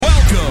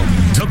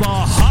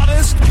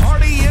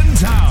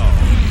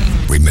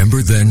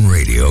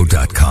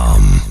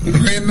RememberThenRadio.com.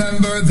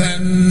 Remember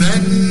then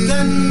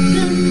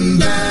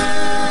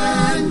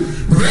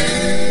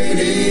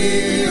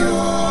Radio.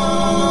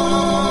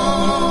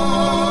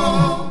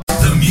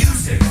 The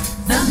music.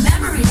 The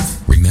memories.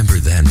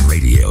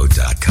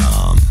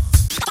 RememberThenRadio.com.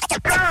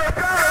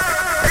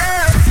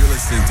 You're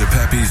listening to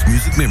Pepe's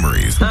Music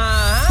Memories with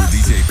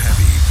DJ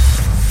Pepe,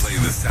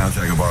 playing the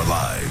soundtrack of our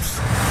lives.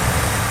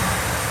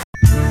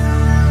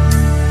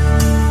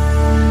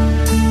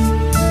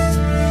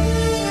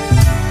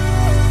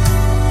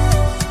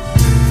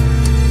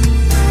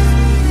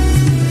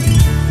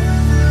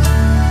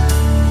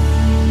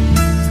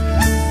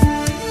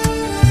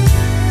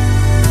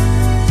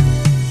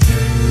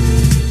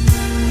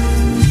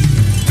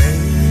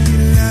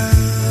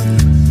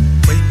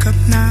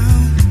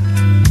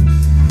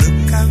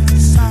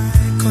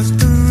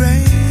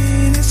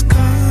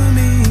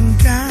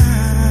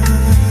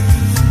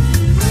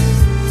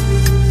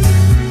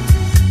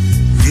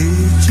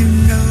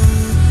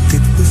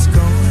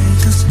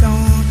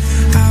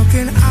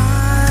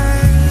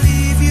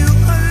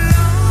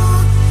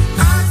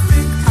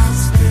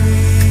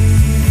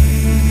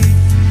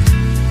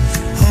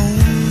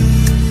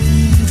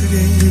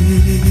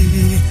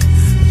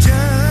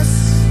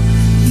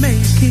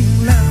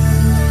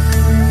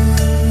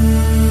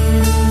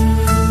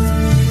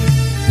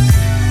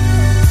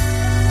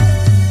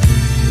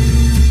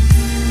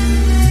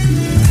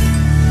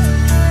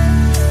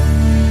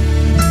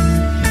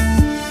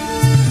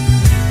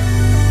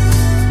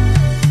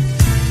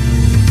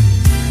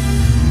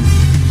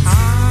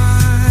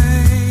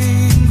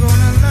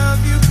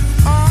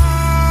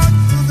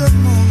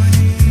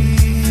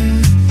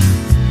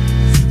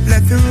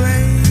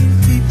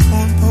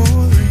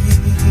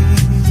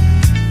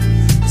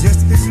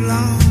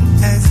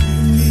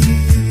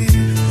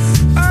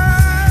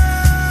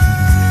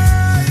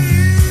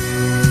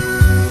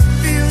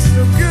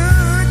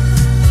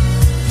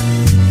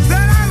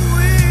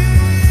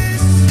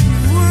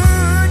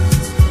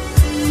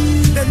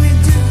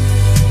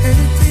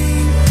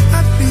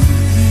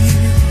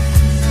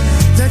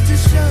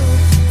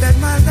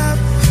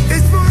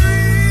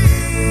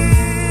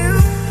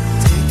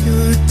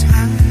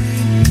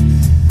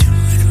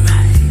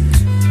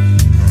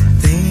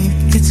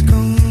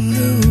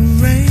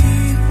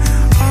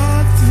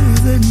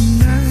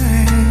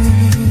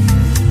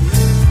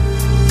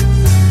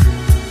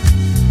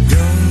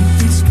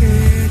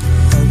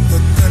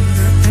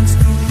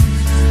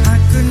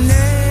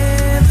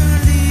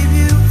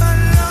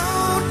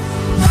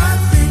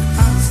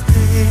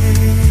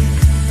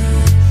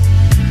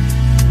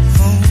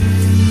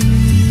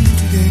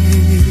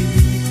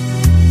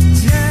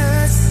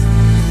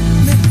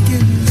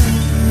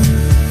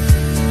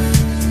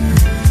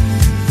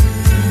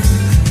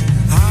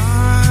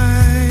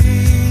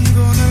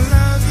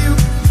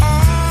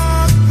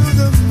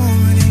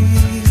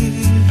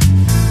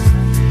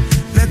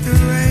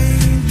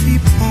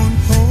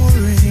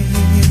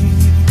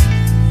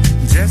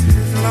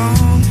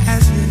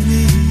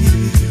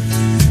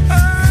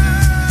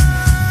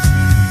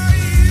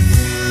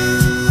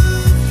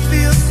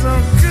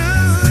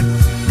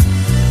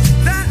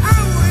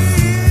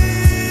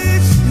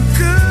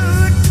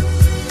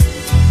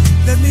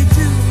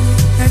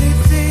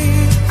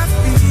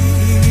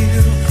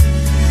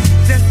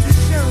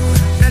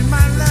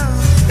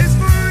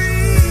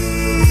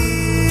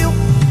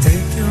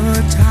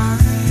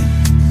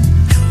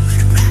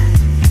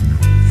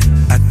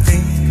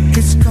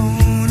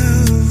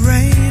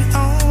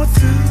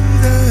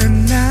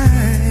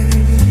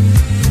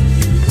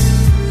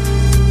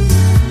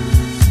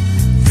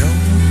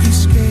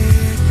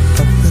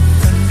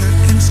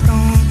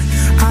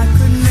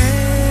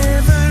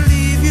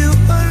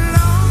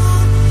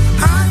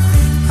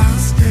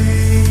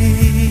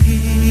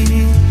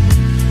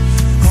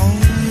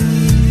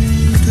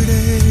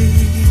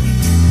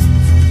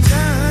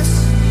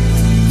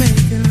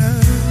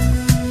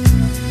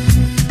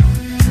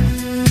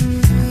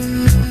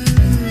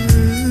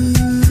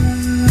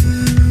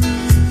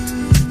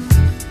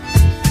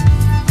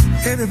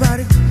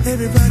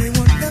 Everybody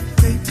want that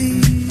baby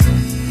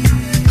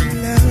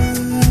love.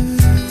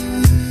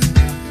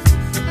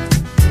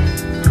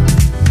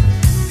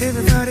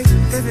 Everybody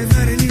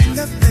need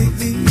that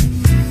baby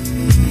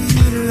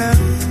love.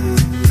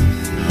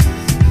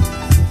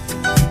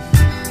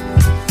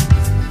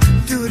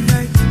 Do it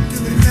right,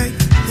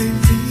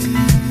 baby.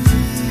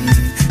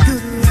 Do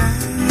it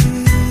right.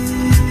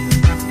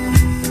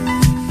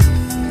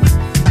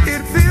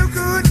 It feel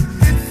good,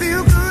 it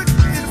feel good,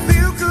 it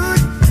feel good,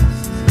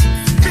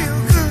 feel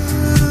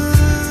good.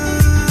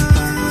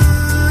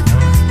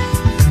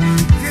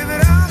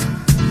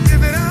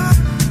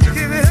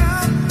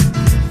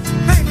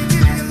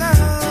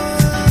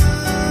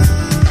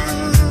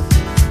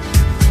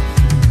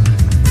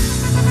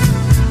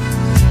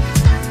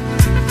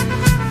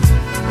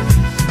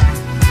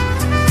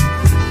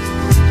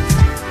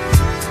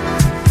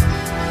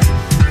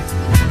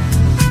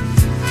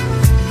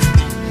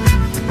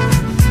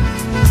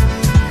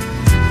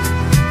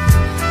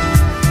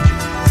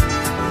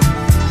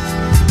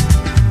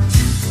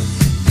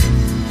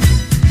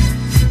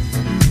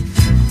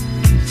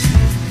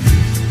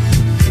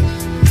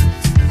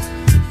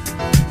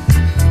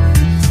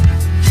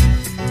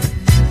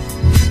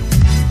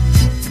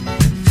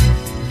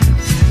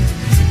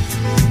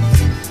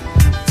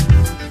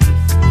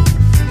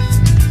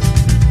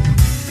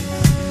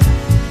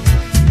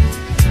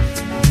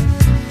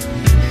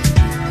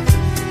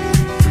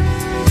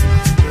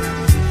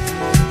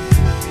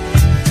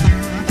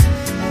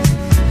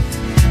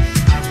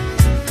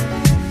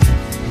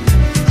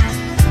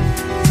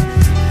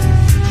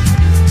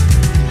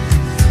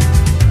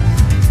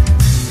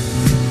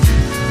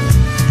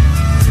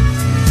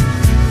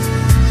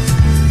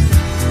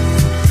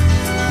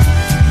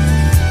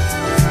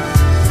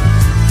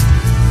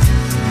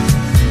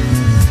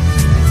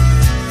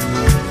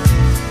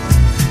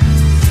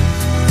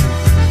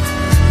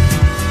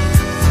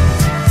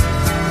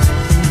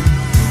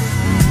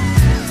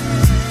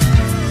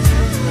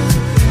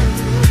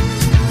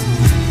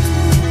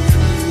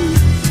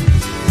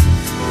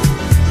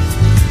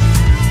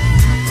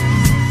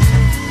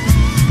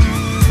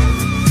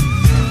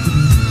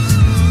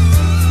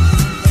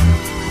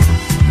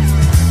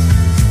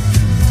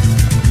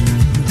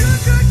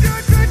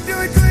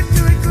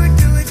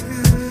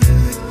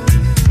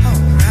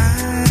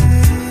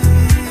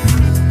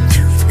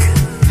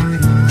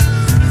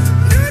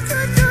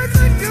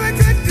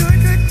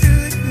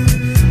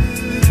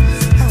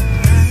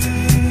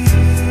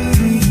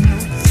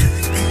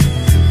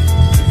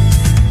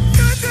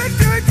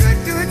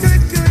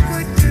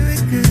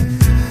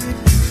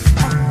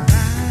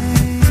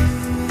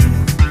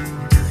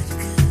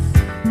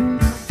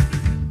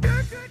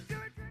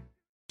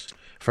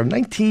 from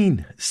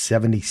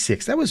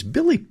 1976. That was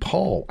Billy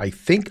Paul. I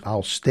think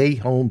I'll stay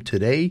home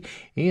today.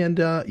 And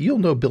you'll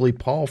know Billy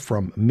Paul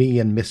from Me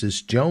and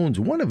Mrs. Jones,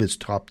 one of his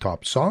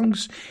top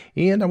songs.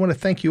 And I want to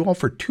thank you all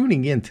for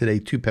tuning in today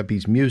to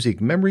Pepe's Music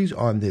Memories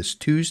on this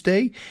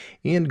Tuesday.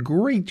 And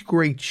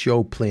great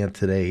show planned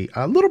today.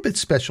 A little bit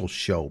special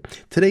show.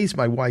 Today's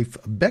my wife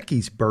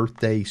Becky's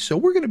birthday, so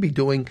we're going to be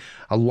doing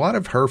a lot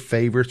of her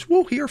favorites.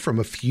 We'll hear from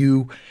a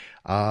few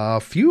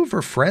of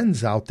her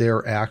friends out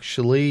there,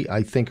 actually,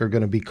 I think are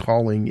going to be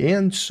calling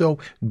in. So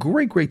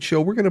great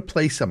show. We're going to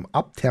play some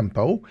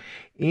up-tempo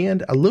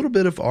and a little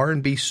bit of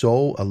R&B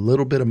soul, a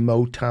little bit of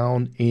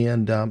Motown,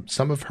 and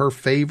some of her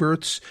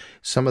favorites,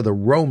 some of the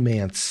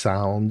romance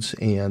sounds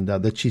and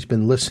that she's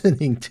been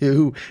listening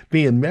to,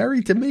 being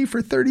married to me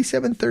for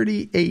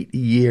 38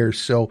 years.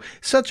 So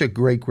such a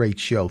great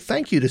show.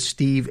 Thank you to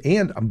Steve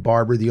and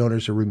Barbara, the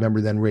owners of Remember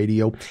Then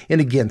Radio.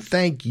 And again,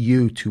 thank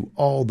you to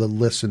all the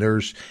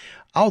listeners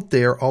out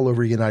there all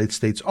over the United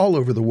States, all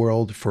over the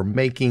world, for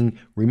making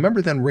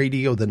Remember Then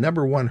Radio the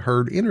 #1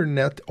 heard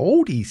internet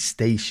oldies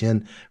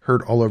station,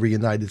 heard all over the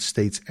United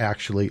States,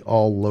 actually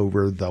all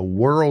over the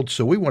world.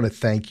 So we want to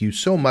thank you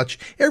so much.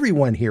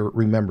 Everyone here at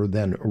Remember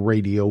Then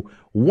Radio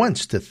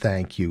wants to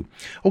thank you.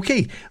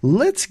 Okay,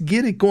 let's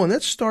get it going.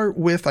 Let's start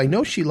with, I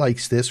know she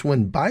likes this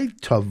one, by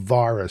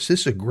Tavares. This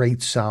is a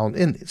great sound,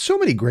 and so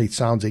many great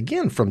sounds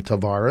again from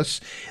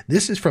Tavares.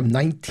 This is from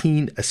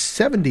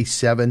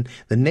 1977.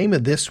 The name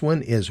of this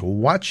one is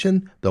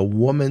Watching the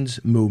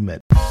Woman's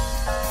Movement.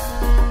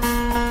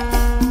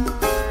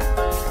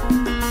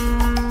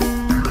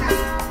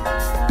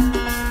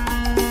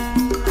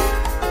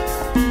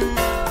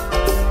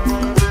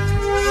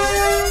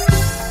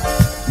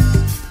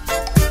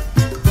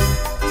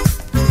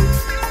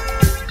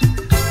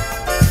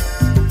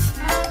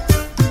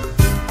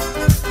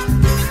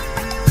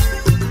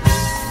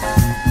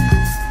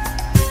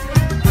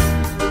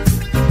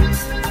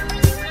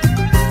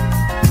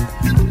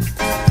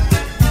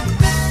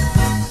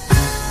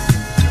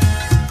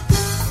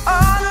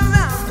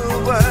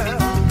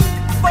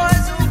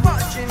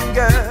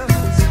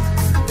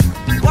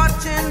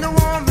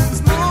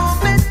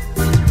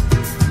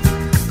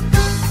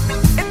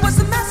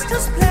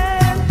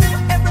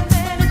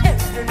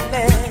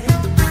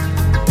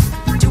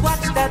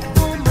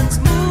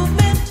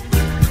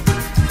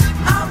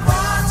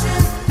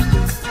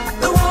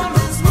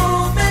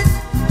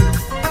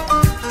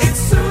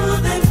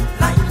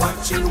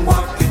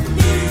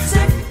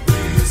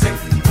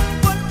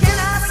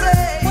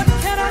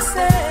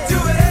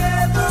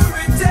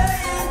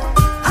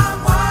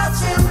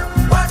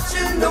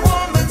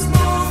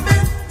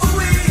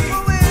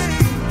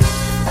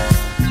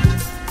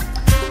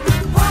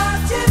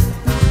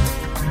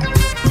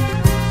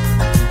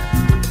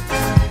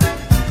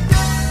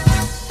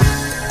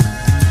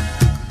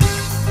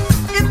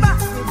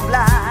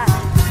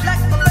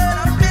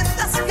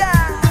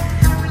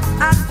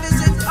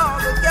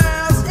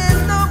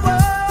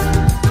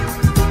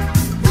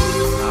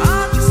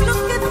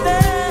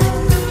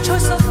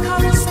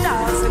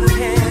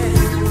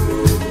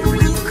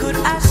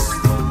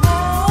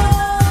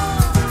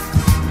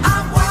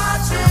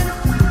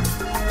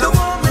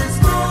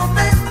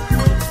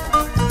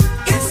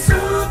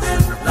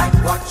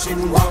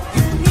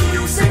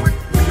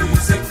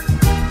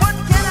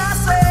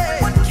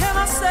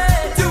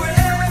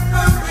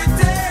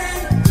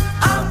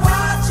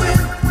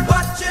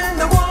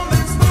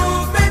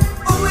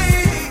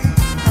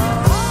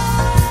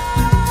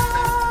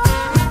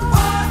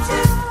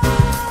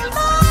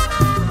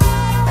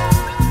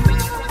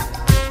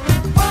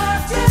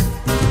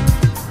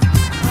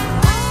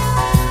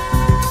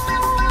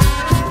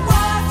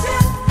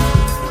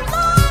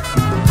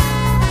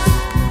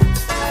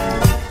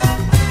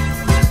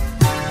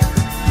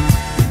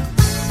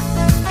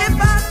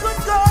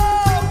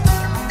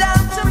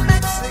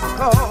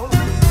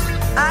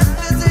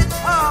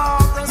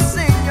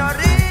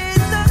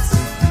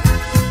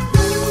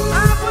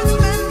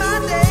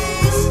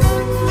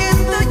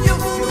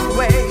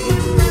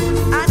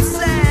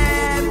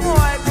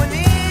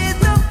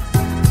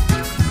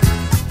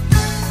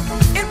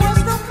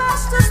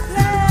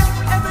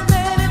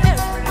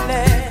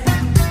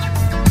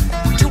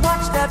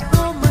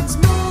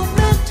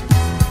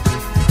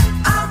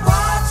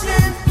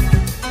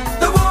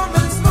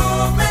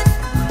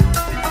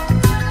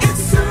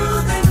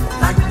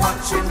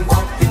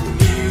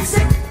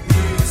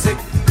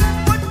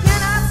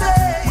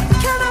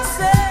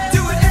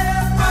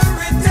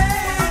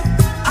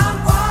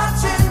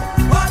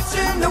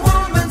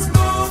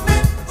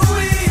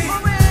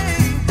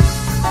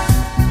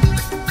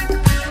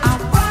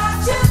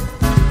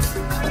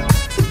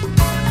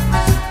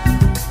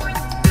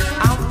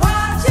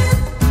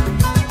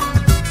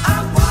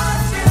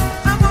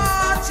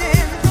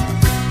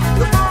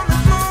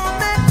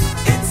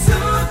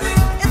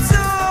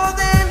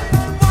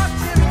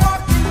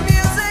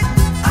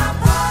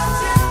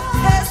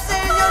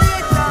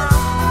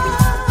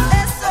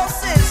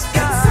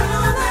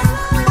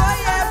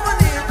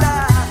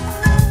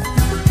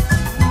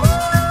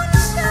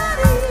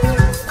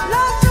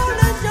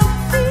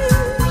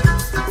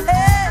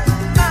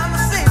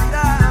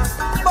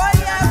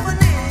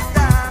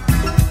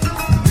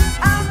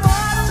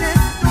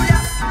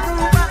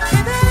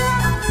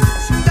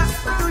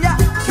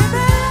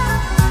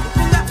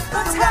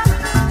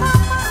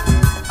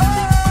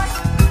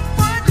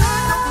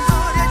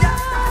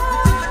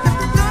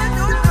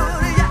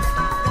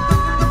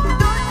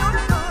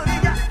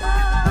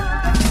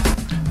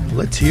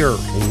 here.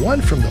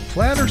 One from the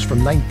Platters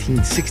from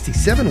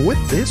 1967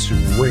 with this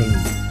ring.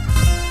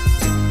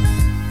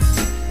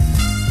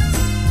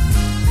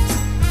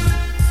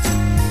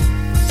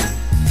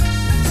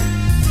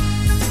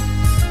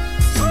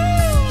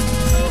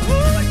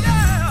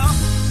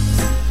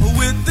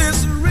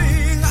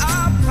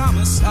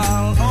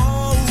 I'll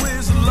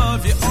always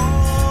love you,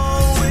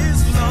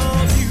 always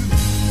love you.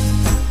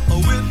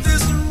 With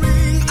this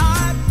ring,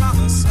 I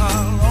promise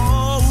I'll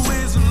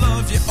always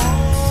love you,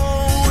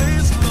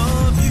 always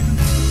love you.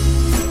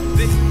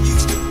 They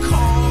used to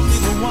call me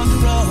the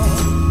wanderer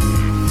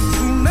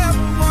who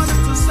never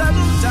wanted to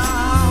settle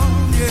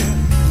down, yeah.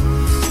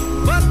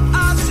 But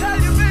I'll tell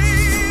you,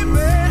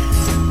 baby,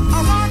 I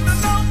want to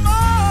know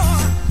more.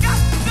 Got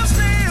to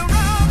stay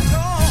around,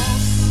 'cause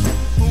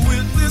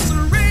with this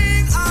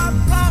ring, I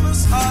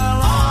promise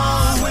I'll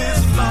always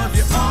love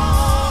you,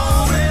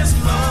 always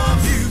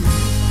love you.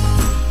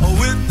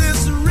 With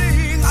this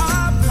ring, I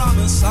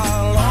promise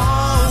I'll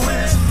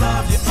always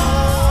love you,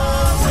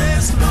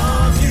 always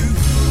love you.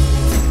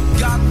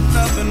 Got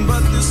nothing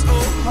but this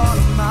old heart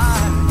of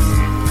mine.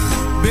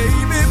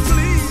 Baby,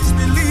 please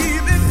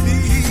believe in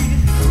me.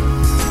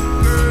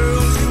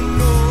 Girl, you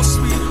know,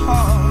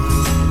 sweetheart,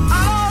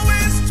 I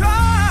always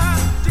try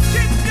to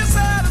keep you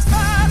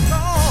satisfied,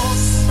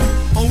 'cause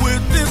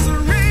with this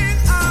ring,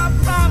 I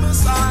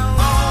promise I'll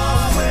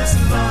always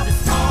love you,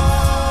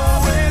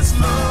 always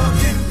love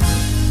you.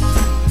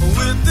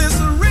 With this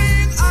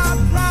ring, I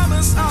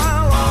promise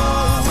I'll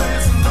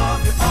always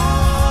love you,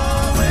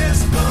 always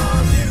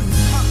love you.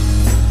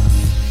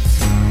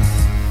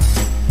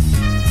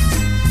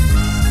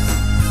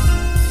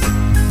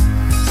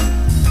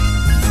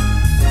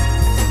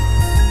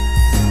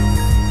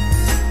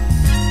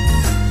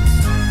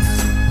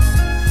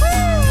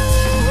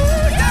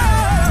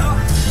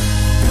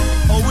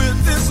 With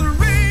this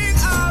ring,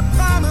 I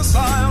promise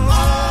I'll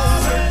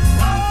always,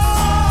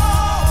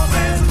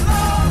 always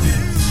love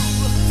you.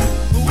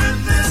 With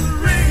this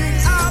ring,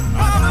 I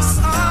promise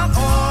I'll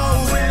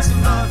always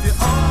love you,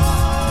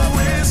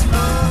 always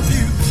love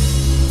you.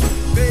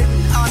 Baby,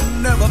 I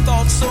never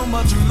thought so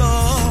much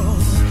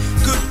love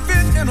could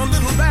fit in a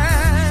little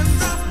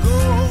band of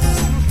gold.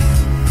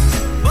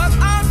 But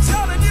I'm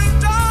telling you,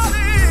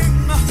 darling,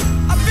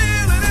 I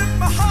feel it in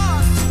my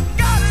heart,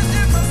 got it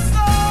in my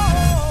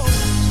soul.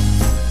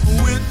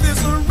 With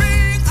this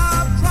ring, I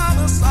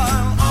promise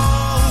I'll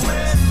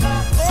always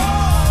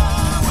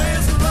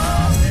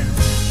love you.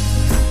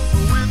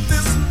 With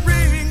this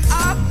ring,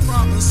 I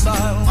promise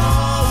I'll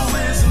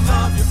always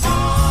love you,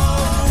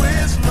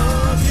 always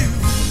love you.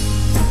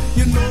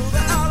 You know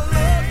that I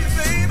love you,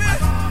 baby,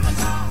 with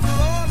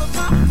all of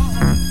my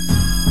heart.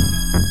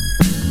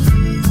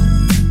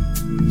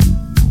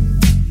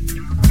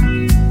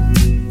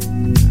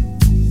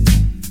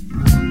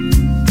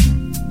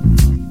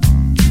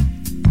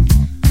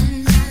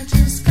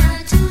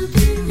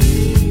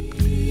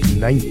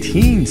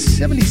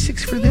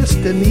 1976 for this,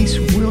 Denise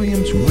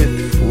Williams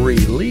with Free.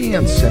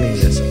 Leanne sending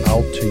this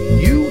out to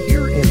you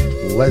here in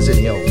Pleasant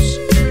Hills.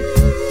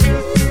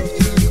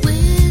 Free.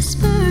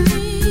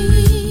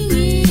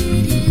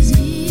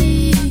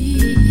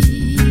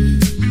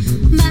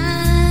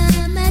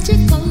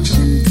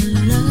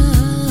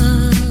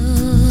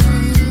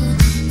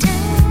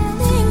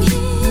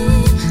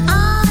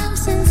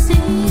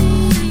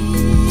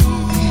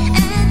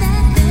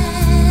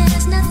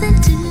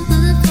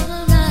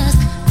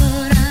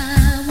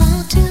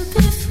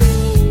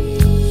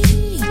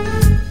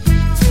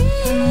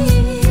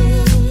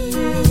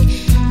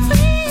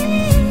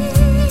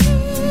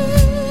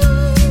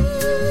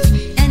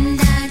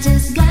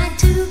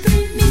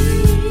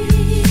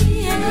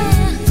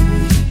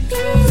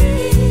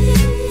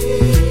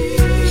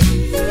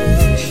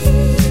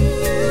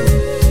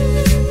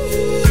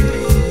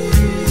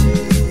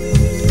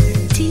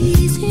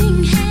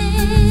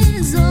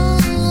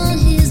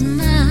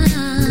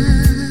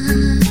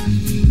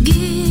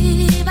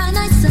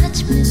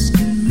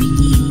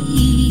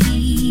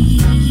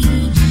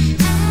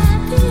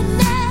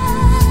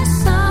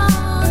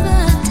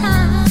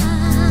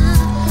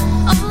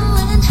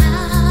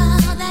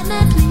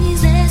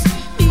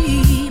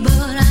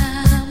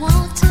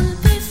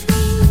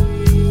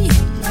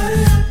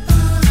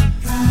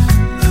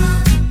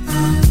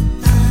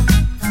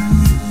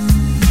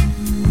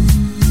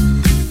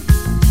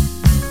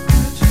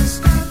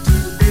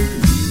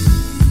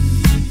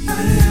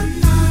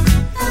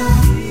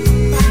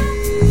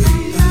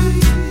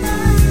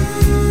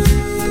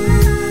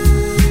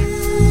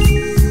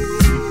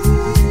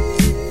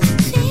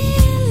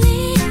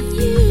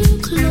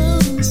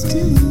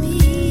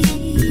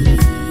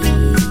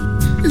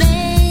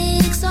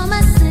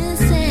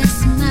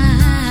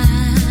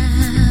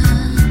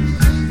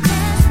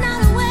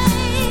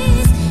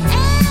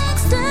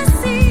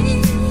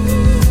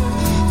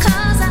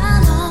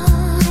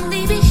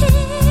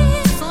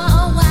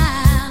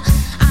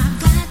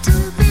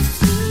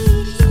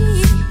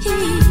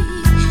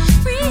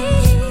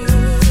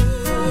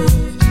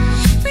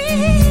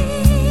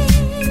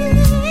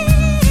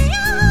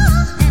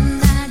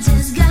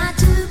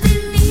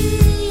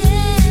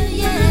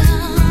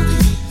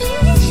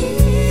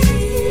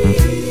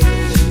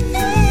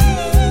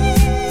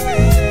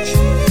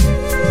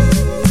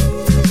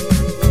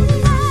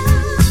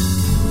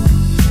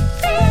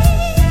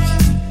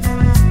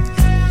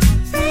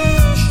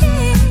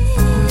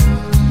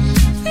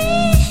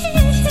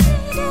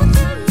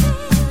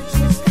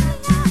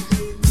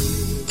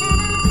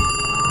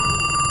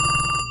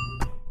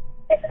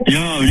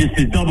 Yo, this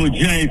is Double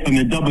J from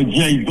the Double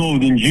J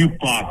Golden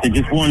Jukebox. I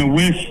just want to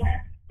wish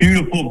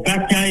beautiful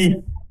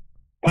Becky,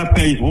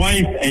 Pepe's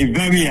wife, a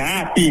very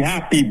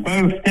happy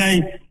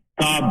birthday.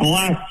 God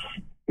bless.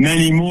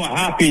 Many more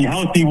happy and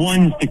healthy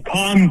ones to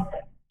come.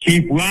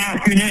 Keep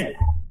rocking it.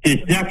 This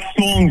next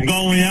song's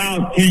going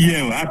out to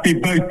you. Happy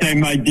birthday,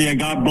 my dear.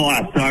 God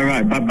bless. All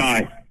right,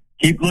 bye-bye.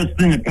 Keep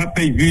listening to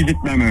Pepe's Music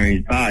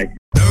Memories. Bye.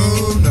 No,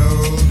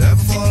 never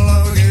fall in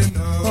love again.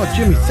 No, Oh,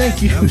 Jimmy,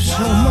 thank you so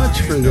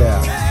much for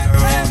that.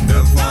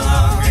 never fall in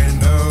love again.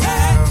 No,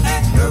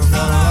 never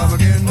fall in love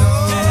again. No,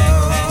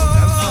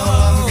 never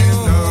fall in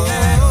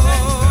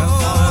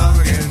love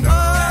again. No,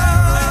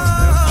 never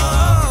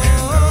fall in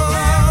love again.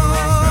 No,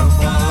 never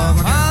fall in love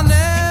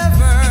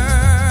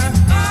again.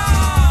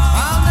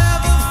 I'll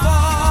never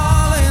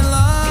fall in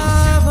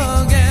love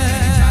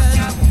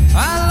again.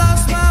 I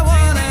lost my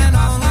one and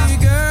only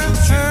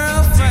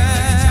girlfriend.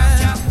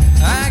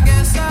 I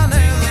guess I'll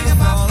never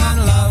fall in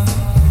love.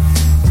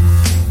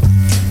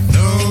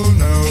 No,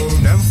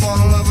 never fall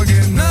in love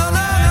again.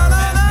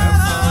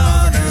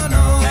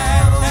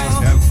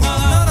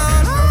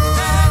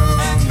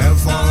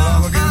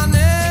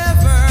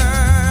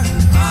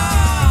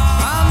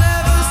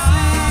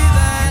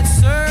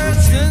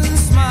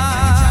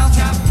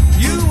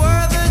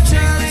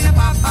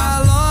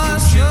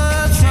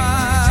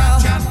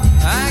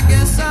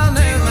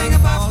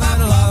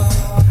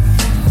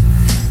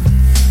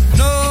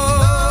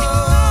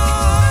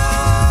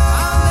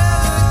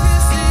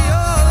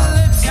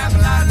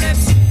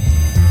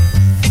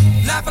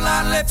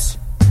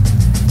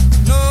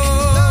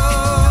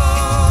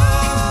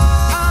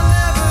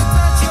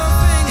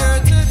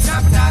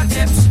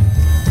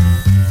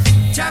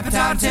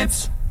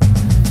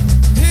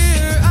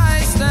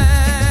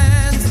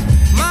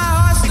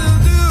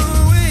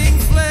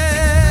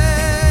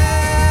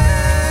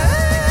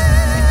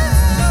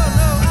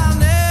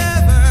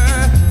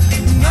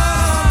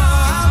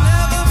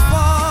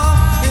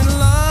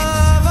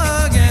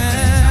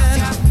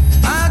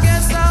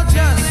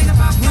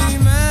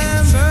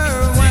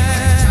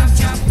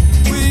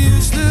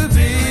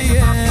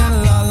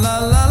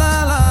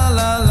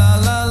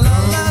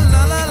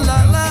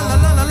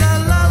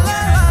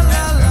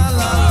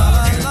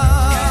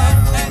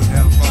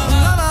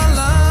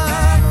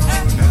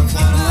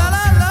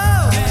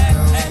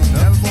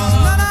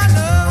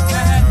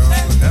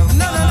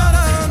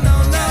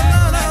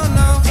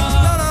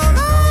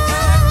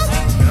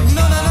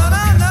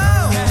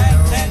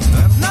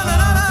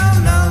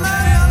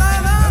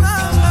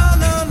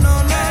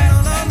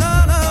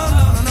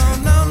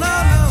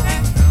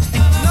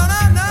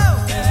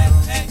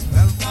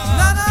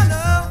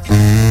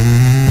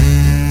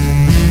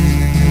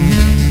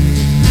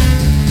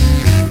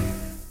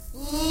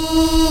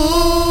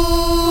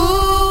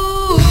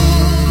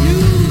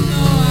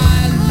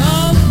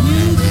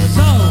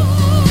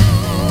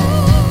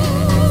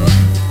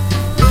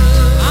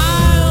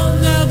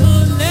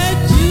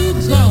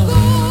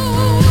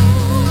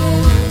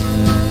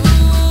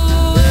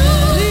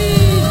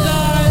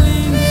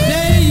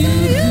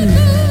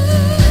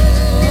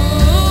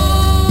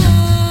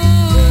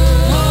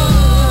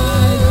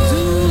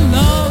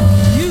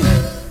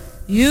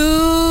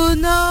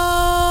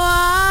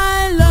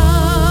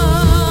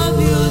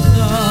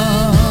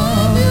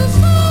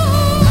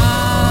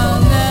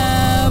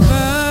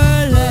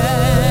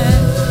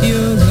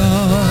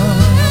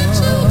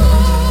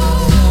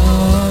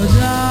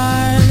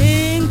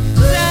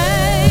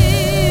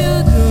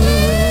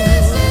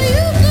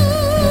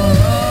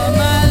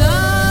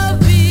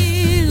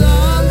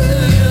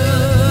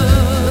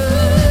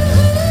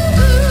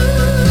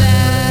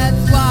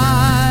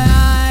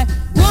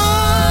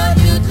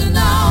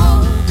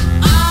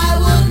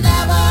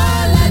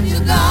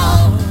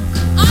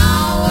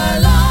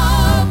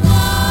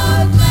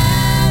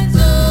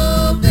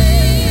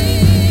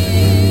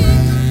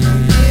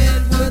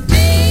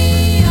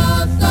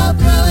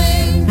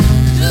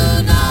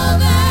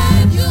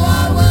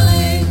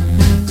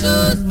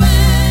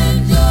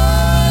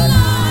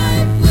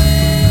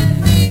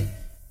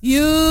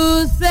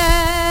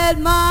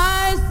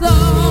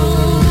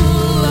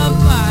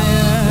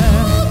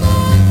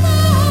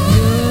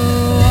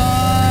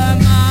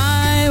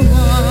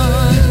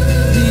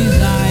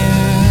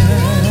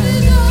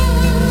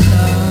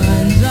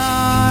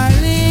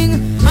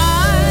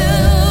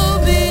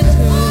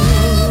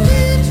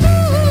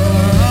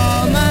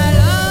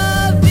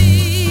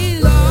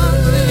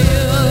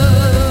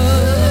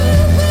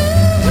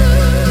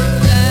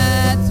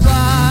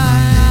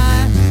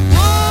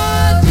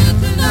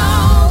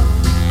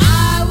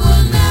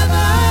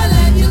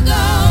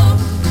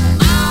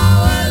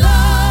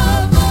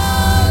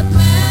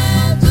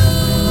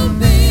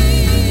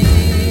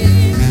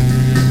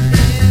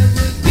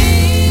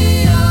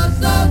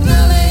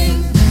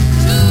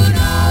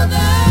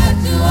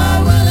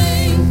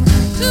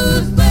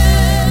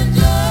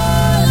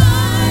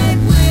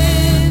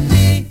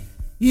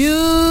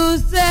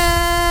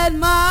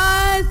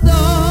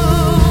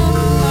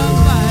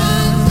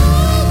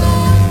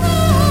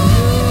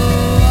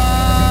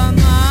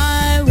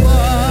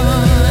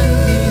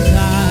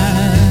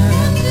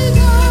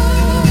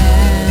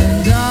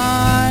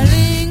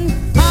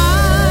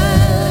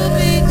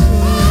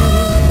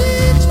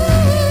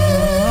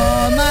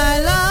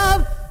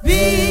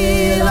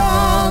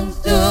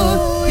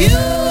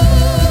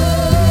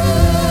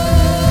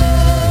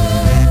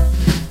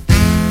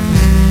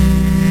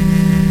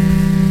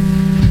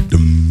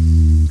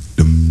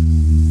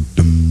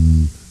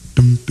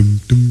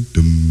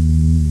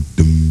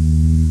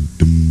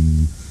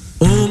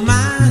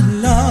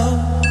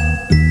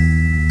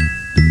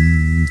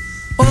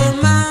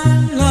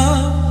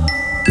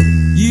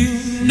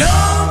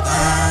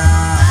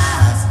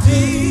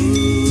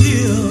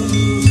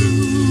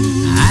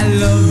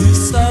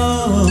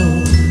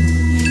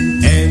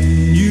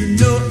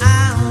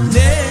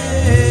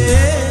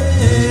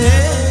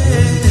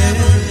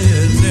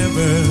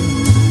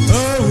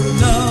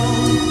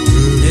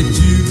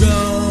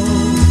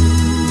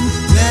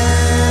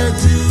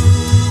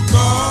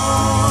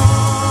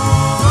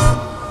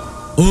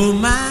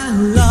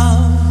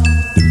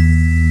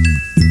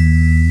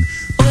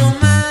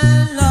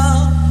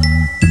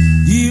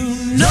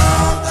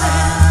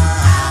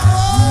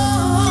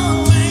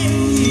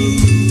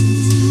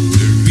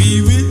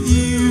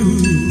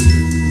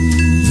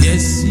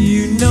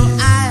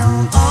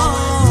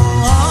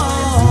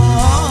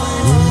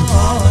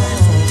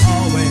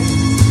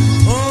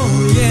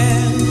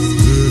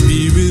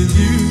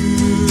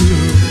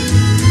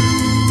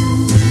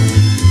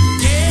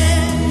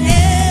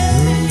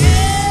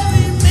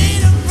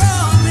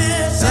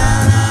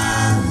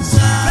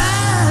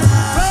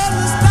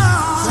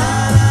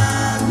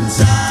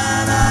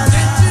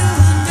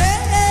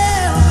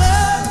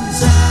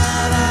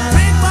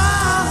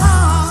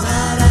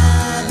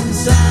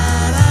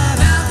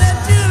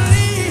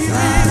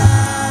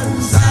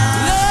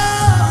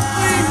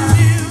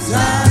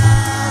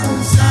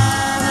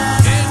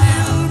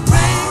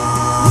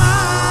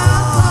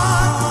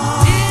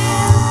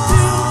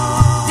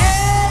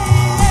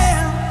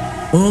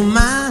 Oh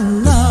my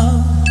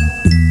love,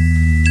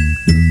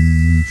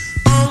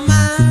 oh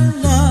my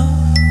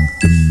love,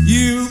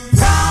 you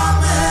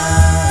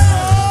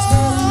promised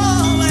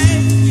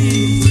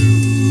always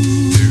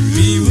to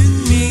be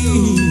with me.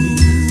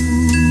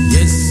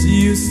 Yes,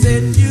 you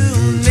said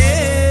you'll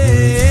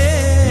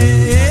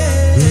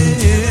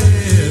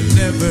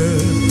never,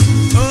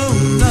 oh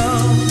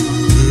love,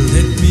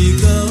 let me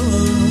go.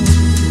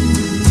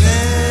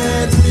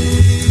 Let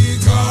me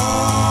go.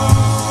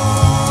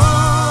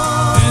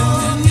 And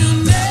then you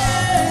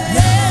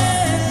never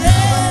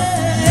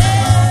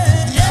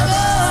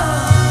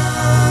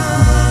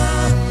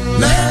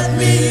let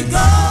me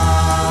go.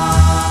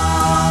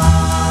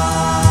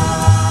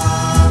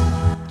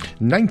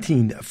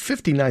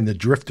 1959, The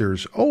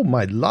Drifters, Oh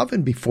My Love,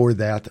 and before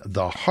that,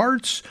 The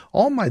Hearts,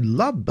 All My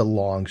Love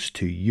Belongs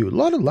to You. A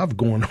lot of love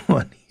going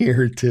on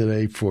here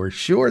today for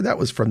sure. That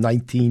was from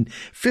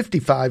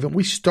 1955, and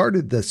we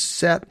started the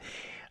set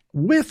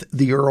with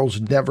the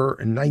Earls Never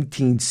in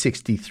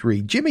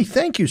 1963. Jimmy,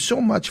 thank you so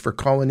much for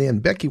calling in.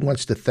 Becky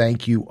wants to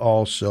thank you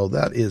also.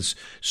 That is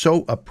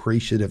so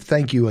appreciative.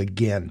 Thank you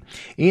again.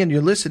 And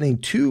you're listening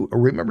to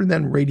Remember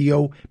Then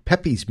Radio,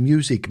 Pepe's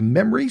Music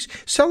Memories,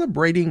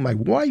 celebrating my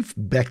wife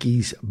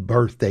Becky's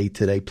birthday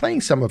today, playing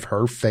some of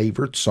her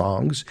favorite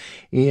songs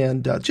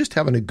and just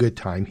having a good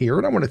time here.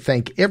 And I want to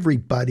thank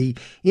everybody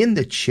in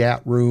the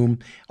chat room,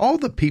 all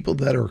the people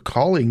that are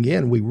calling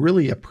in. We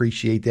really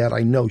appreciate that.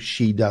 I know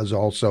she does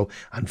also.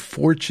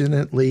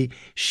 Unfortunately,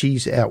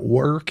 she's at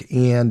work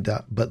and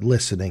but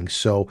listening.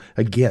 So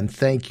again,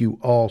 thank you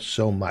all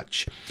so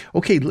much.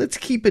 Okay, let's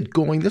keep it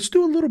going. Let's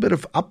do a little bit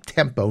of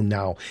up-tempo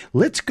now.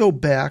 Let's go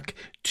back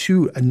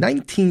to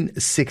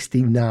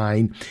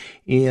 1969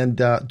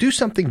 and do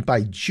something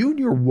by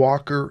Junior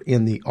Walker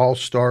and the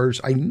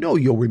All-Stars. I know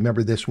you'll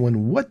remember this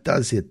one. What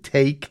Does It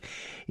Take?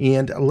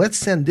 And let's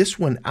send this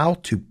one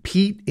out to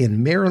Pete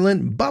in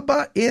Maryland,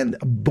 Bubba and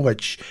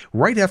Butch,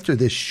 right after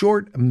this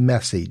short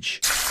message.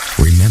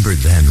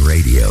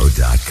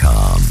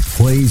 RememberThenRadio.com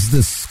plays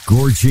the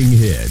scorching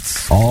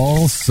hits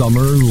all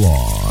summer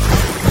long.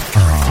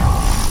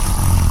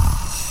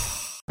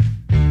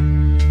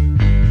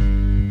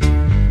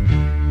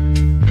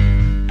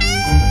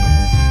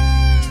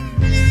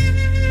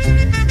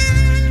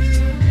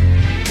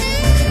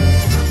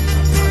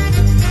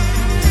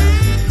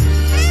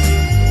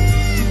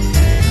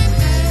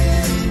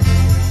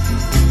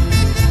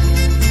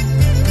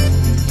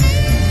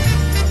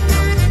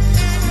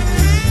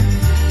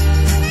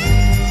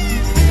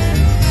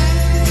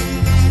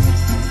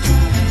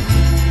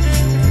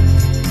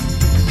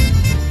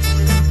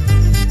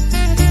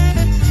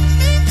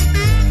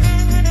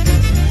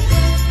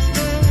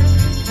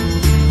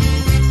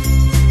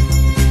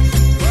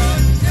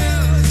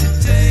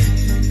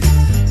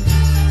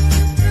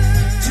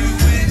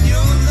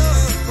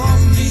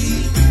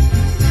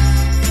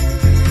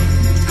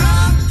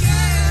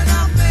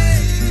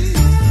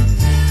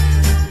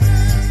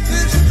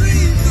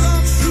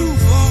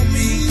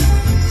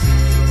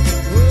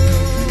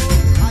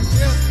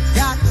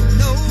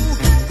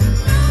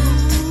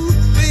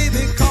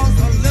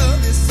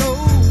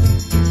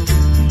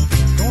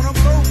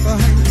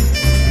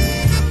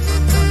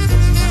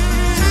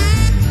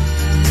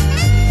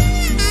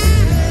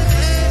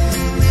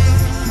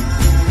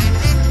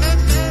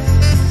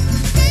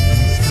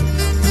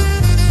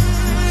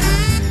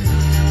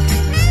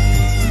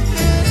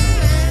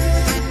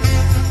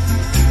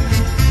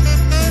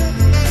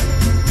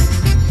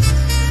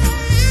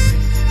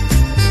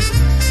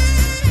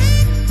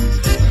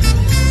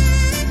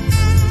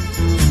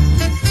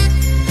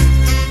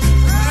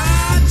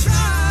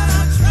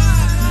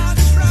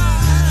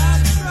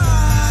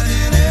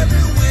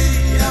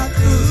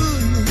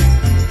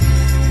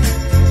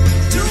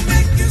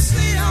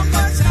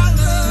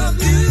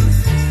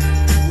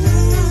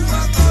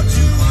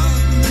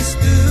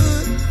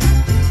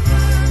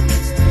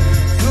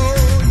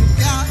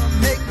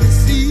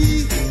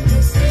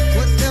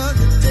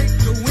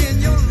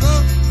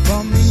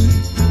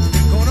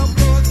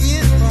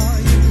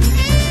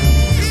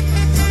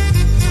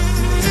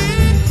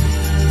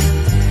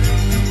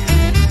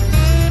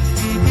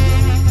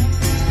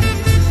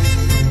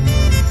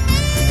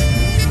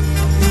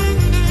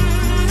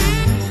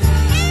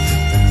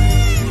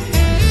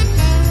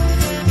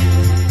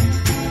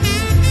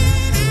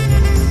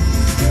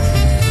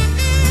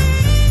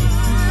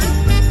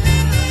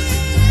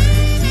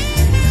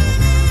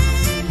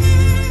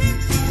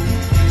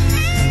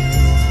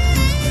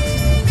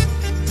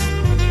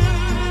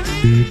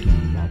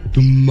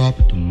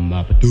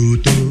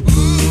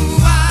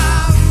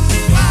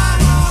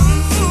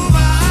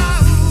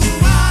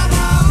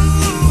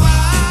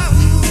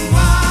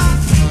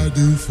 Why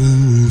do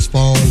fools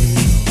fall in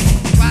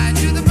love? Why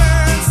do the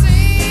birds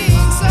sing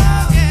so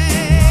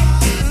gay?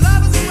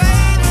 Love is a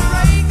way to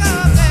break a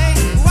day.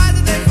 Why do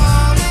they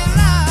fall in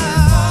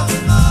love?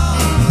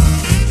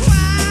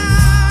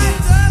 Why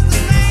does the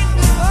rain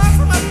fall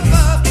from up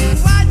above?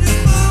 Why do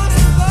fools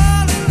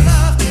fall in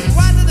love?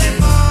 Why do they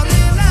fall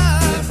in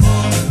love?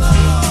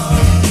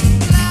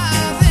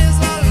 Love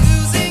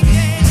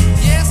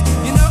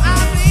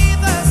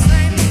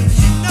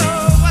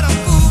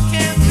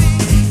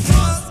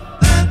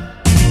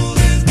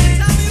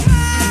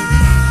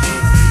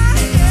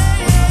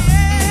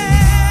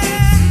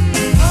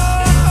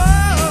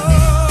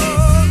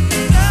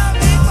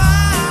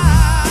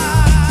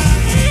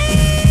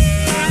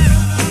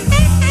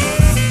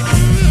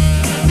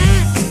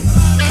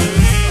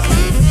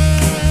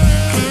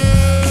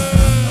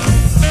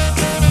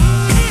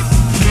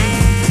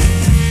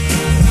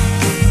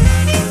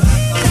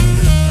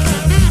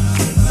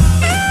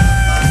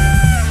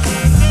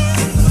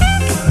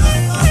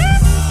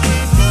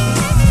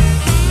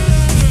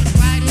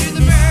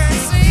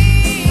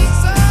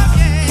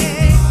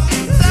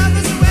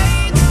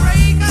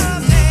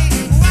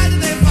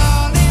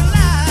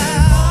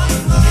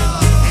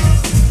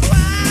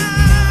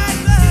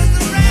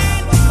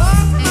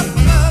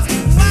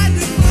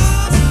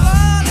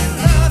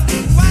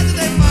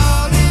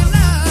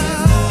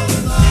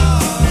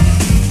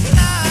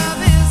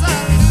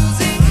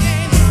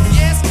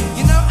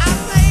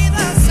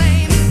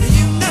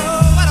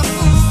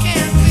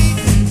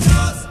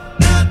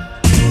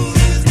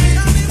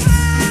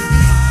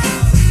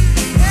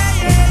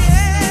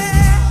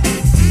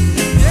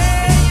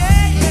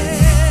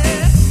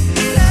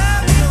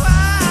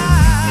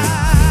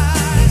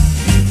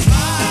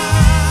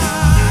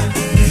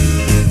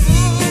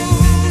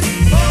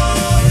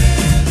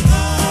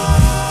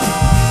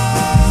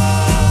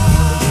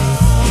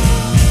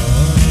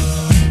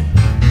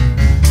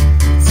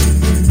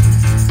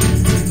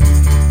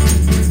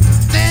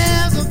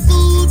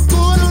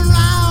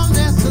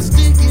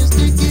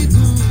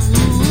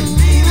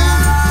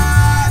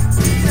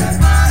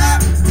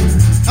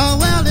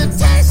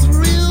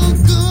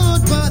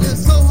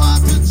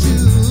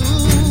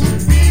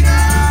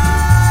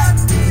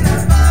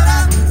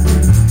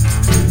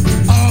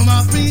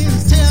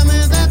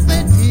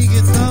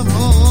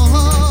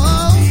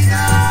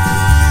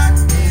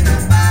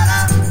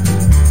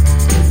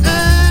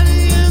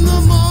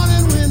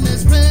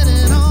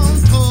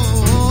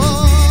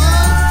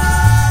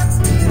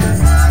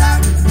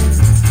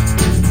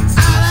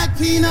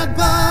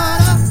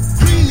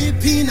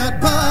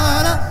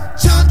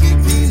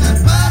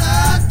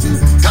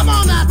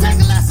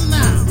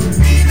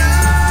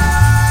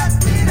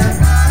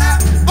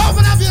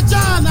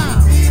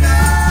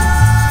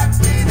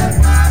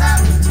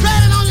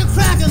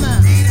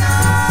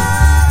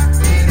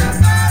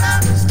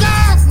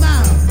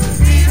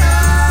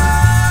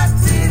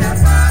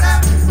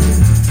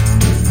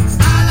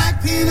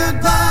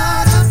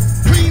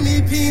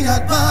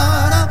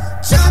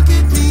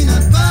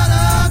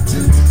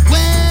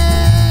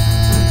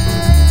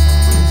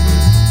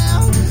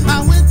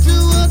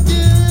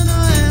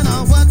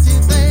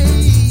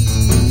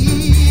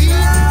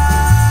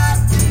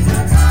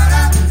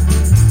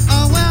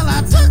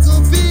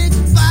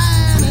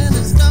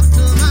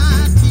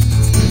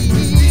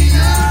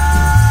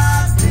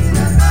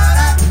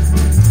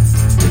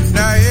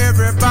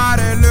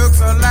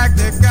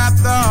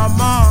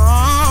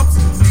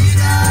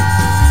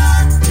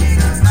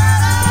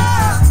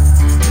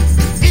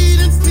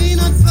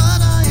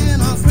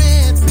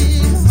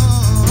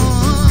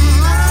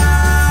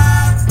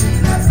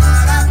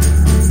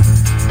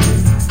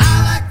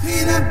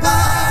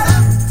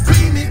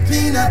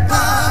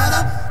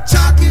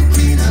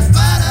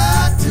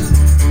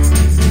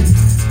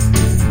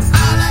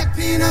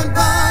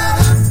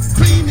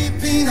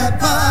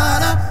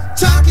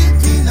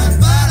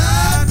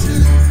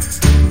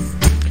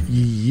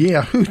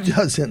Yeah, who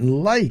doesn't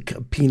like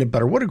Peanut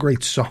Butter? What a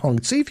great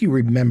song. See if you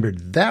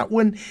remembered that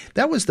one.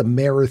 That was the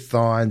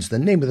Marathons. The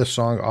name of the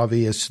song,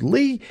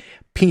 obviously,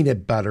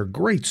 Peanut Butter.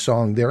 Great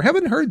song there.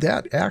 Haven't heard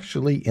that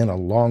actually in a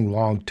long,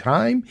 long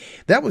time.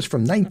 That was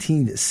from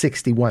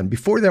 1961.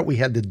 Before that, we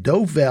had the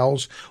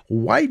Dovells,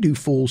 Why Do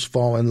Fools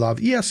Fall in Love?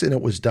 Yes, and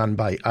it was done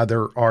by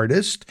other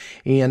artists.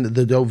 And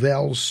the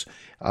Dovells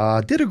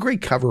did a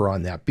great cover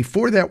on that.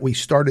 Before that, we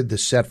started the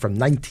set from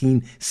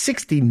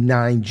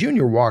 1969,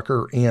 Junior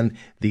Walker and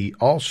the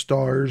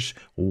All-Stars,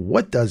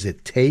 What Does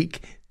It Take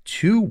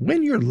to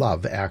Win Your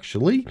Love,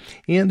 actually.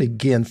 And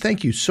again,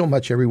 thank you so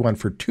much, everyone,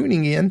 for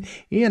tuning in,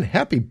 and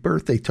happy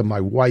birthday to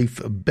my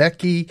wife,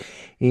 Becky.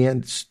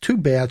 And it's too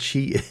bad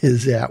she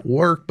is at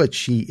work, but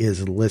she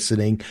is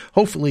listening.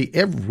 Hopefully,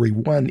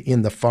 everyone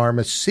in the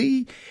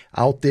pharmacy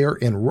out there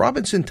in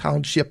Robinson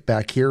Township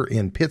back here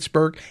in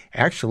Pittsburgh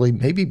actually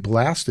maybe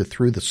blasted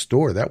through the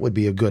store. That would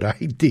be a good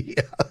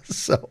idea.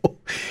 So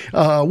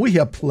we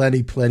have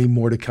plenty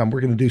more to come.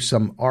 We're going to do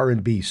some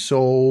R&B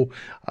soul,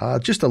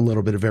 just a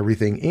little bit of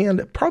everything,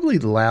 and probably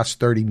the last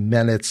 30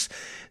 minutes,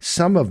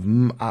 some of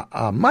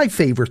my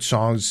favorite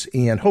songs,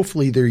 and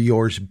hopefully they're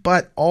yours.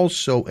 But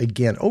also,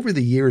 again, over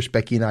the years,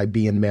 Becky and I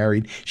being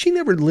married, she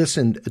never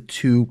listened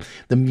to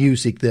the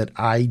music that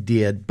I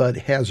did, but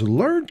has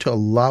learned to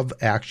love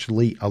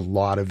actually a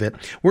lot of it.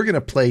 We're going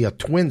to play a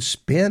twin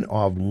spin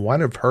of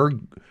one of her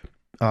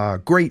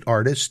great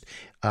artists,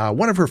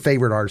 one of her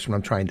favorite artists, what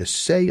I'm trying to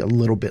say, a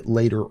little bit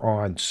later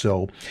on.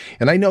 So,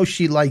 and I know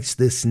she likes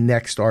this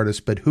next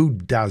artist, but who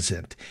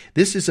doesn't?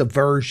 This is a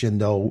version,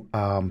 though,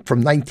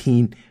 from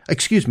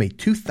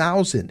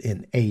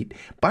 2008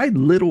 by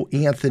Little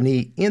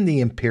Anthony in the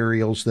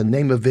Imperials. The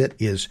name of it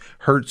is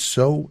Hurt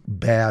So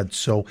Bad.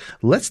 So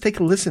let's take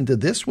a listen to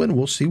this one.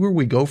 We'll see where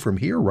we go from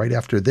here right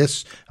after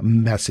this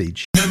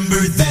message.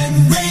 Remember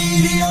Then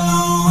Radio.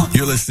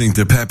 You're listening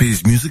to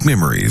Pappy's Music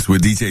Memories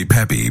with DJ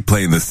Pappy,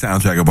 playing the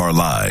soundtrack of our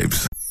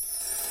lives.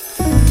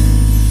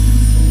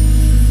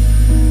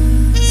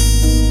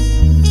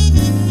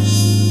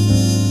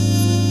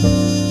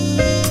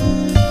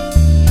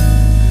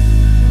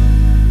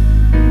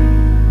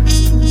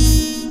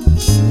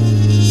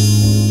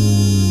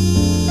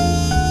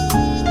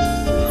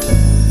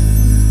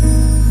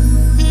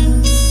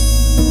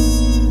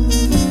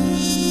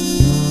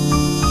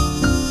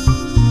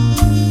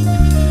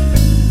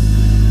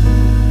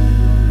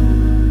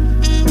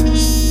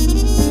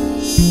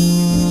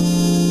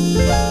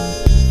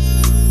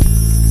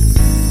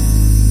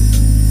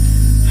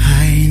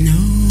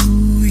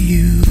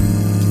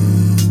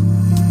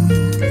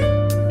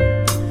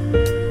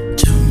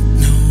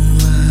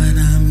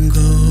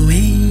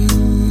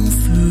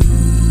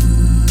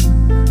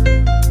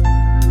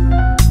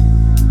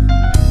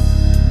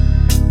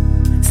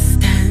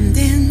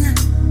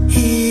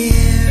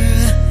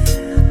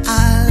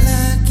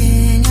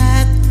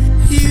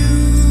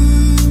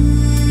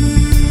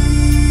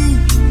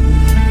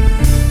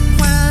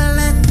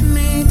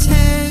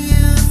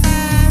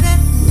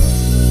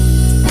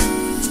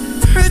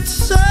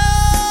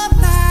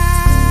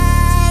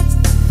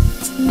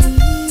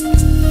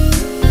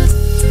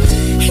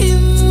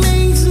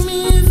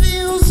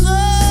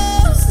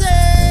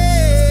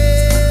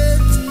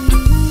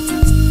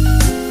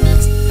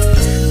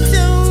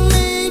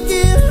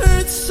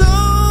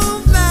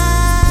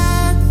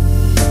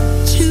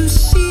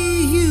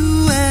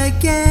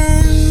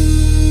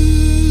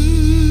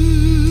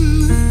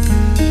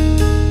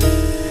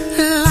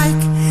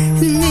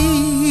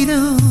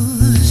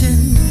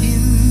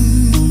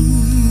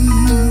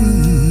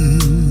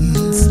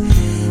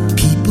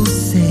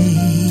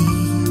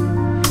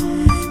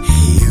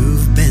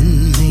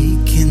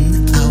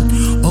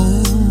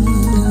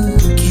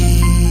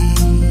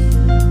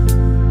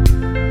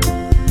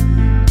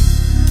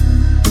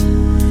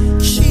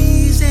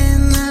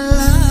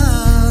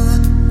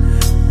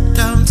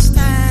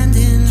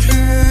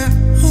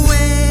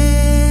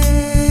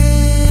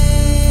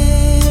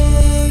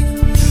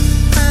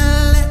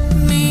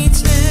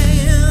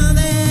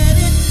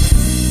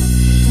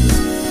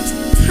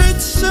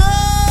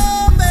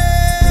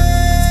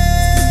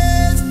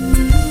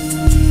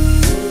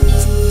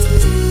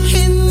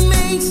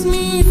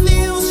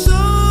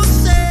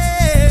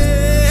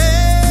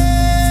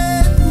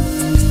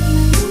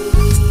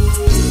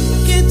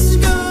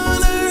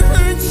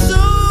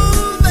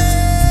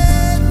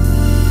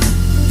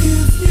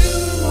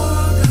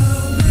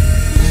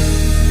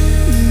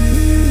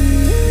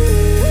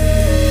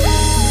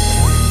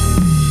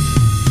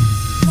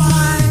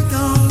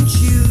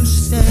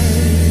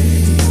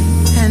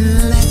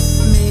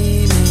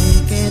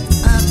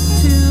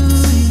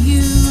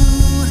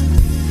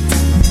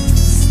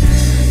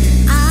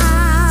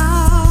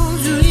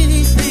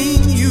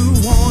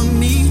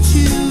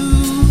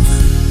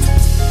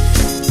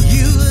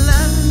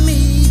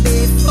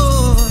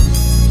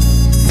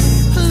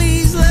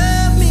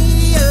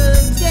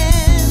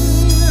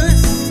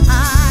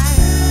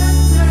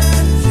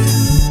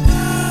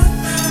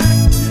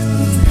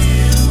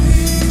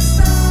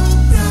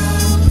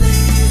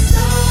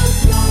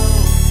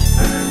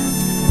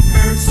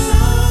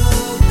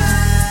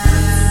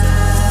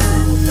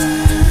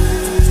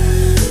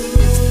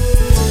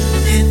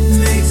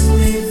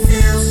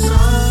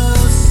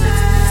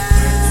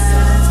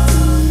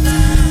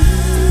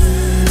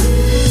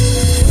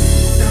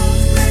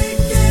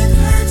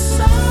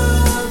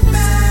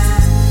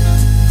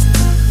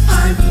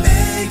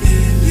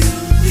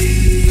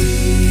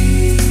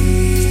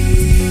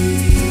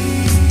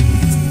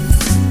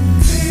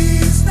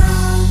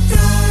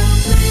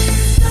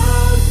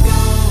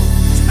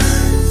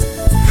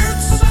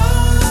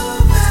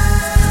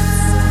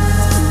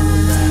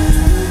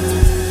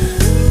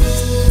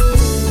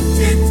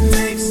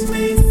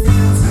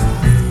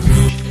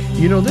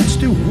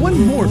 do one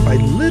more by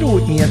Little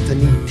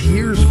Anthony,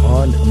 Tears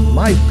on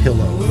My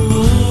Pillow.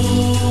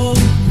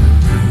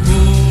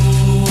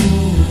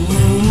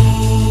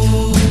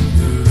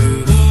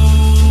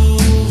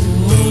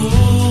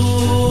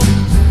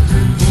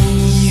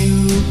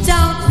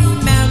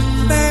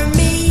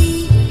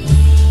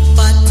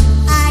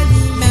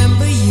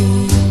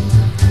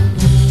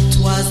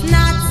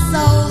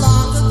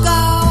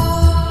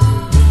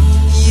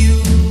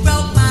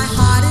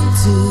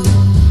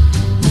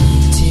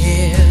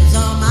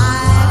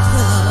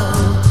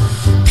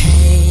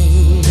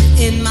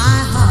 In my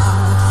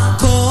heart,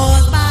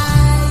 caused by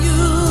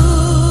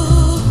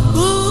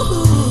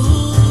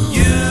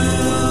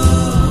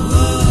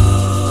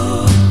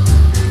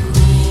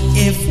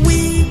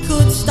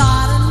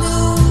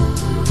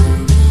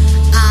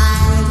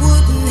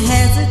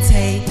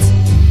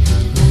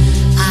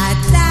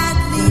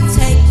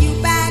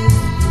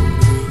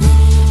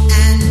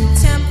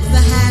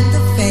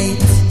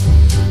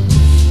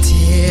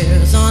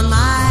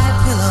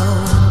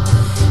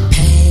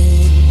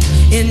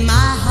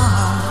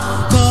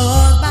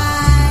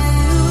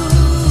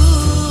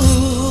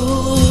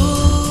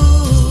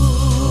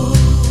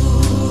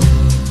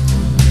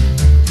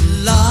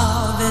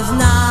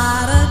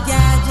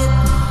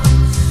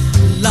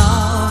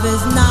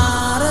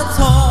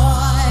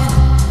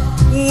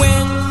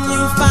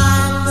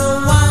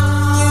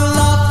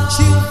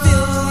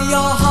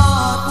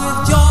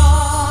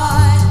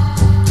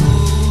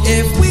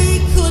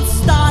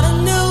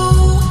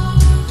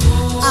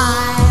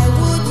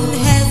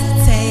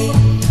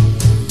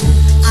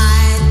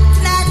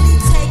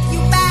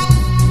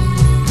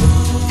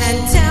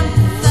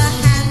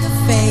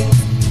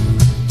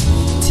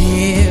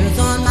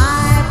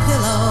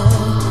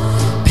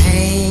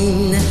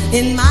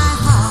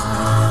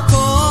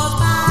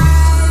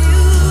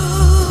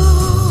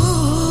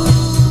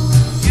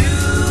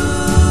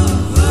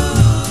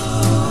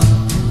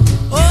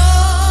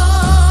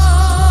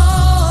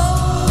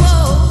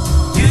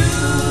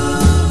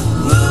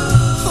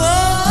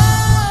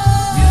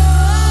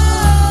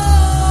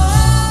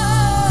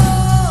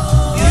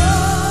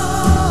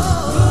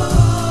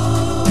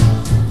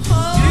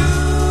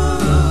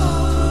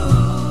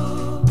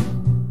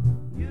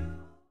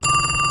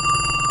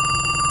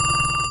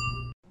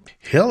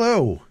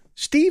Hello,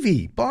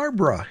 Stevie,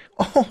 Barbara.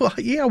 Oh,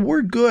 yeah,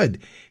 we're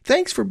good.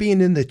 Thanks for being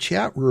in the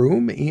chat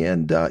room.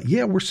 And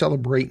yeah, we're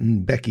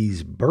celebrating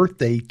Becky's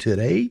birthday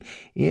today.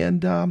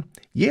 And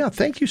yeah,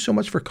 thank you so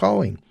much for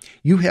calling.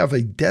 You have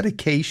a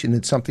dedication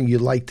and something you'd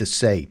like to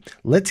say.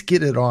 Let's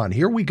get it on.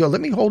 Here we go.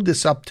 Let me hold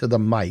this up to the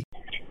mic.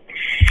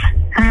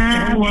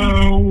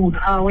 Hello.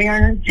 Oh, we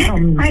are.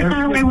 I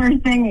thought we were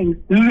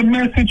singing. This is a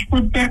message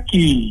for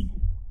Becky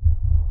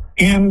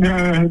and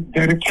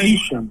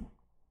dedication.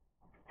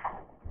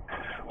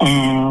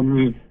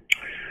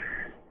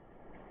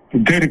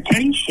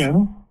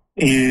 Dedication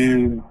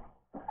is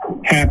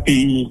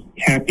happy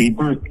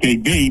birthday,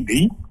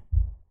 baby.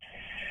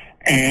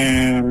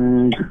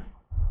 And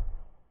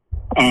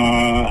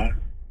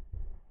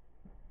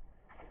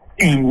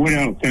what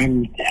else?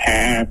 And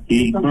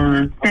happy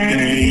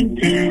birthday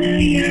to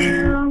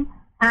you.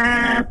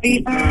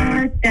 Happy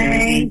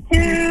birthday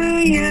to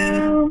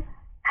you.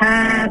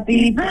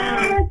 Happy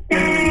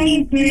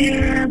birthday,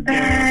 dear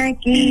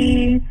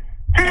Becky.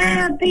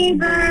 Happy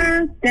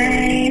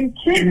birthday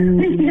to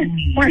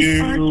you. We're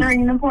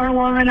torturing the poor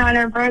woman on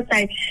her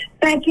birthday.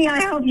 Becky, I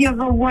hope you have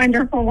a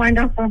wonderful,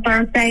 wonderful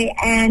birthday.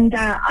 And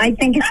I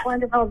think it's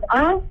wonderful.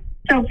 Oh,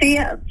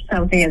 Sophia,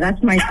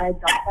 that's my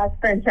side dog. That's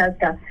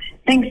Francesca.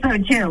 Think so,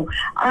 too.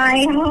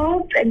 I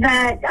hope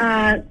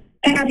that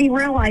Patty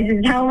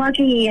realizes how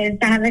lucky he is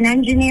to have an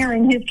engineer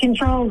in his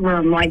control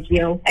room like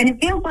you. And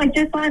it feels like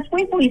just last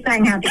week we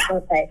sang happy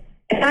birthday.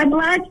 God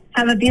bless.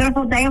 Have a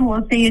beautiful day, and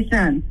we'll see you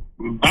soon.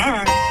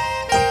 Bye.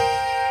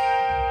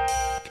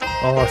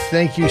 Oh,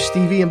 thank you,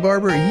 Stevie and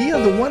Barbara. Yeah,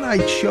 the one I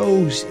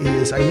chose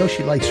is, I know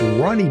she likes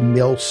Ronnie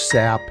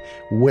Millsap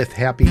with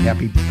Happy,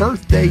 Happy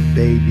Birthday,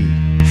 Baby.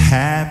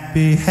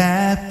 Happy,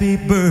 happy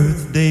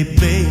birthday,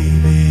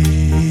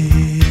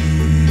 baby.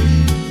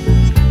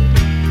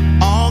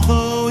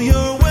 Although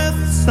you're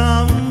with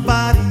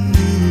somebody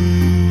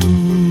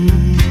new,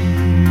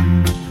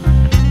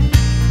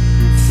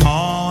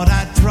 thought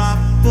I'd drop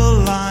a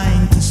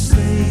line to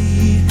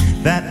say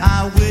that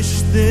I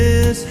wish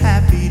this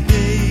happy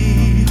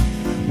day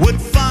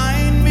would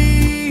find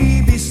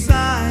me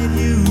beside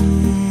you.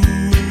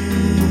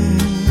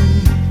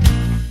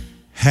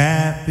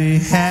 Happy,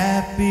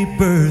 happy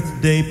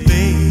birthday,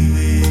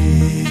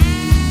 baby.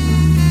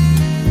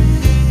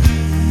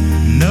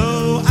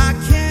 No, I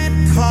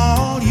can't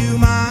call you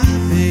my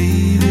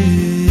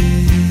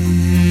baby.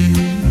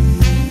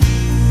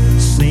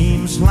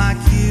 Seems like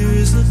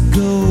years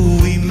ago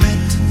we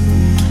met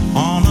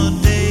on a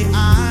day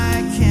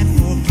I can't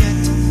forget,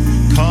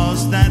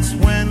 'cause that's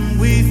when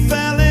we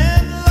fell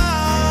in love.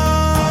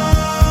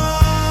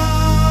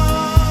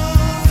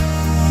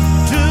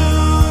 Do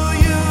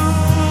you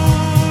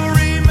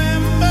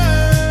remember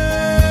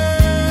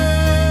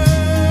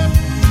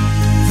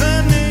the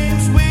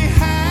names we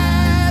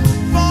had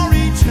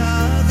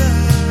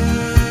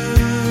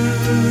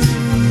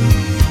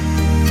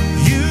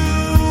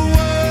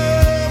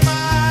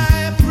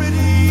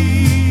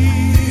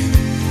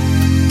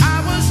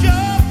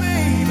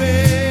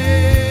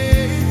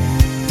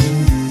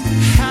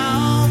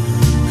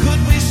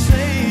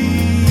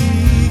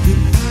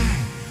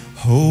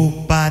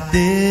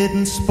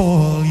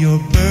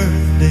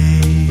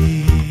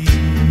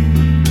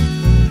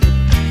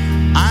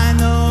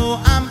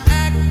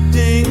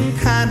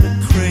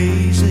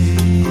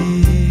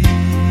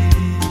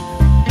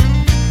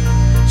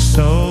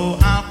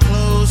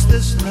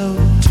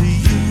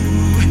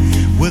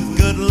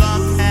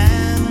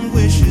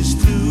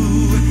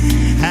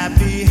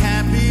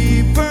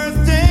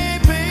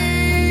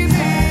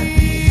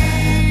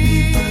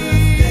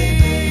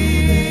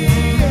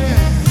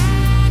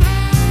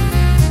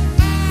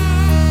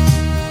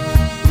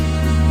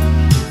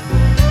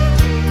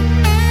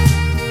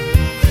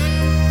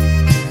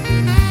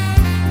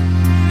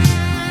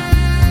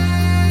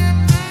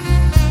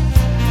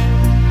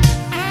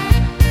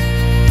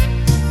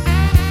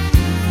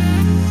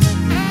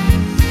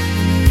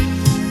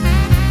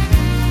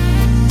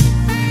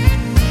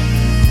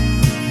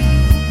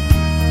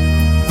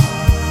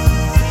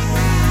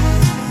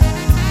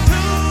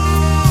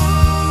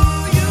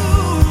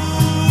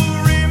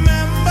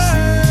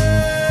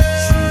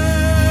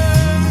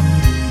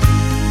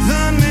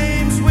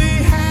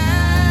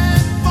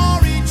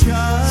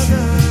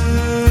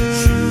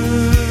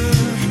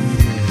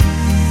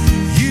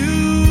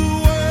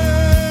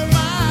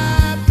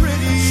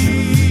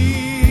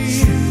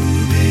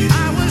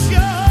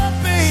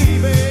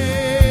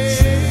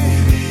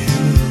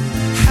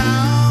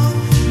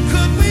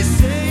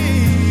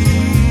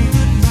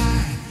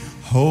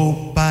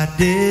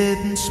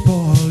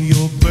spoil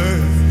your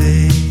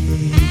birthday.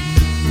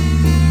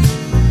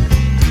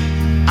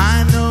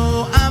 I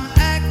know I'm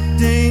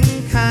acting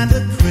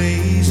kinda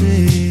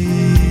crazy,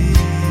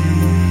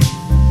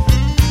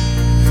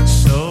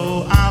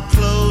 so I'll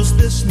close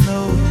this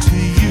note to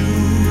you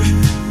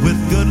with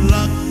good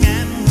luck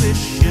and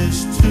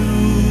wishes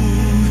too.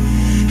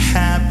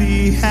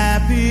 Happy,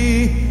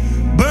 happy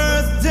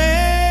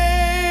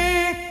birthday,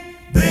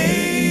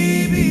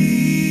 baby.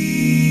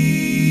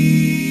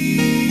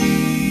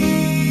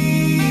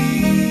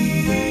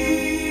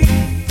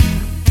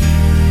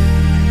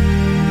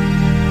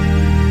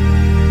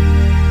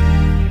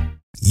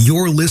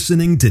 You're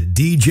listening to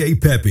DJ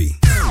Peppy.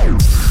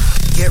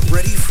 Get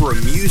ready for a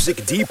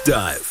music deep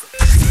dive.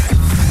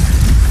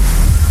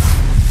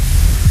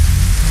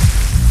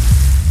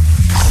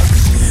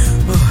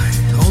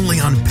 Only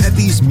on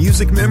Peppy's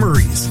Music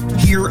Memories,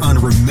 here on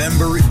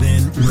Remember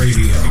Then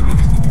Radio.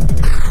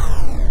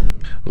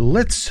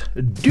 Let's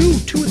do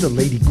two of the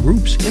lady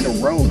groups in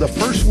a row. The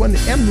first one,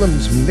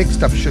 Emblems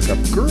Mixed Up Shook Up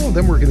Girl.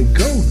 Then we're going to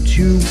go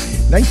to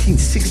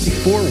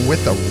 1964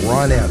 with the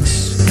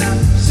Ronettes.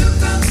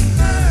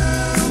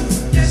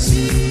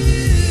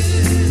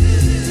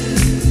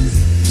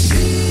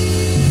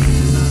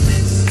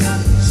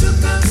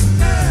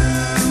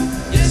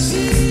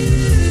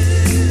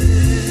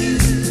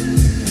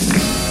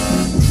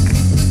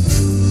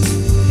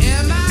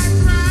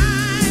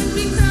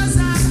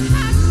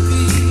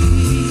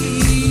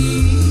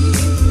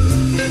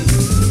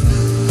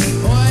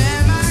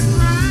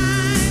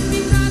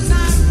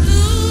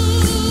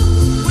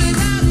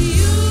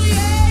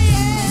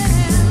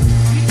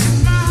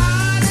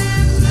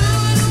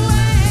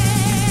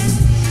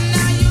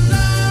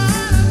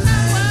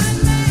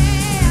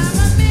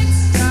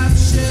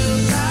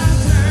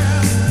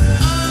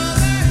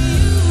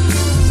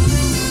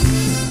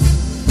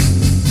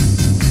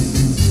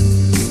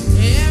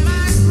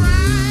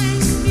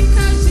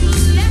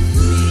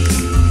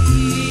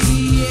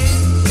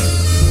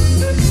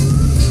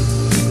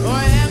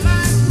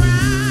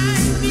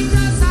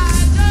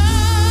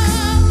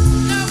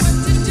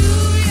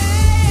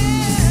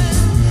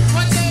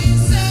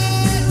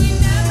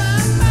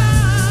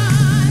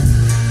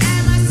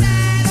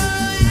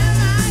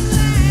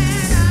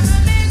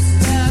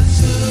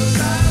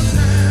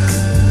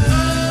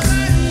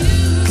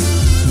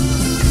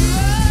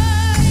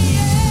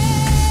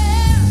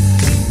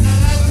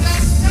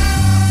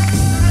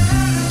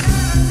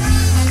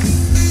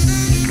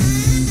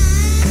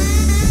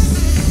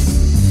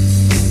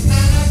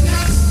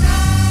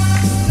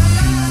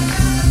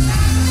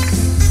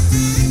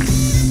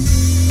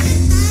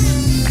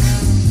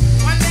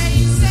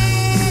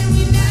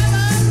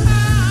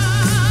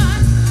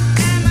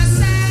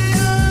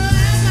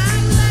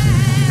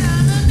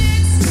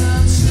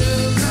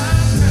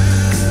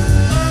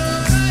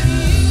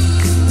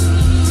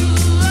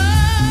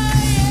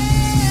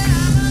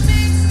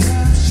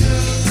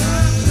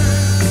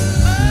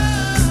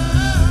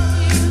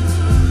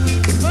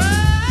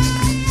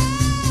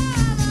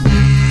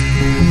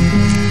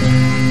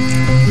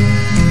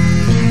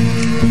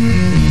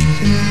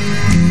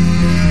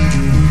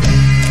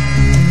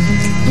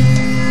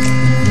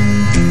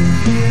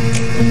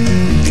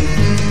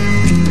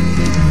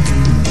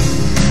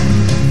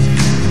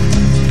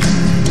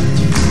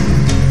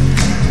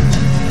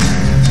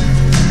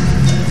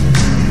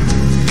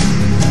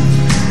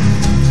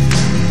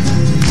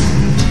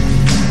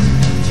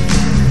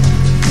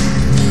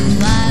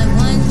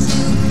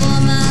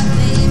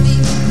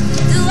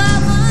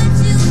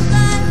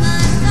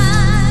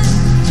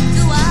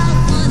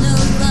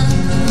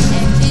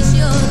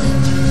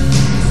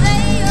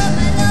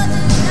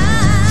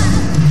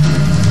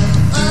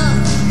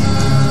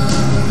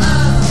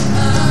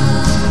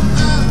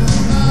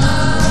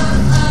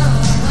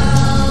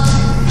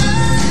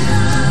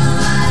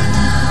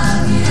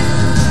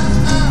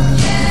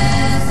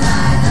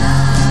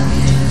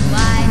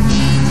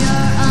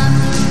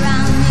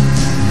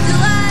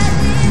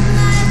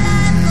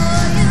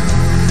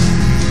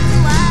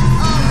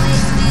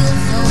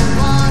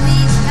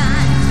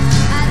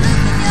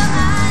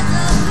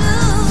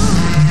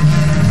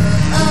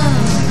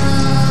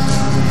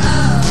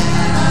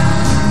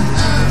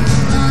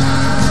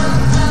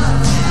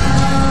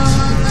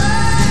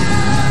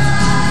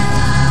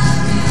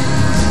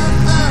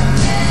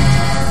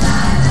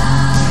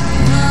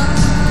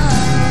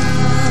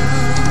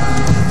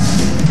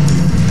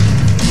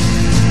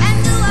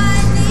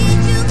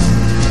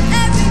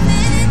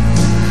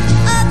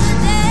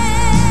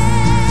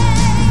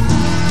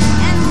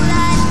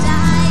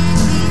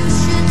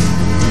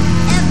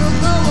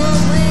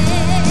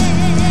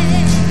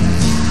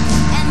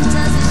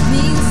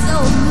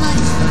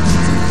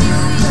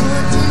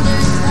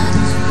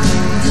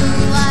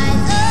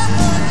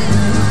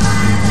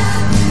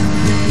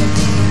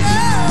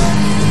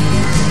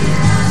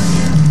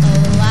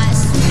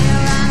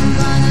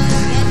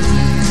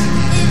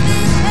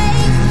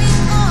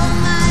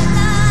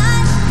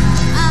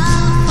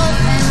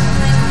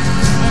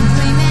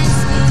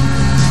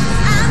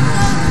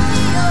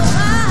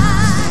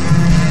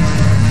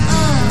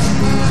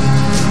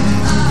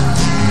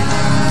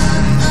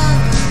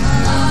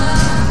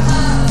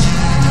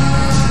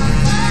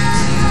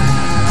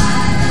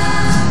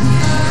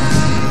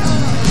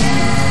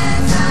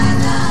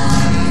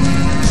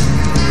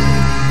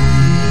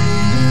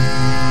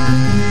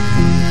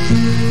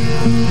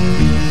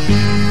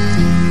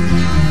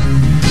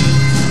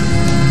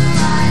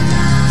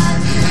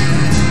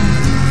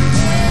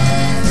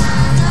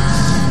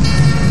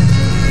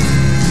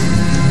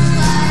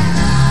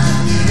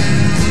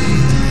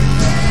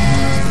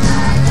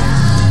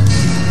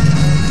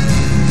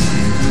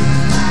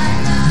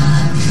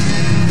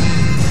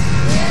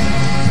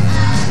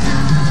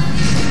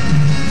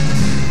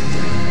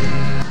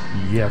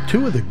 Yeah,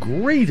 two of the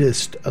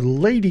greatest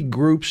lady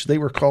groups. They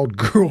were called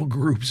girl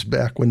groups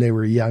back when they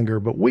were younger,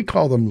 but we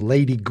call them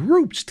lady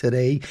groups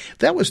today.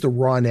 That was the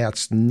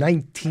Ronettes,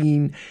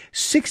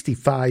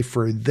 1965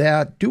 for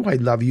that. Do I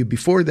Love You?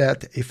 Before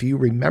that, if you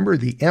remember,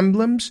 the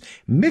Emblems,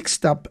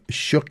 Mixed Up,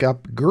 Shook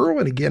Up Girl.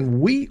 And again,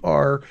 we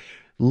are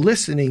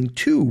listening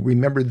to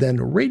Remember Then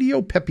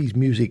Radio, Peppy's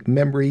Music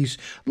Memories,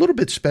 a little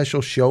bit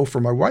special show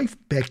for my wife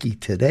Becky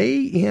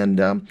today.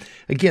 And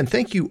again,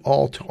 thank you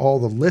all to all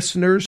the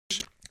listeners,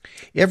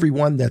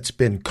 everyone that's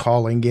been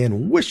calling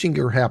in, wishing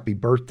her happy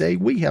birthday.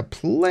 We have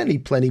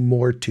plenty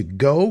more to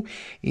go.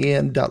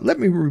 And let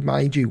me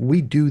remind you,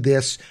 we do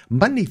this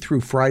Monday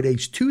through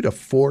Fridays, 2 to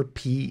 4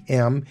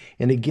 p.m.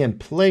 And again,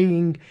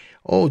 playing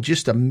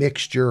just a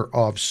mixture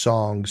of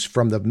songs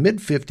from the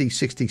mid-50s,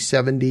 60s,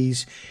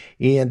 70s,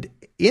 and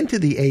into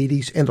the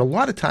 80s, and a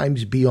lot of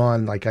times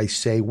beyond. Like I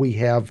say, we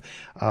have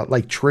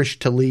like Trish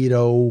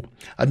Toledo,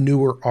 a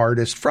newer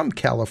artist from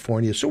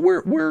California. So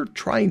we're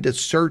trying to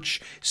search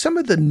some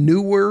of the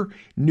newer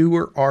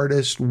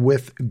artists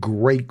with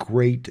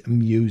great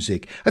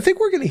music. I think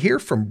we're going to hear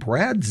from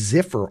Brad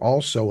Ziffer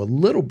also a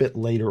little bit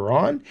later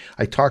on.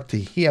 I talked to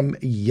him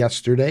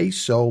yesterday,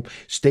 so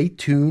stay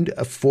tuned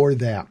for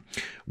that.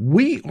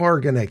 We are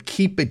going to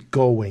keep it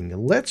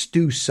going. Let's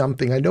do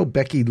something I know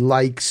Becky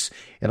likes,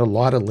 and a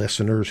lot of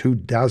listeners who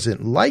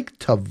doesn't like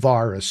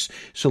Tavares.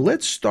 So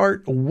let's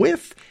start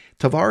with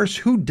Tavares,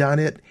 Who Done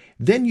It?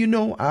 Then,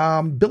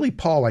 Billy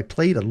Paul, I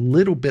played a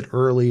little bit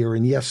earlier,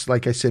 and yes,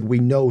 like I said, we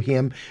know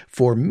him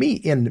for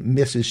Me and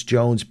Mrs.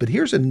 Jones, but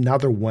here's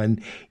another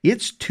one,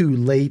 It's Too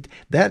Late.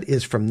 That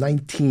is from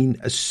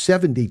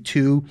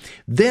 1972.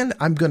 Then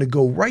I'm going to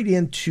go right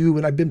into,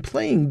 and I've been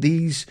playing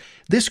this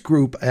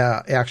group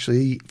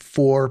actually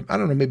for, I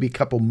don't know, maybe a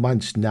couple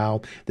months now.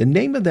 The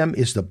name of them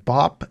is the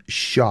Bop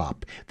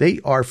Shop.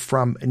 They are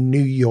from New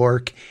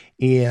York.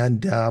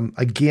 And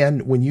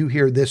again, when you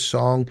hear this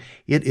song,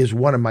 it is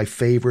one of my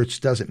favorites.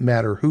 Doesn't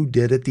matter who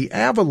did it. The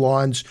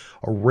Avalons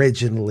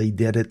originally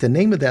did it. The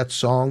name of that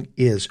song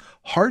is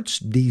Heart's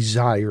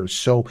Desires.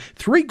 So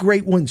 3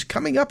 great ones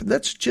coming up.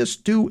 Let's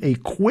just do a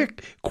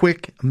quick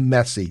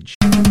message.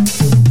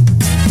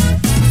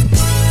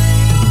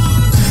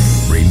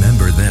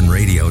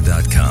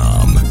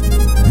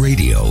 RememberThenRadio.com.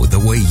 Radio the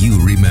way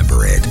you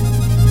remember it.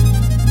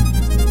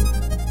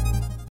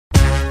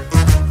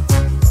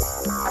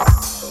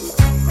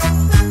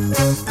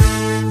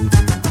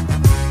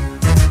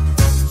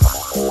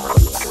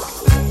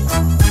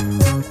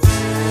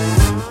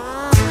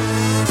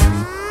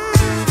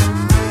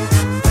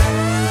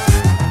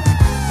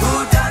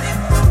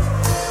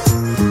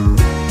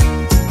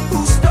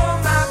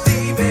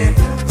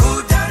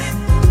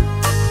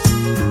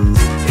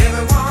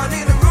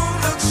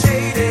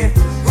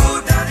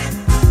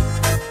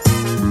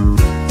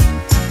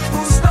 Who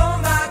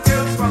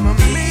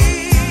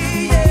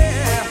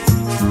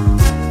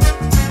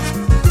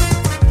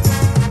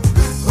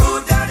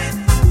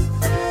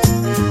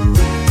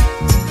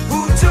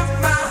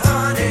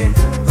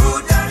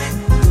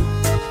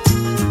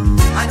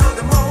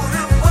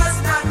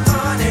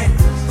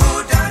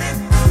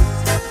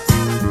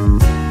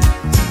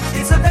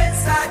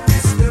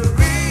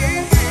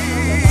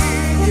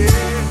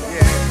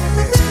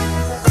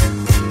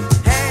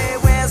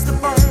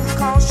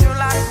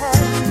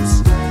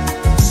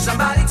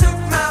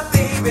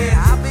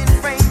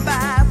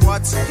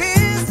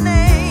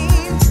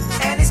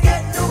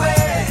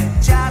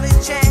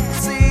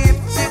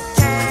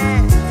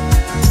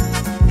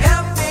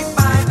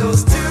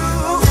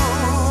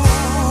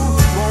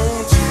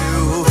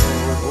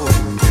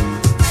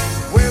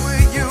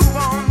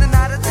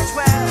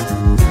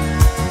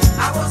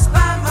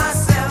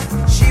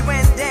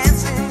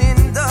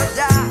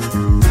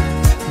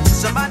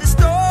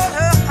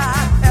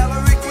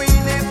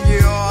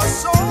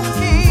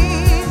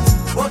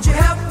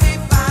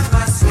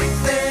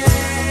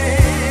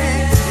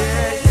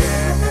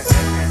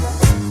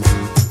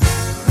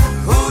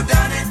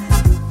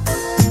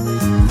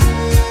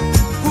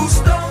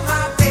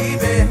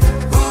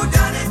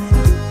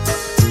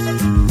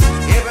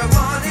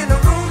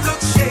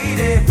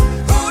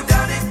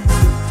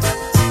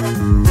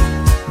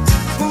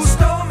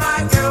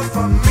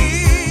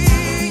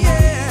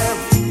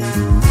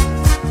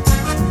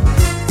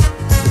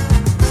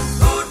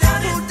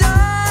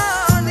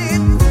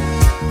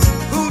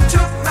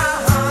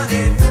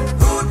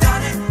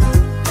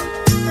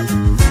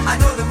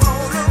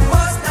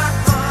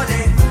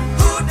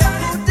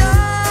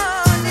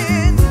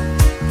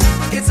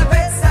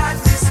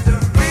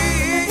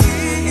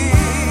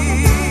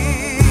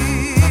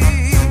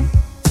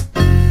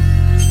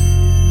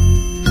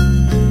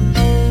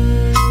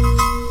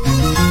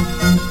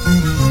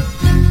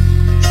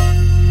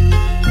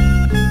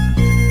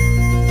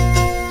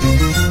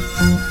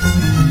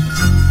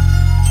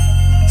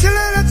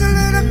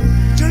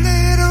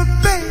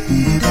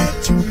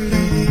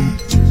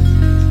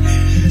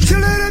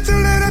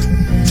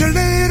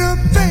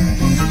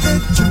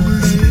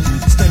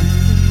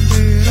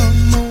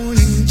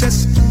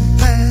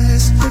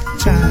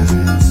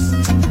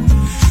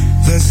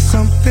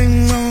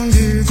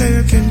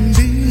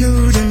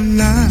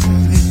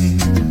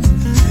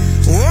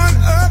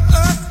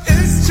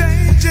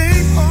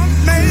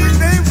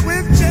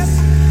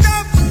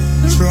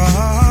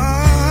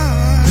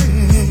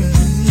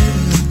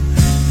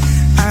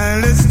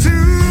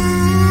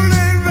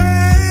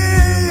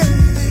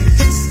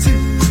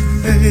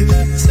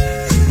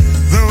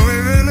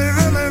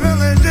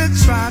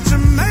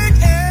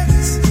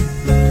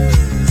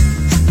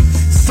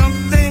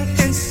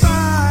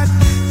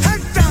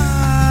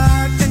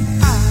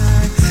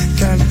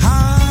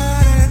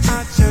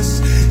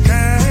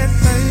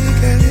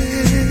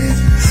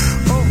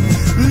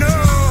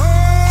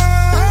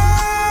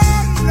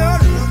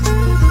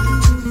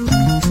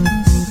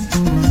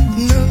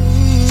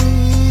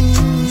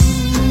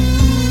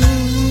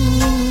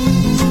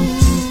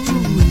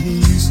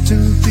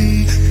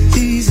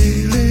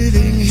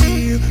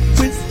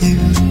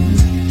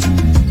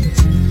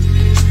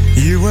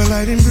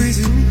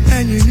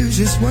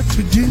what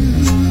to do.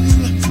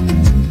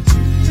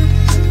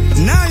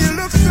 Now you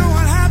look so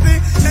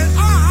unhappy, and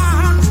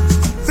I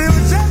feel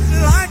just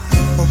like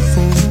a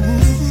fool.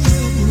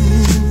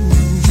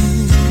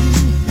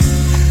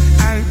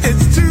 And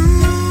it's too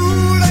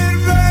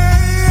late,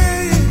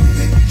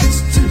 baby. It's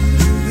too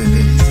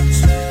late.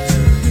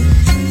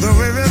 Though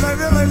we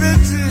really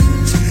did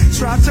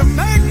try to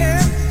make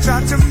it,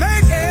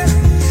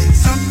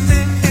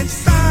 something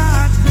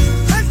inside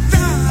has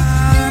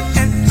died,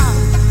 and I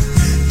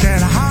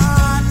can't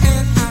hide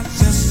it. I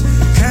just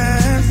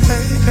can't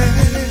fake it.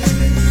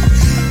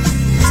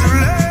 Too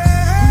late.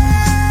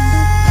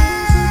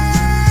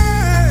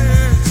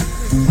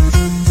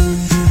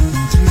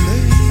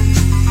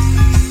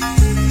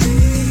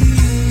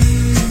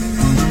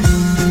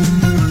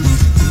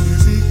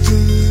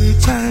 Good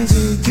times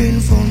again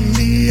for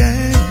me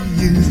and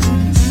you.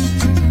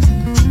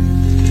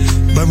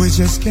 But we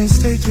just can't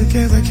stay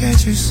together,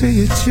 can't you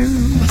see it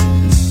too?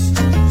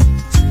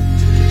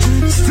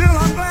 Still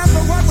I'm glad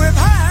for what we've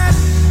had,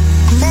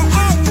 for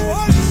I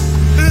was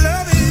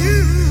loving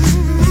you.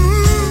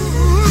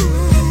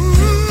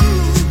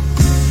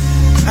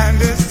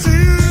 And it's too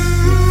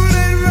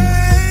late,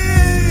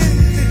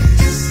 baby,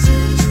 it's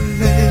too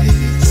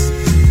late.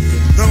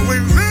 Though we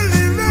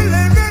really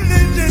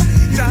did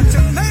try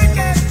to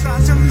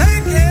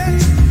make it,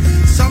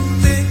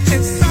 something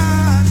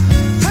inside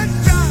had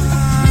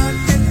died,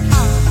 and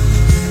I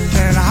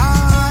can't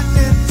hide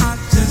it, I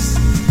just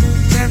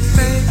can't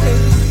fake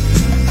it.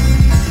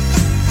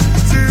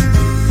 Too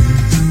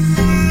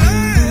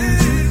late,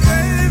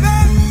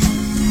 baby.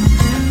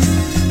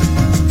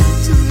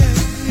 Too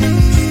late.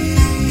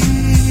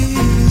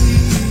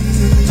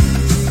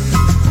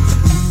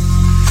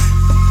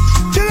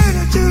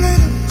 Too late,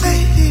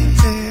 baby.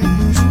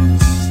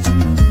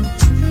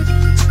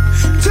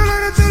 Too late.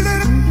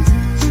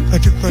 A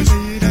chip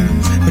later,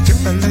 a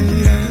chip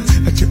later,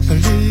 a chip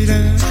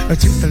later, a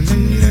chip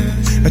later,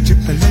 a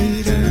chip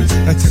later,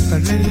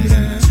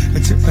 a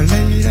chip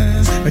later,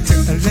 a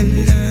chip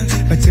later,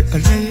 a chip later, a chip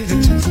later,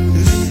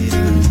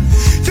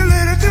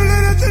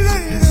 too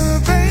later,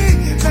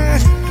 baby.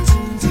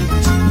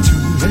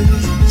 Too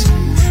late.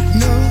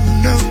 No.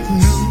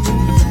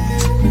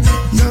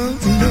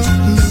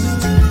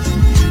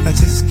 I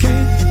just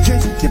can't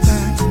take you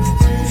back.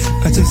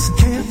 I just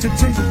can't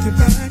take you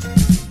back.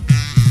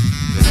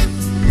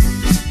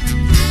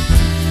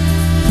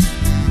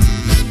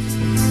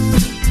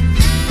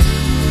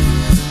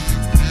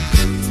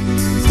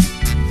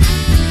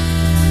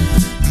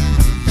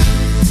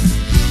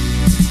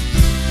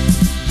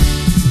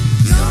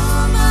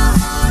 You're my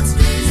heart's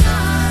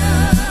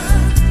desire.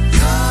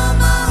 You're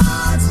my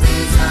heart's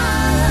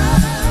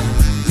desire.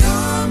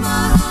 You're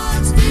my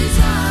heart's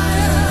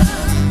desire.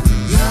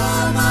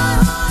 You're my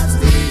heart's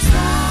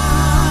desire.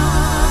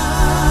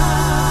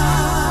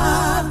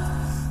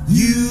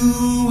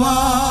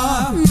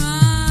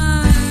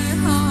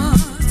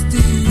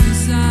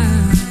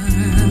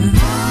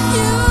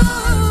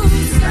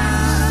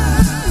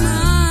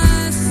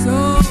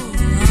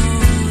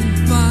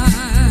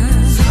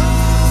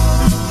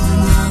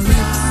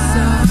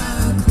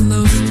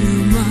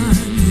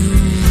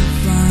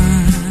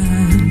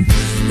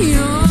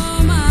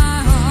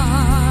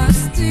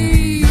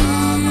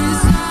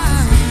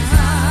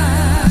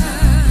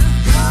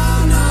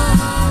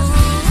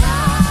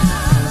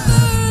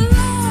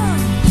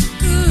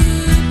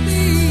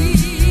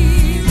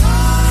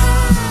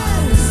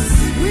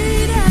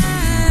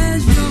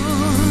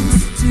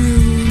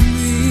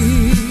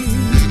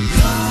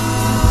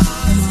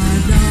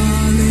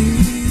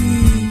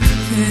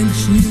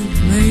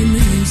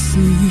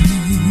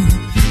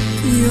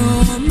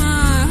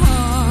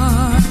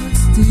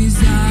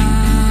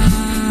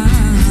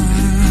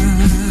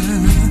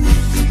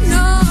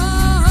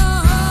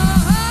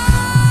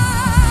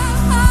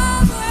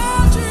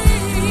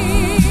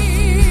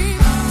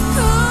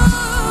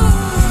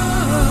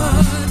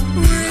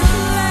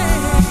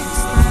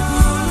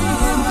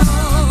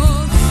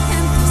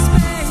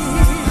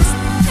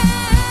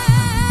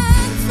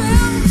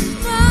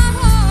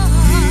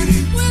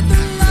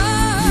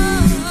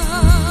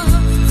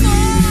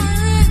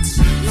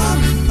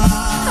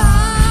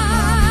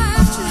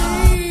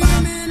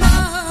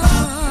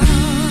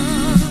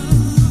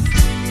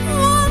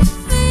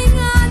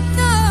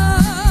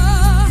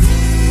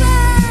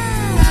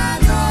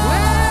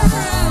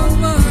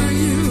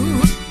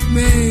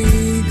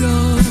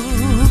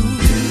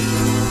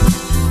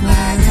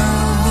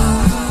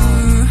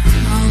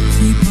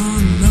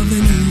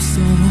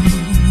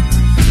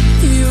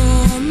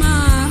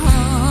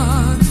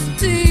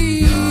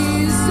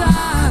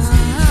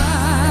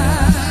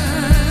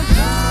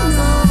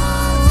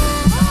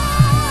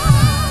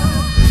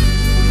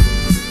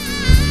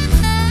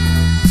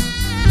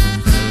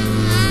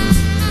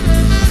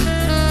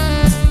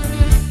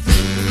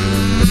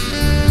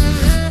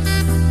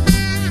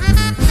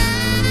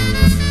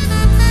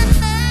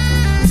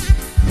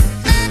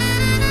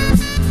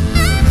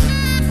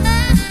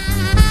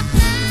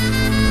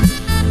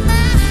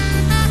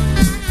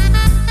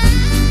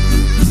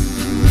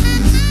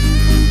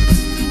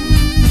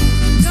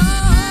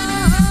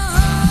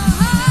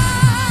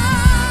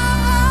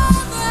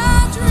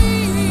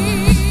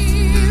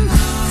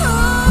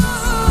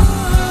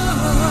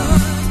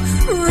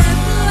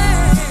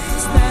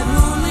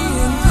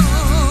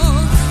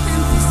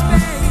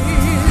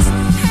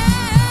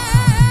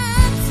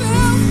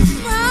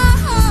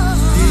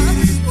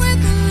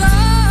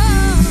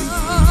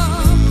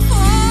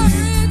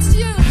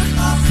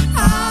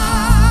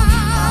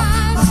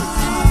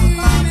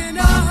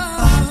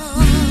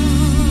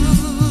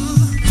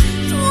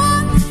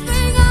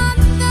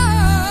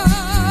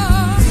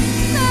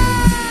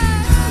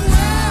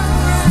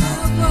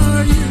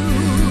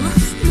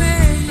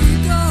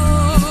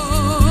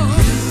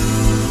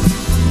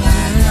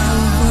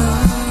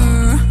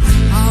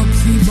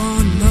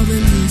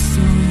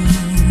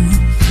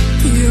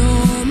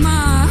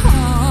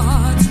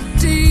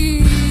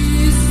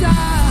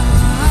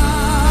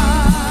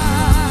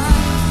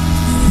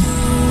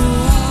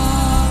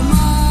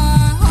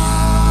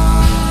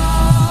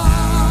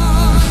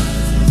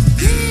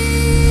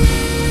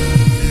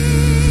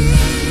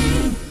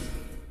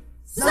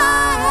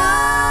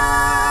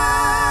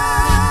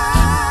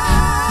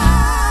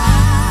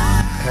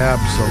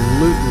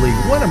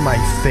 One of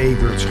my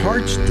favorites,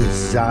 Heart's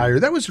Desire.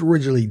 That was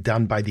originally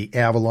done by the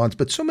Avalons,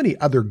 but so many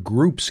other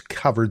groups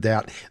covered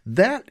that.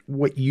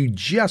 What you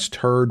just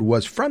heard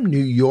was from New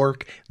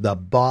York, the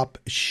Bop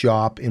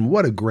Shop, and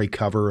what a great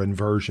cover and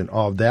version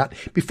of that.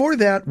 Before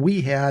that, we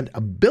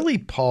had Billy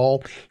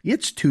Paul,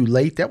 It's Too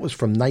Late. That was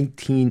from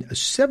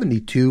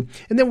 1972.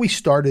 And then we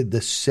started the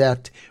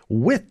set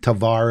with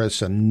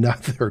Tavares,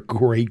 another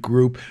great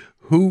group.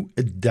 Who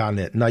Done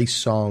It? Nice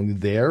song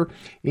there.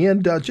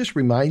 And just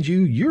remind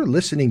you, you're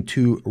listening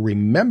to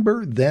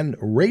Remember Then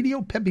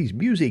Radio, Pepe's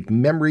Music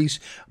Memories,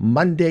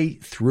 Monday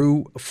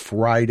through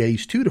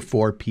Fridays, 2 to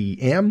 4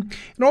 p.m.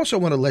 And also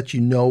want to let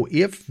you know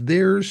if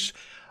there's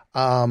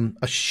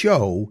a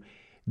show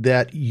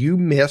that you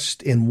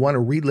missed and want to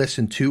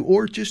re-listen to,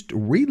 or just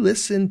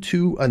re-listen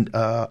to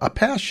a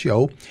past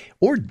show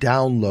or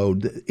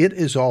download. It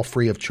is all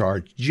free of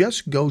charge.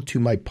 Just go to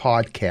my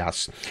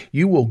podcasts.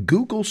 You will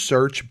Google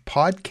search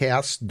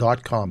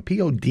podcasts.com,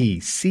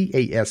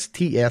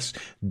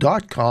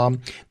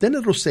 podcasts.com. Then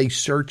it'll say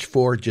search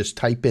for, just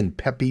type in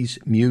Pepe's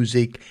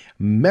Music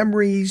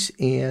Memories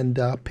and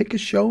pick a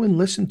show and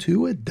listen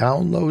to it,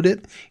 download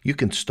it. You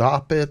can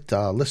stop it,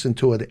 listen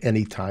to it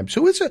anytime.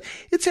 So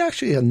it's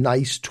actually a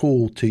nice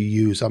tool to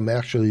use. I'm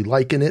actually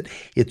liking it.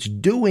 It's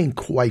doing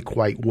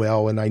quite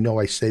well, and I know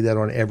I say that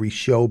on every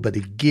show, but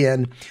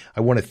again,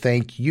 I want to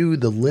thank you,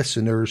 the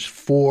listeners,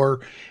 for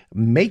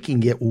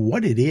making it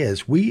what it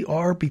is. We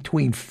are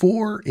between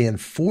 4,000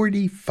 and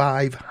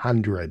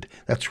 4,500.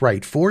 That's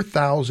right,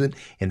 4,000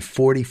 and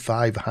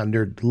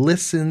 4,500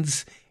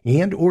 listens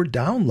and or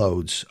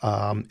downloads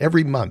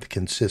every month,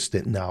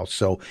 consistent now.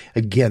 So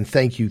again,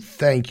 thank you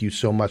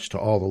so much to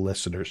all the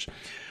listeners.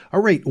 All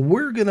right,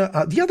 we're going to,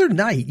 the other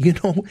night,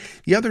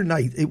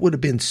 it would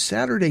have been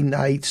Saturday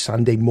night,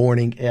 Sunday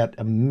morning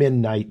at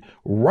midnight,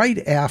 right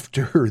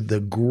after the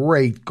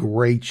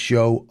great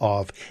show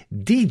of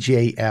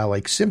DJ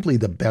Alex, simply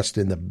the best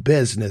in the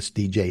business,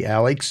 DJ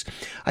Alex.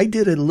 I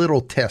did a little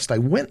test. I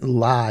went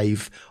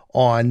live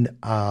on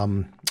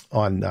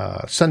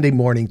Sunday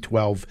morning,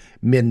 12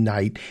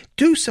 midnight,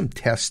 do some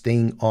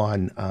testing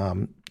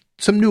on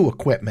some new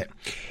equipment.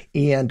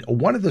 And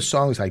one of the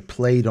songs I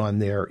played on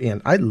there, and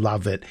I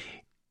love it,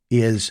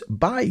 is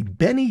by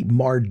Benny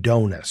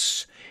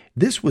Mardones.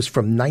 This was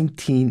from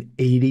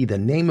 1980. The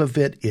name of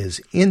it is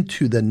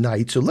Into the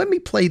Night. So let me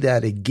play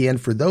that again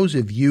for those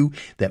of you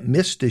that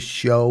missed the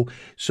show.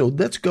 So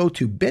let's go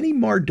to Benny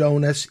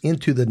Mardones,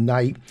 Into the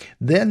Night.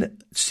 Then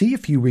see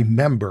if you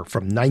remember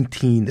from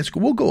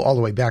we'll go all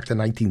the way back to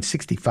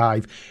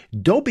 1965.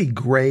 Dobie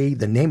Gray,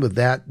 the name of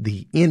that,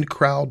 The In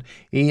Crowd.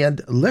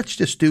 And let's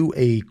just do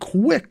a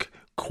quick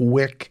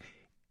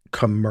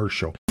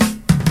commercial.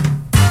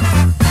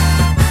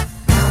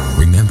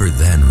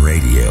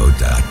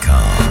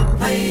 RememberThenRadio.com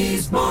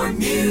plays more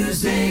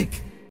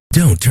music.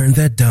 Don't turn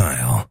that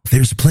dial.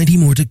 There's plenty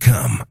more to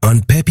come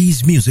on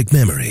Pepe's Music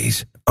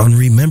Memories on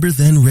Remember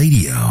Then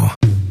Radio.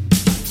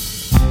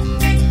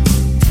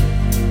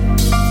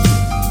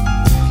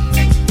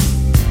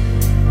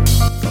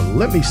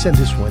 Let me send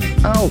this one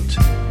out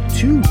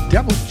to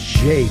Double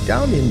J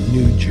down in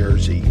New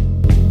Jersey.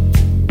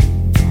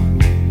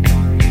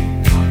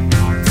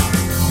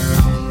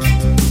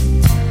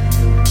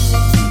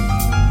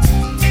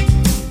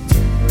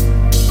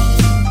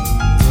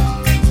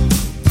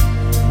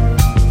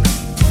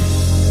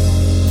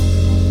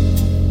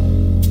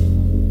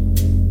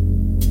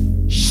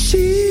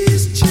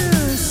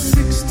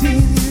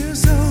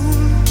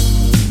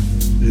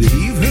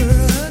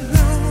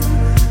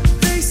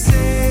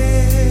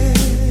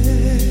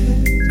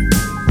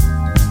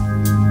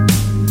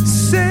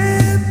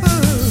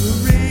 Simple.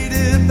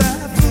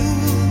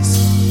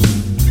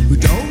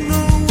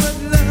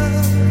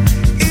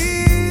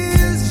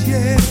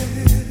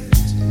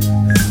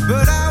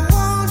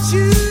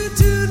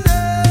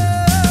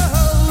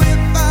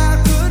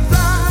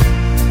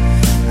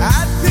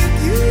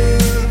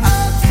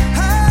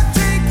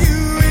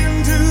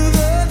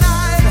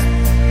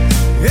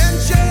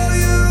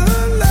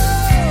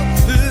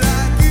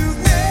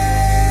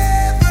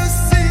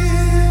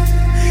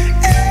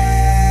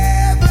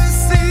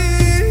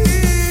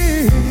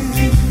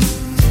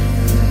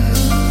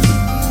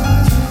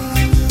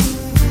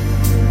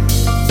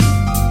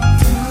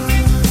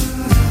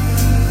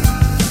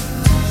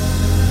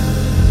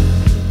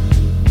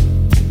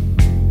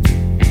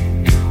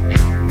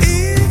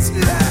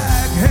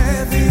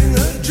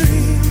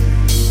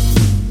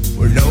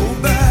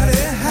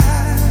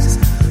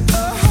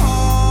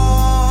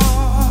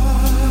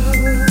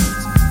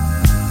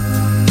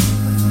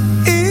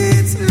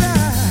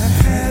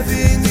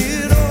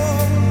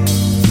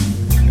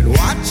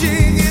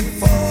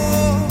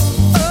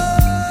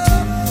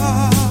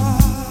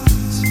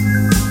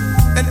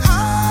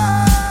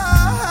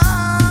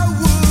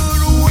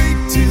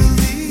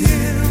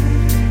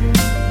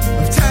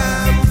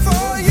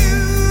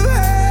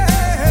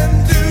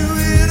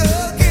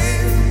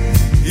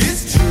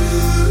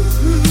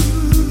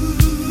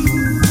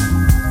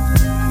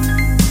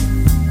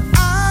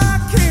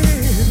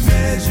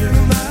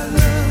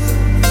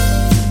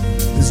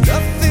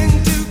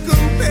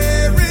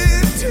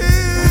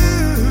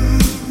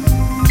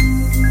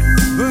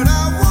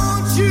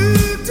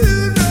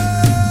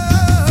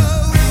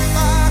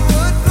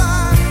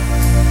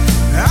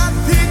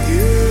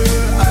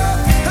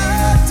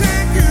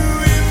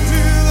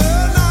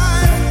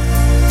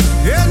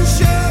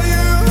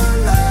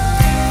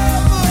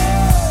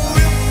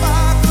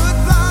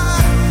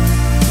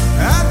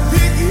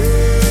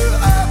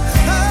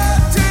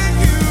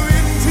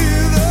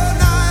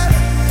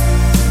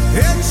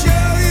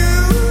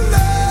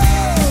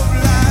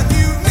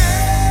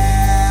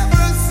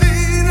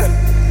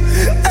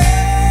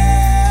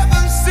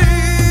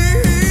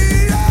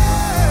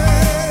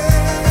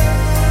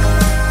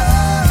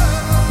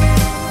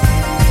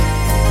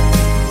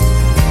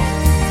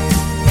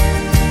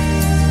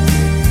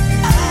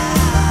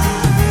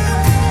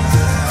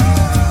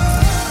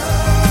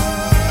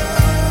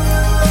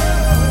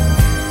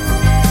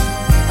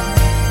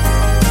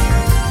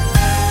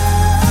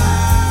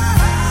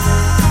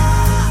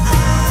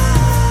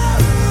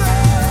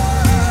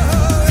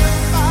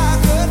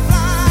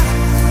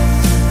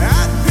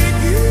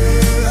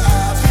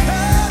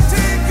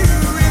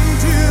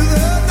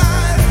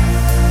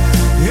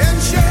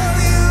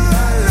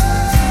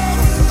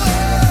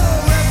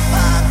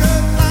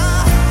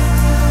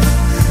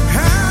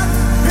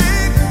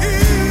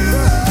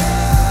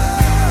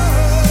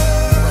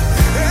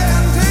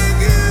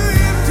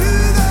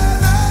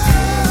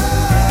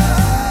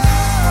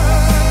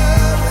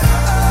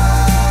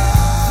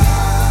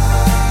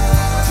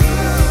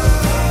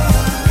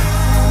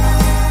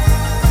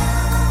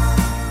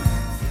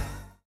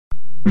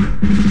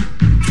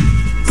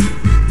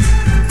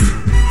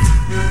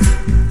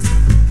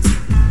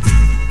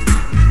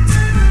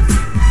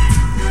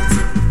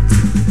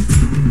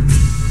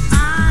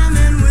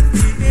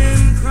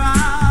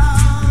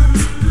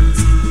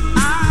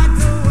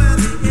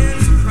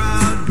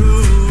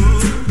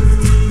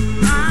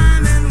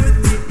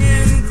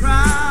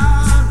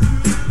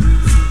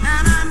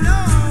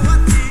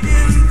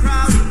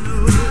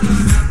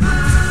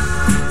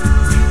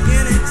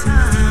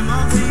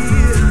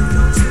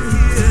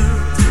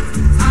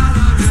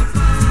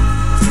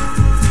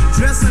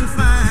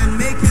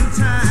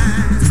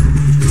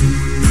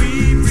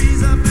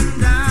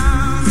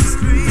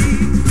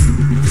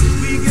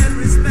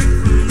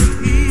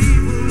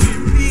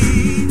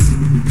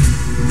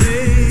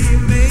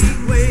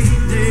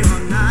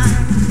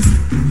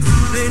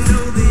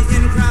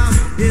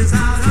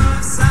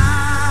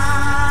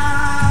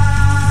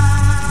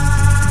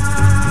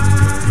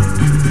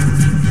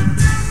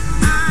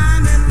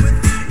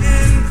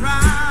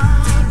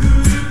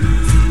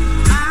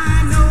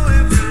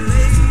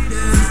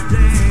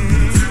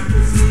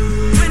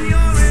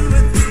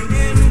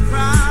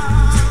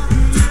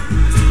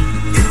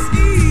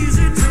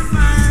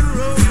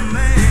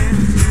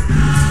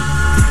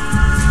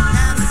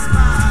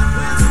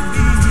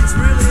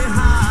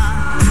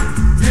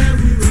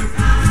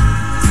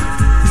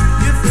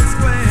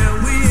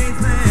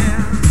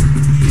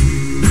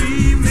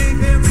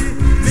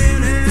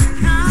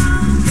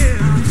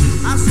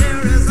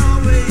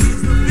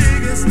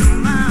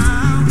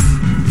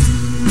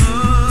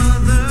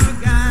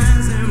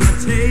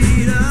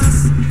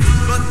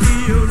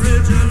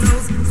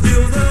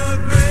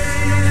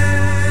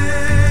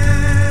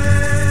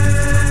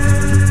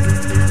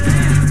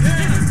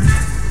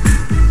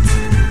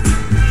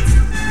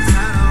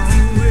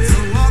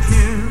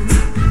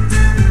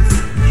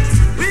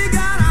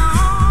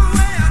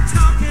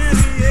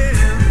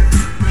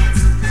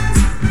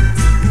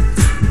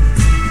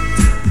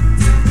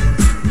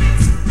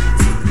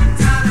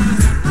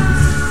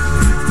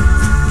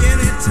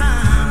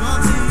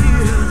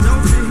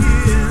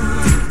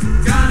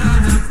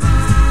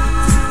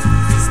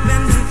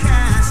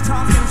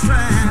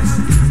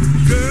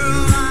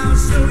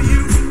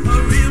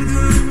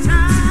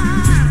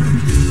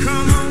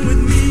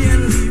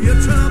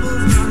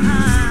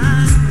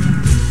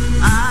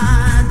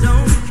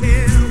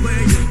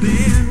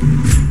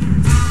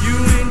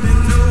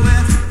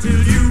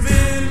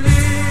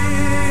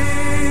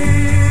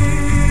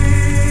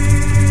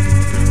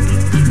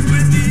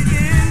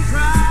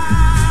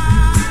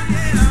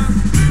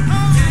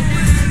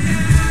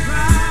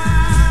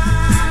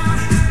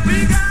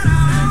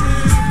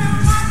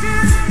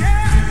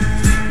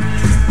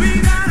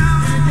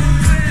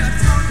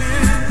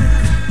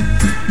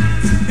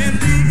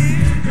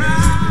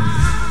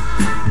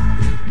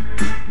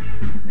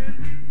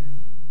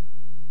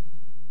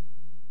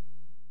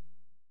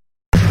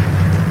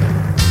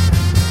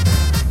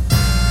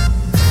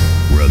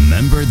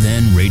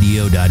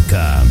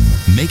 RememberThenRadio.com,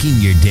 making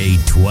your day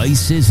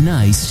twice as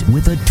nice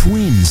with a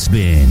twin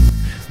spin.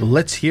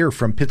 Let's hear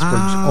from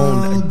Pittsburgh's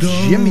own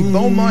Jimmy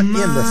Beaumont and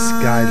the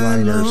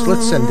Skyliners.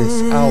 Let's send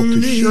this out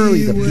to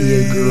Shirley the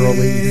PA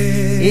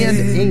Girlie and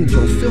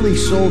Angel, Philly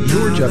Soul,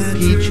 Georgia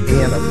Peach,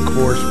 and of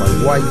course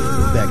my wife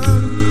Becky.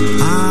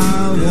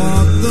 I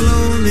walk the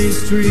lonely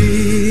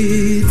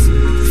streets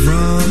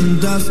from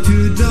dusk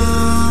to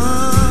dawn.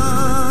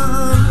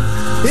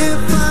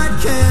 If I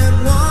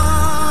can't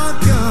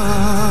walk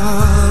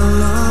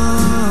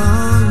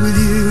along with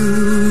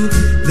you,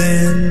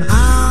 then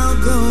I'll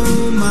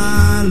go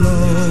my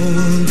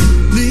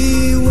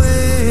lonely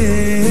way.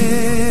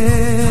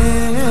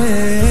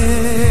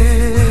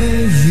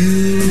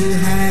 You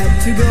had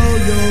to go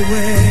your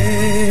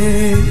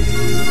way.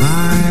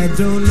 I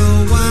don't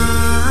know why.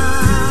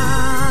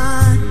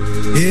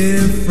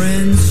 If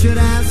friends should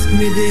ask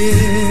me,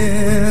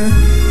 dear,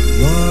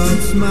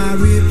 what's my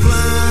reply?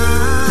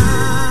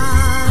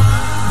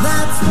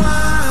 That's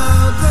why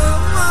I'll go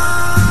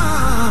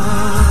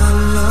on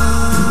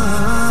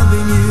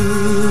loving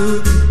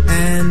you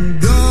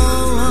and go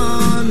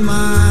on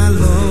my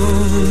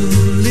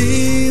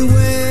lonely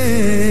way.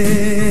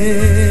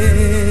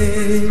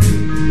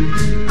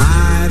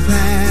 I've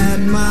had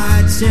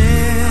my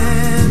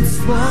chance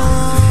for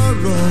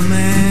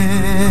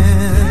romance,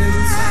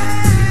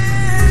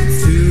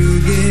 to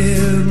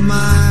give my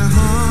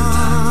heart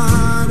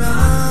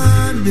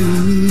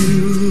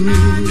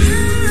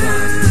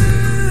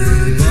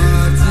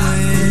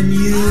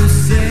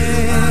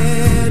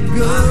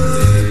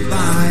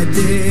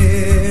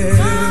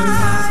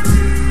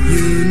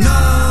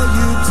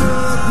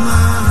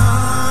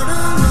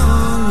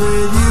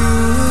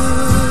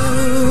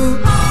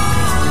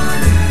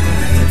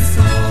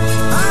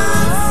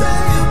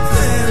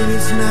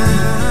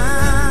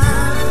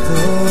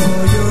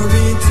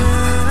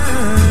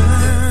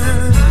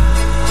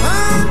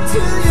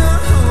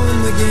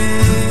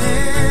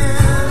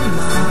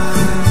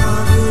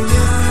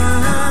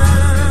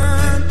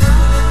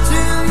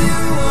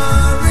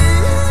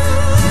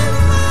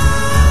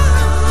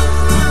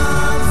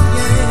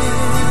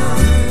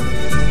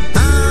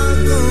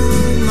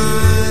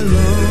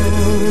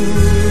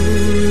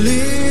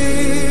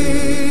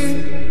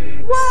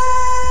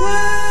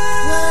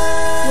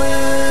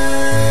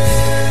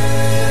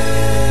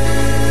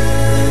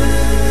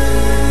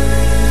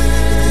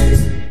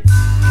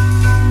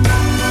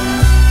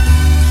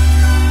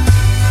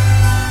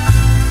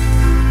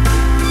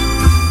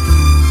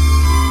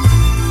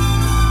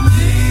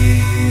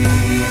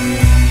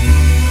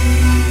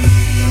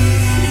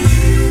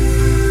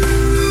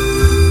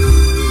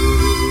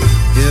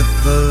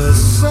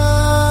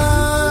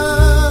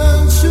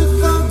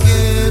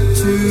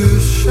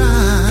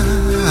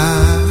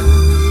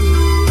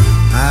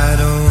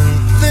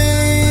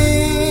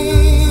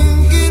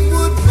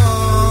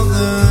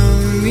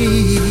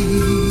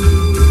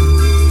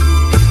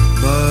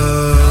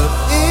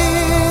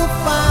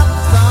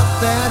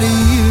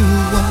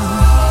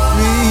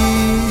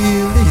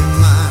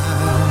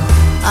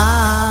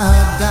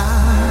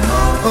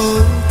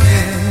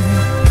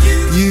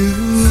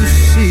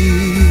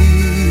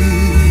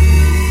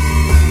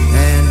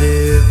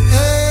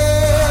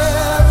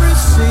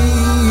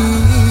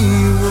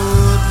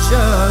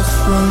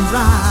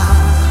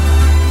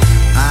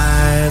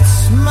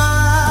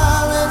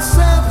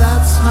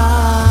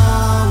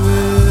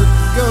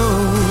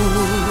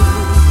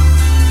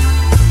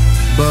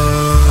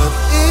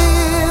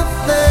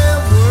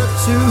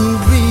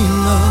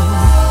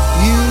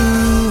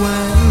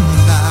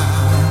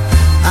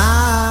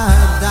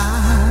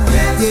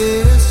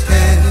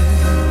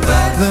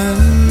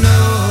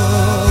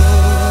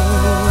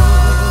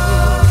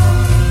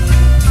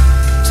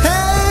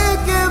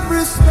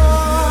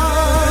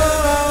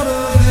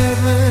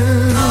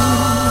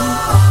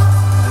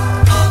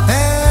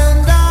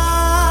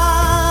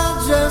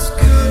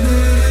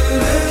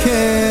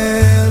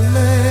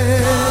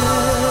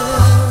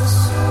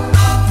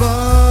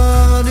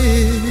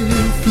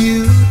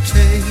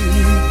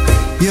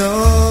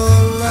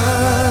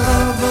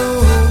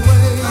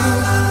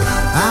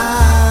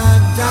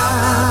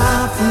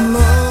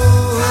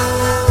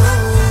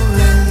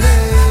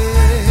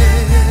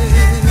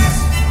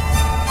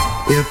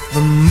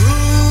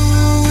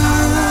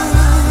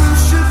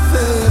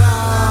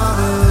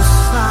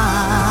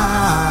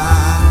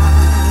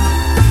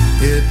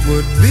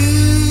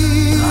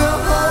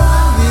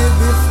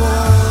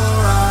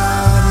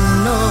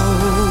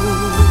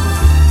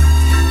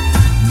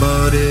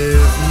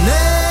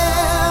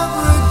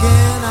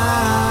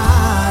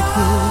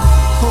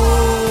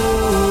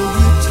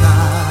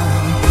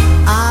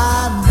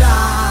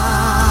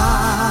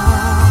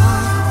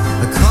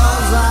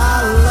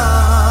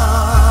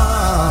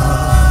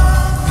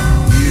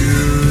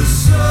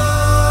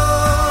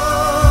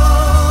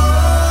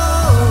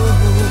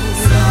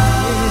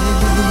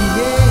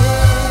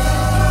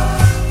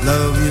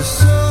you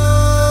so.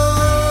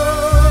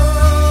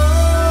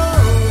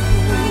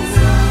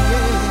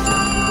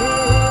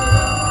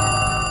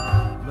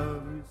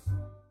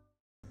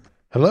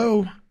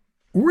 Hello,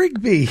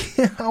 Rigby.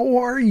 How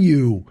are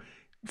you?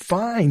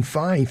 Fine,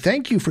 fine.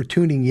 Thank you for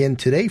tuning in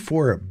today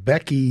for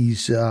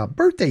Becky's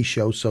birthday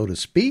show, so to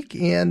speak.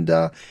 And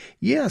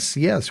yes,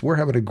 we're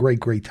having a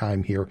great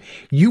time here.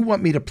 You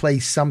want me to play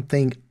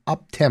something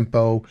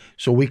up-tempo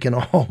so we can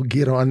all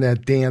get on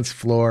that dance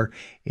floor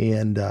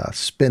and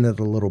spin it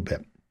a little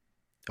bit.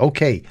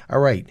 Okay, all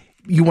right.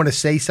 You want to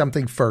say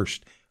something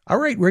first? All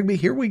right, Rigby,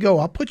 here we go.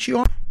 I'll put you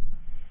on.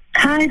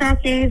 Hi,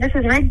 Becky. This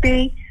is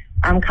Rigby.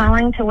 I'm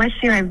calling to wish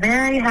you a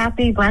very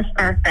happy, blessed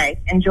birthday.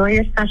 Enjoy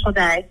your special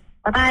day.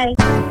 Bye-bye.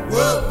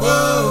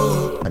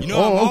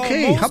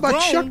 Okay. How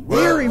about Chuck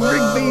Berry,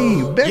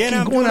 Rigby?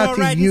 Becky, going out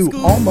to you.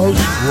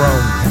 Almost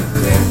grown.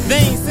 They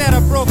ain't said I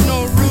broke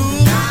no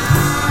rules.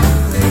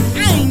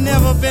 I ain't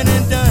never been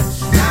in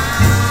Dutch.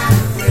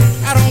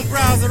 I don't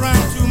browse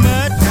around too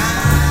much.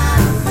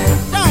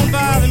 Don't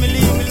bother me,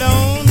 leave me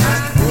alone.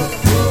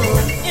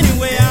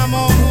 Anyway, I'm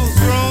almost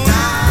grown.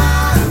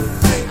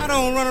 I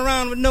don't run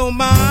around with no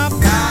mob.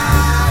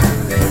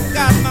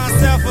 Got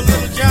myself a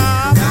little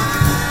job.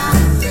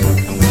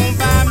 I'm gonna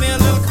buy me a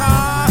little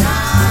car.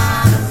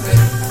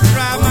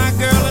 Drive my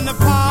girl in the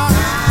park.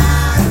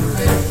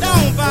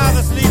 Don't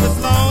bother, sleep us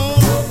alone.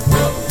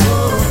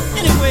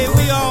 Anyway,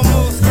 we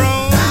almost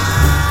grown.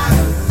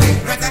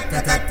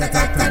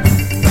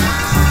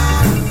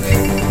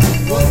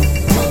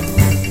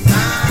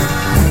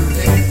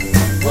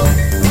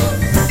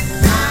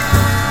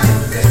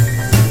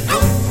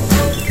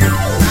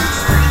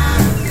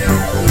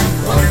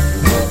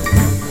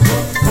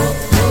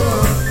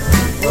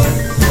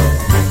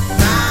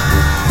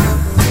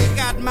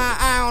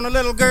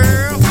 Little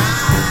girl,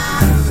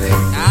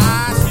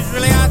 she's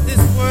really out this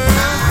world.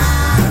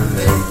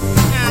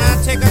 And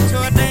I take her to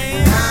a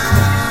dance.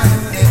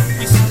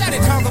 We study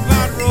talk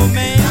about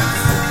romance.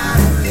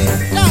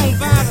 Don't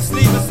bother,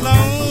 sleep us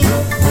alone.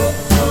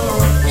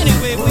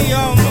 Anyway, we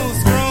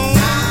almost grown.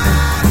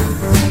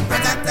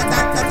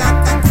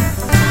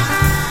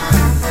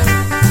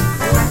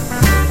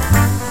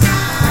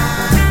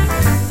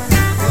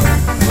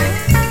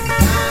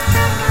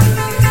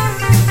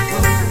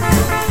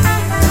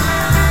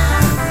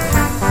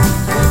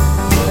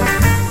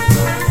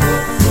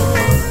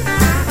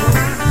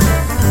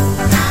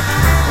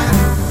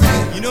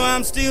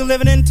 I'm still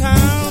living in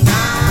town,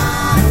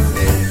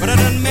 but I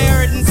done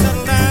married and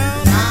settled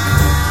down.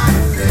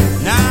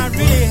 Now I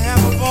really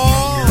have a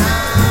ball,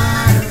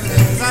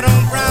 'cause I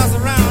don't browse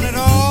around at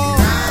all.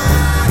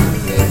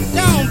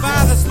 Don't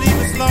bother, sleep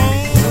us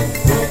alone.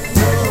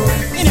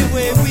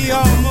 Anyway, we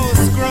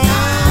almost grown.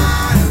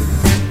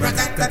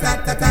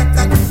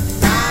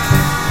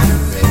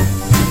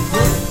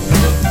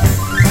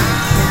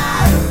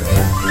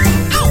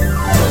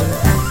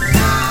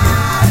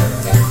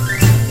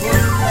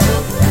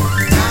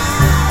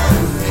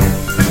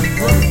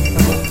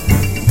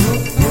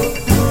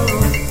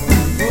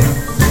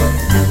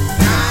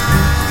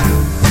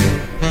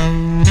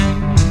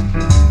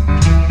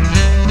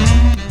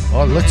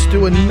 Let's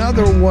do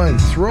another one.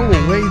 Throw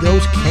away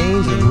those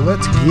canes and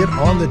let's get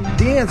on the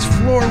dance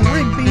floor.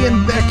 Rigby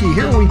and Becky,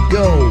 here we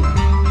go.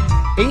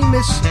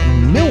 Amos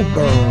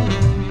Milburn,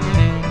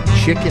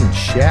 Chicken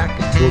Shack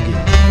Boogie.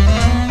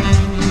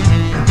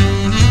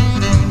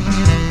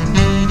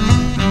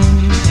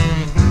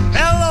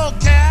 Hello,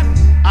 cat.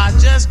 I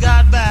just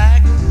got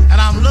back, and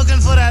I'm looking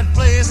for that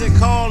place they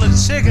call a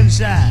Chicken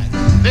Shack.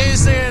 They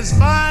say it's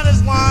fine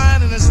as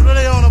wine, and it's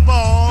really on a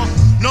ball.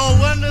 No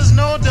windows,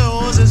 no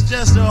doors, it's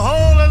just a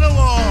hole in the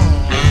wall.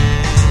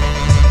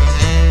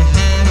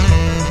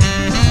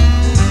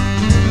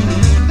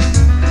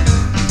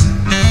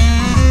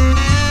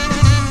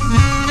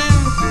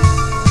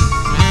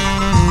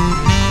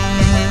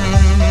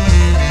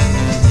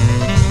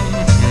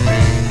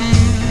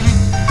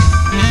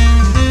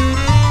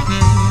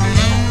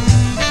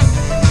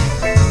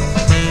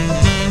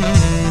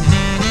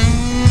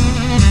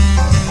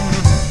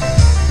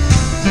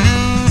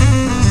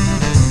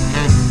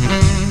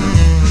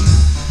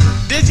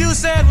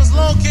 Said was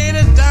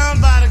located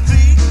down by the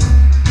creek,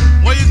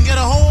 where you can get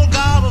a whole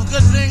gob of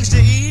good things to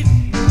eat.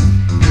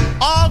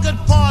 All good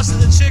parts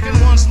of the chicken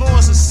once more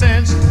is a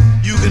cinch.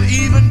 You can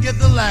even get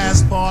the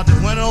last part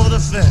that went over the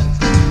fence.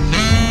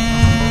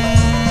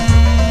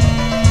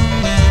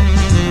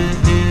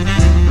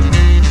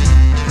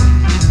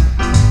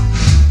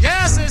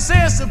 Yes, they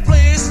say it's a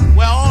place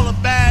where all the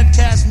bad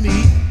cats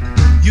meet.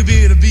 You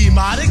better be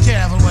mighty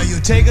careful where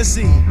you take a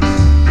seat.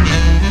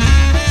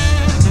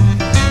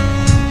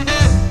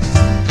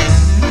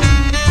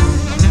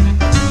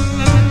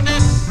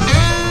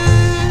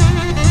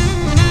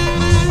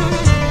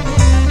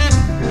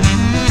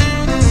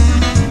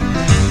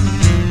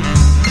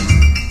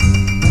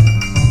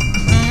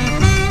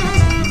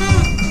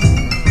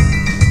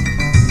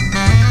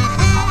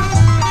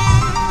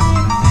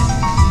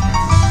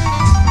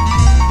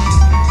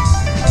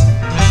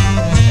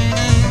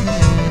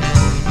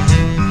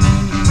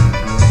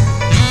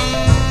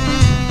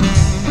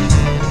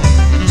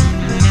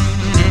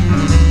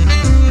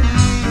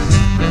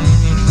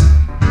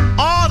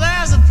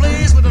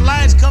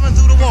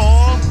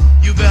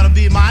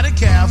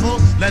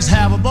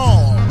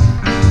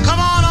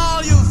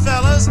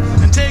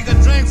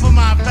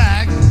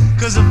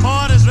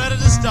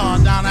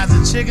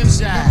 chicken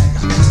shack.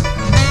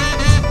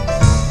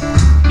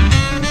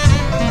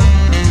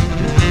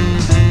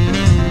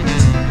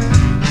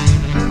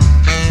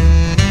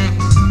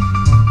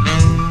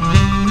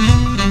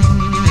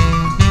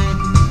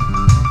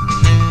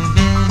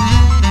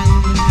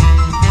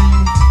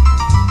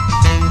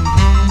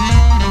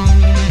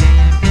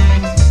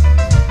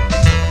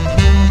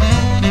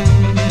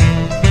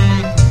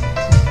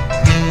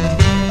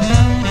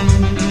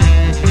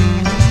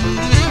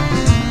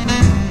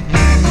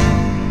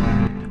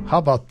 How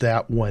about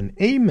that one?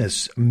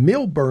 Amos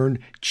Milburn,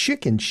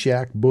 Chicken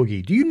Shack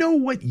Boogie. Do you know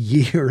what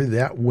year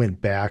that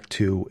went back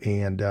to?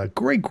 And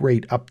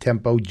great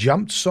up-tempo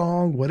jump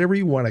song, whatever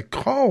you want to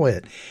call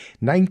it.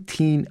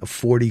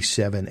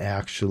 1947,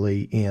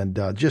 actually, and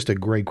just a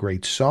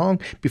great song.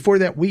 Before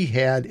that, we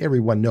had,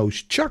 everyone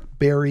knows, Chuck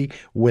Berry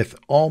with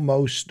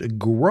Almost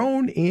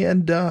Grown,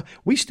 and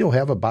we still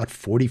have about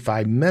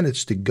 45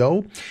 minutes to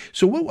go.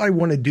 So what I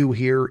want to do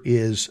here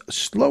is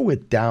slow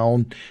it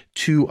down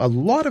to a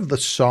lot of the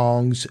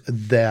songs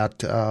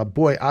that,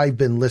 I've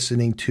been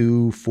listening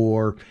to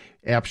for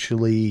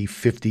actually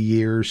 50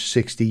 years,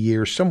 60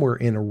 years, somewhere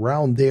in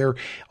around there.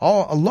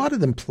 A lot of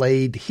them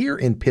played here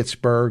in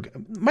Pittsburgh,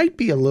 might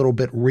be a little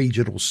bit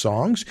regional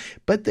songs,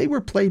 but they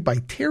were played by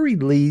Terry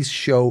Lee's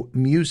show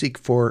Music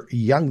for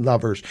Young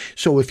Lovers.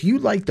 So if you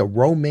like the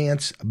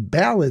romance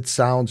ballad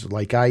sounds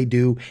like I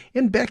do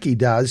and Becky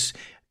does,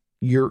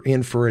 you're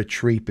in for a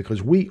treat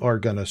because we are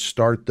going to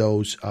start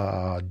those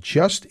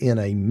just in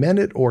a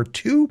minute or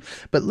two.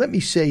 But let me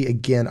say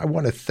again, I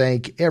want to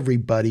thank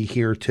everybody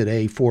here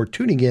today for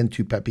tuning in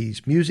to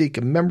Pepe's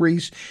Music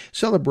Memories,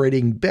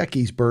 celebrating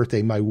Becky's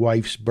birthday, my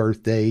wife's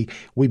birthday.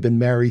 We've been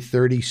married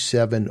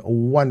 37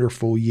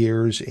 wonderful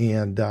years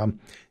and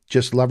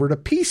just love her to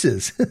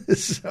pieces.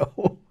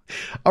 So...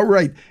 all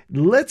right,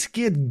 let's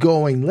get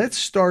going. Let's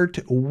start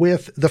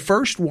with the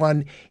first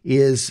one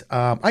is,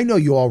 I know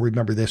you all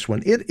remember this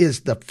one. It is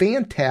the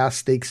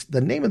Fantastics.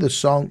 The name of the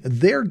song,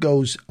 There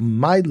Goes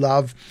My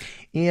Love.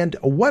 And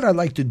what I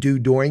like to do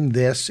during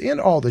this and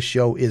all the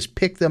show is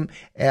pick them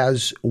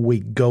as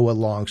we go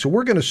along. So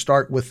we're going to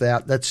start with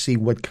that. Let's see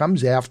what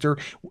comes after,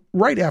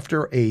 right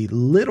after a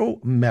little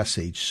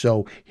message.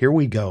 So here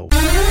we go.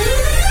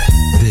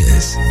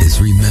 This is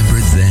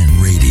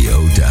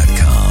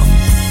RememberThenRadio.com,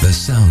 the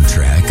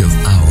soundtrack of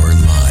our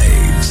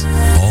lives.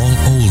 All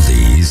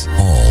oldies,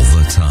 all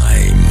the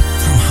time.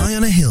 From high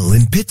on a hill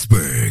in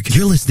Pittsburgh,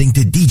 you're listening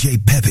to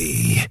DJ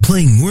Pepe,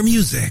 playing more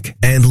music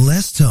and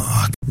less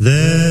talk. There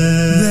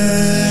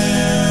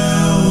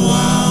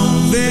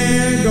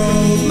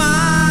goes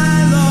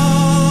my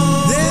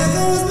love. There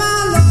goes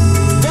my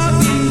love.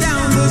 Walking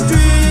down the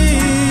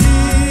street.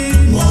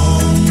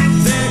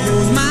 There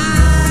goes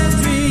my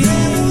dream.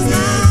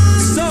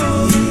 So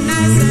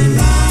nice and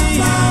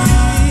neat.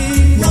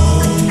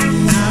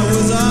 I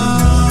was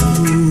up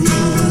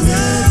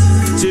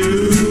to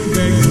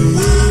break the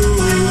rule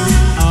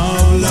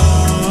of love.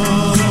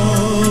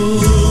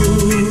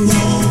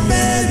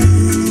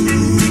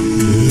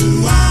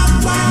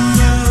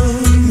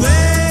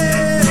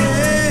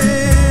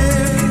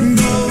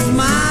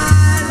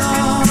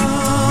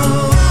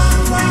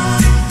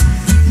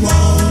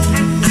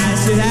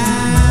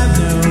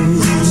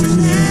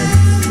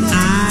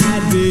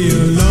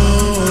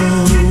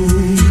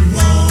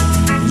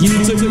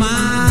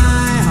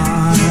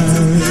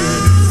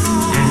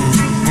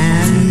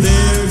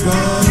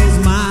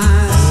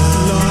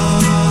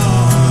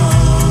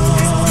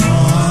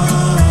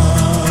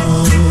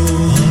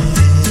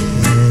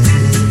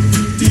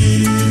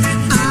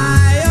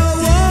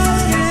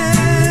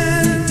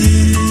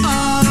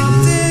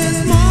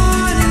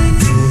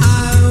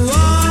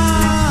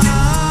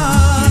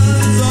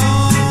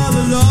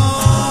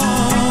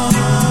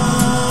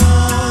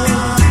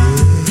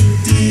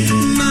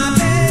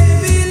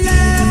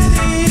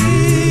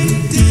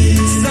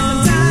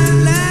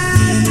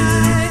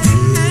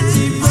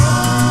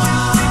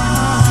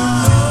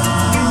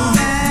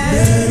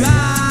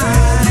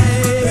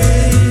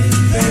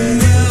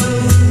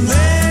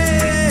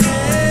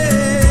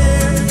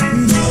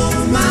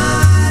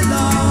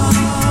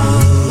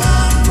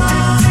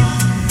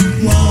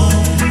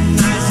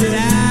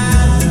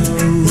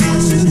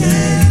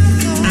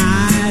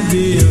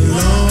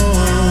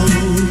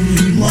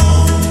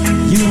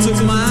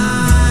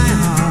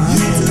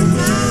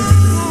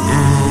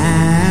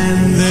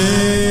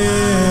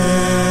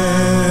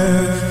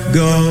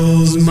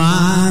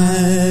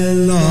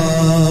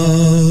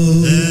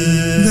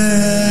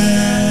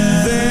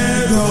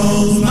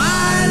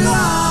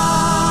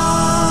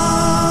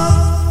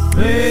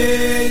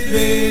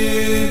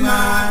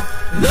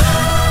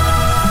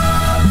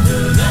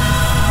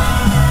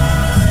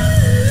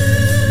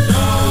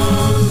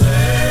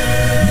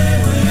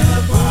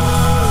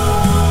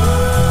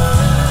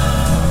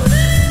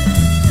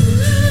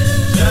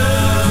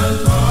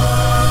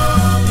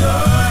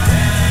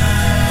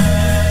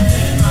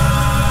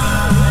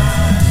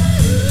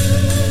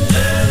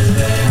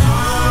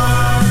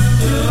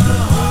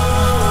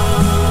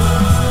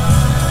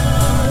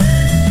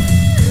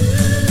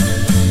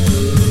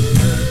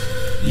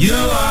 You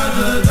are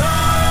the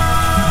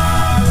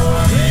dog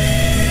for me.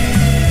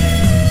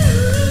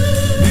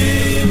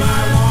 Be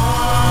my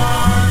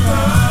warm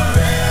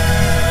caress.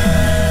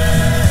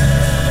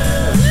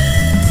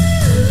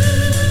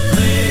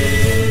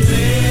 Please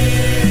be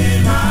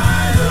my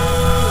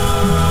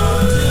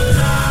love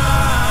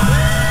tonight.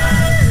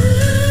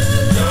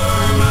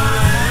 You're my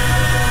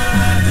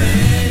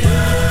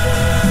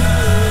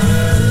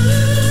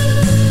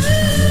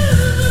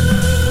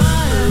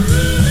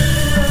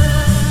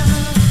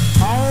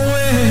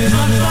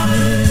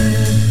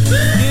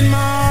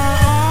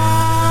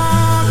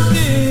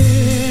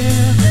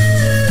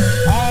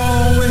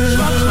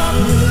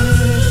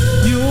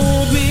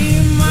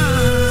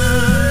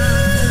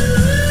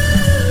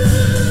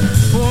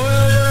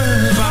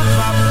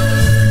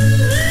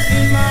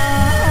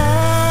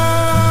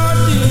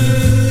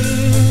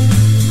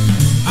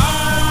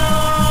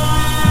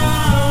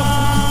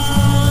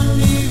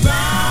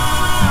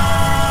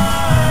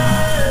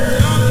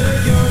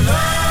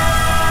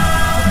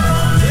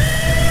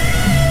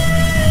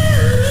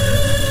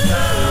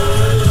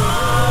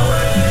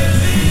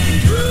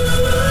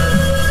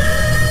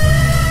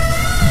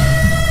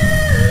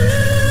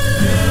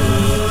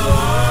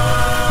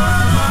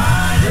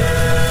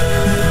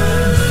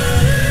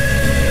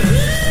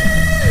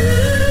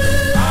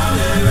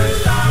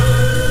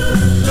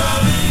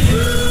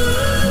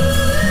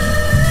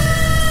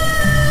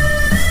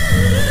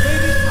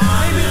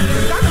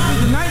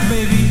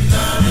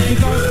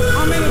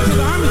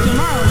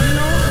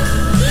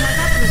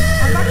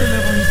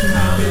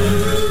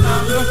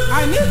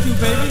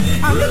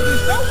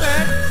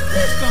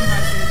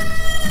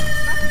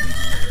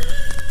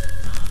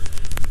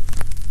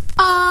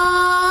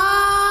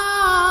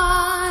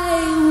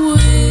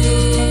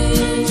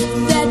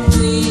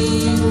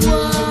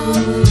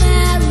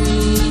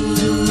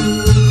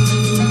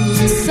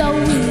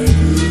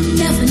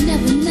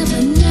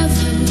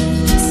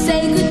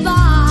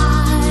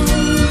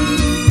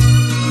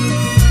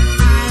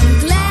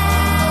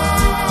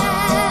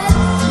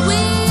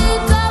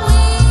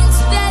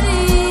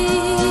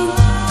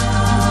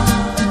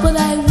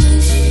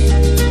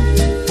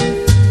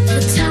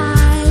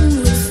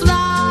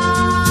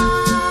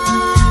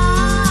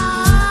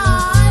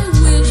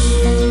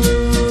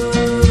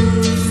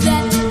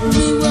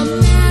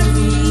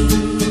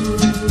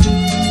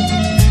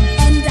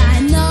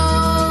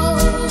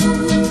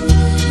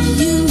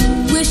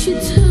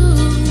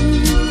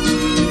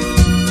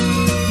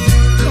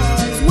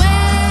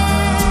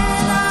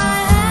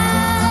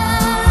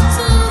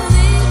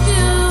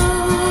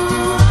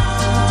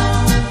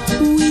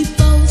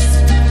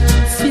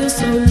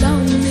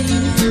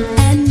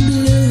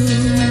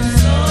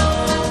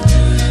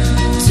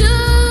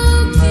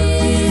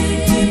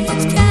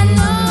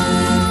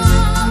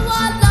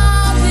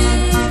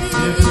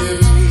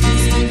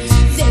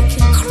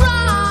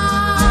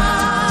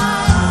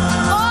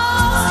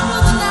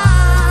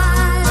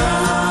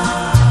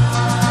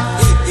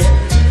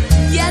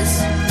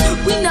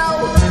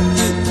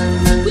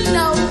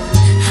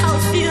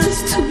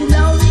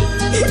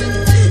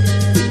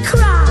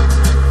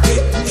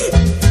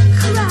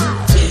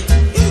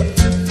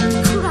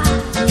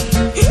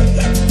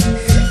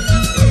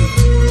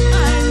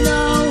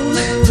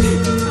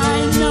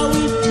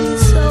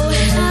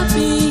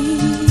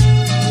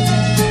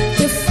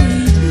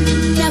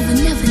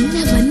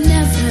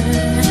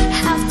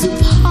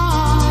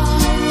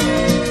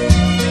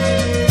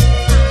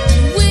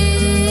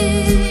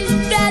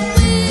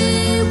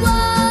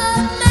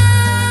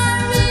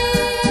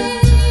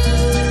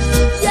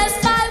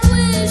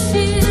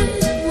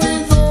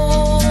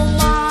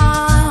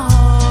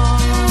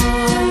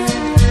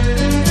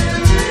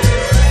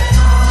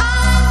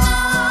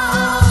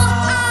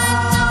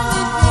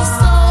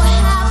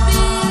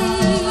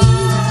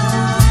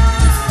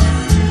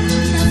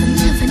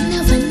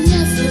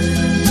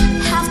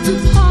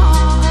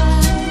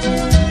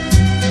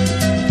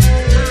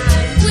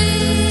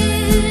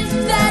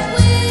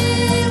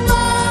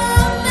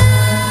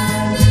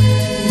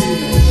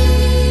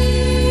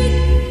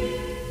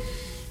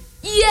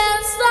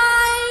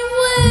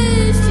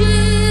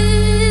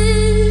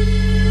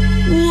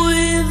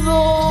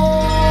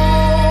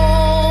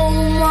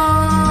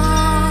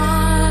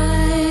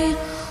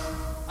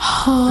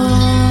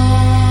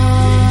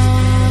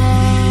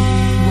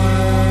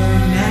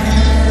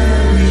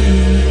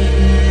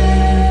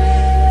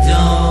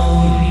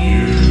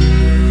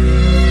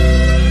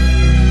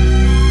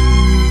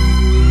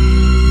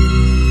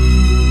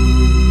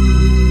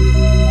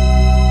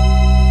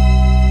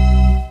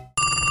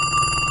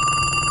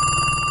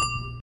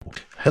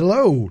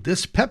Hello, this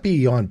is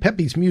Peppy on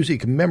Peppy's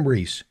Music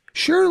Memories.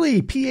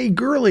 Shirley, P.A.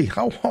 Gurley,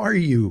 how are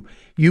you?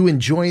 You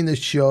enjoying the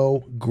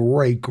show?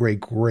 Great,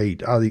 great,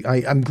 great.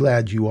 I'm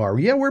glad you are.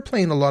 Yeah, we're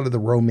playing a lot of the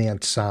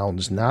romance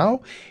sounds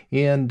now,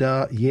 and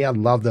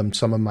love them,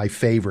 some of my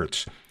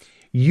favorites.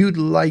 You'd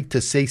like to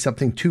say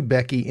something to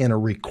Becky in a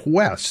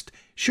request.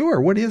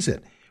 Sure, what is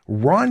it?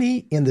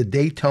 Ronnie in the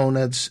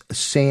Daytonas,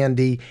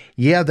 Sandy.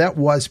 Yeah, that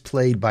was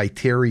played by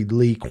Terry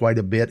Lee quite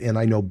a bit, and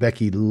I know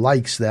Becky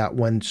likes that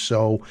one.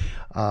 So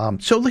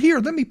here,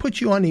 let me put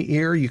you on the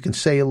air. You can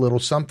say a little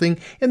something,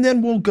 and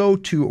then we'll go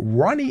to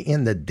Ronnie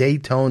in the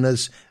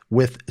Daytonas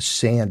with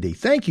Sandy.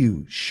 Thank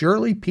you,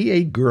 Shirley,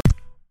 PA Girl.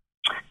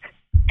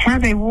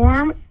 Have a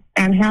warm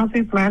and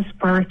healthy, blessed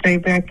birthday,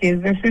 Becky.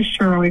 This is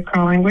Shirley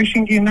calling,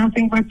 wishing you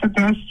nothing but the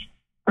best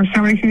for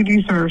somebody who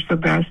deserves the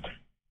best.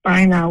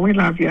 Bye now. We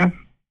love you.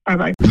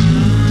 Bye-bye.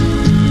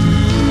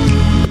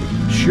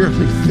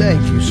 Shirley,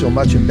 thank you so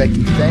much. And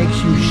Becky thanks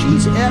you.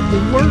 She's at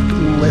work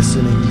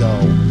listening,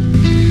 though.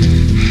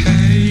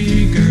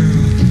 Hey,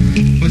 girl,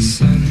 with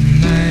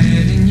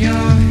sunlight in your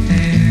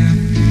hair.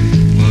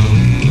 Whoa,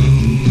 whoa,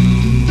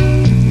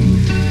 whoa.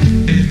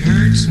 It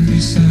hurts me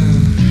so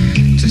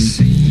to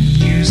see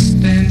you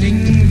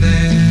standing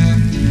there.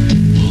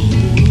 Whoa,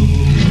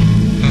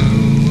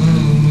 oh,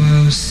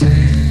 oh, oh,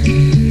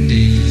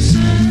 Sandy.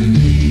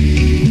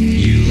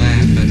 You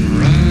laugh and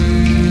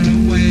run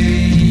away.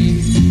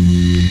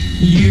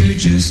 You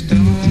just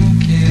don't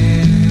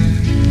care.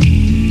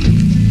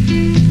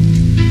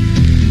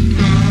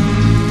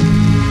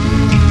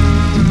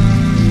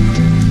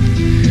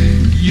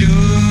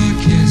 Your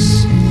kiss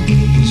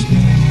was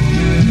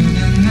warmer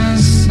than the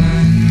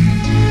sun.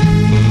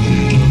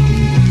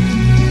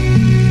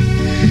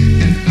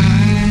 And I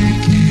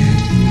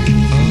can't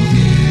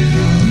forget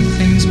all the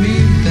things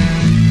we've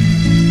done.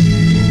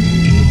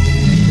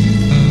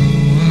 Oh,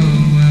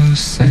 oh, oh,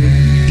 Sandy,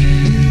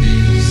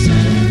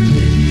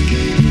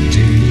 do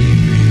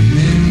you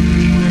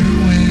remember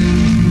when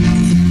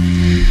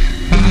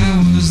I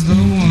was the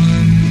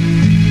one?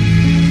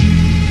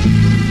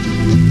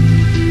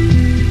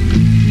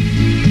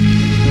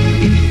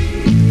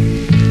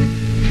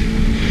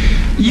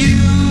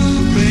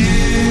 You've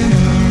been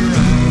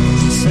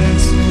around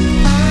since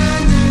I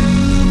knew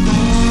the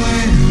boy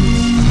who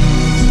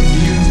found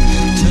you,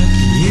 took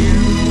you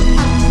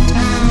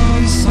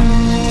uptown so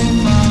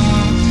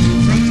far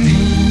from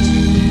me.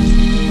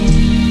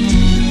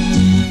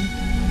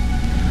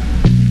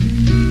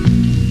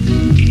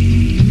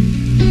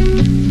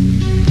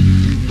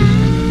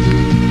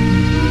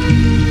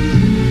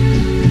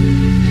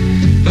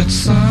 But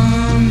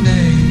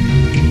someday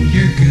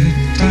your good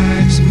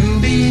times will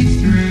be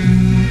through.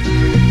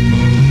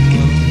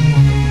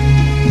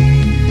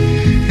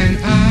 And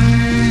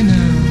I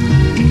know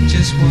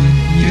just what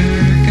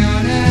you're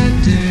gonna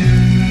do.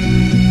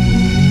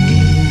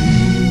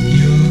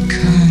 You'll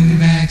come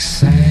back,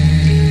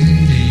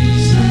 Sandy.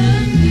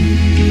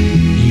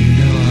 You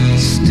know I'll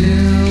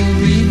still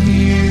be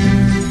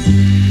here,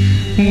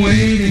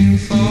 waiting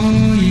for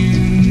you.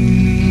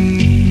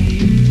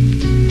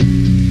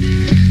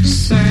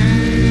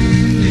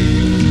 Sandy,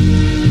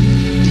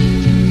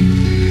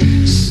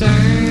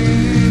 Sandy.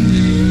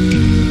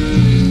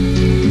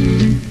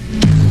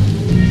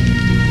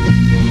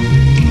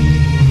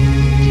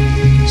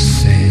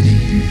 Sandy,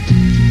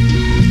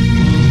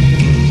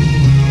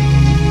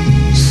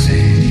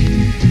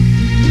 Sandy,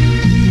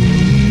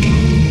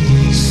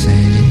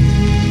 Sandy,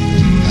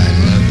 I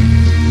love you.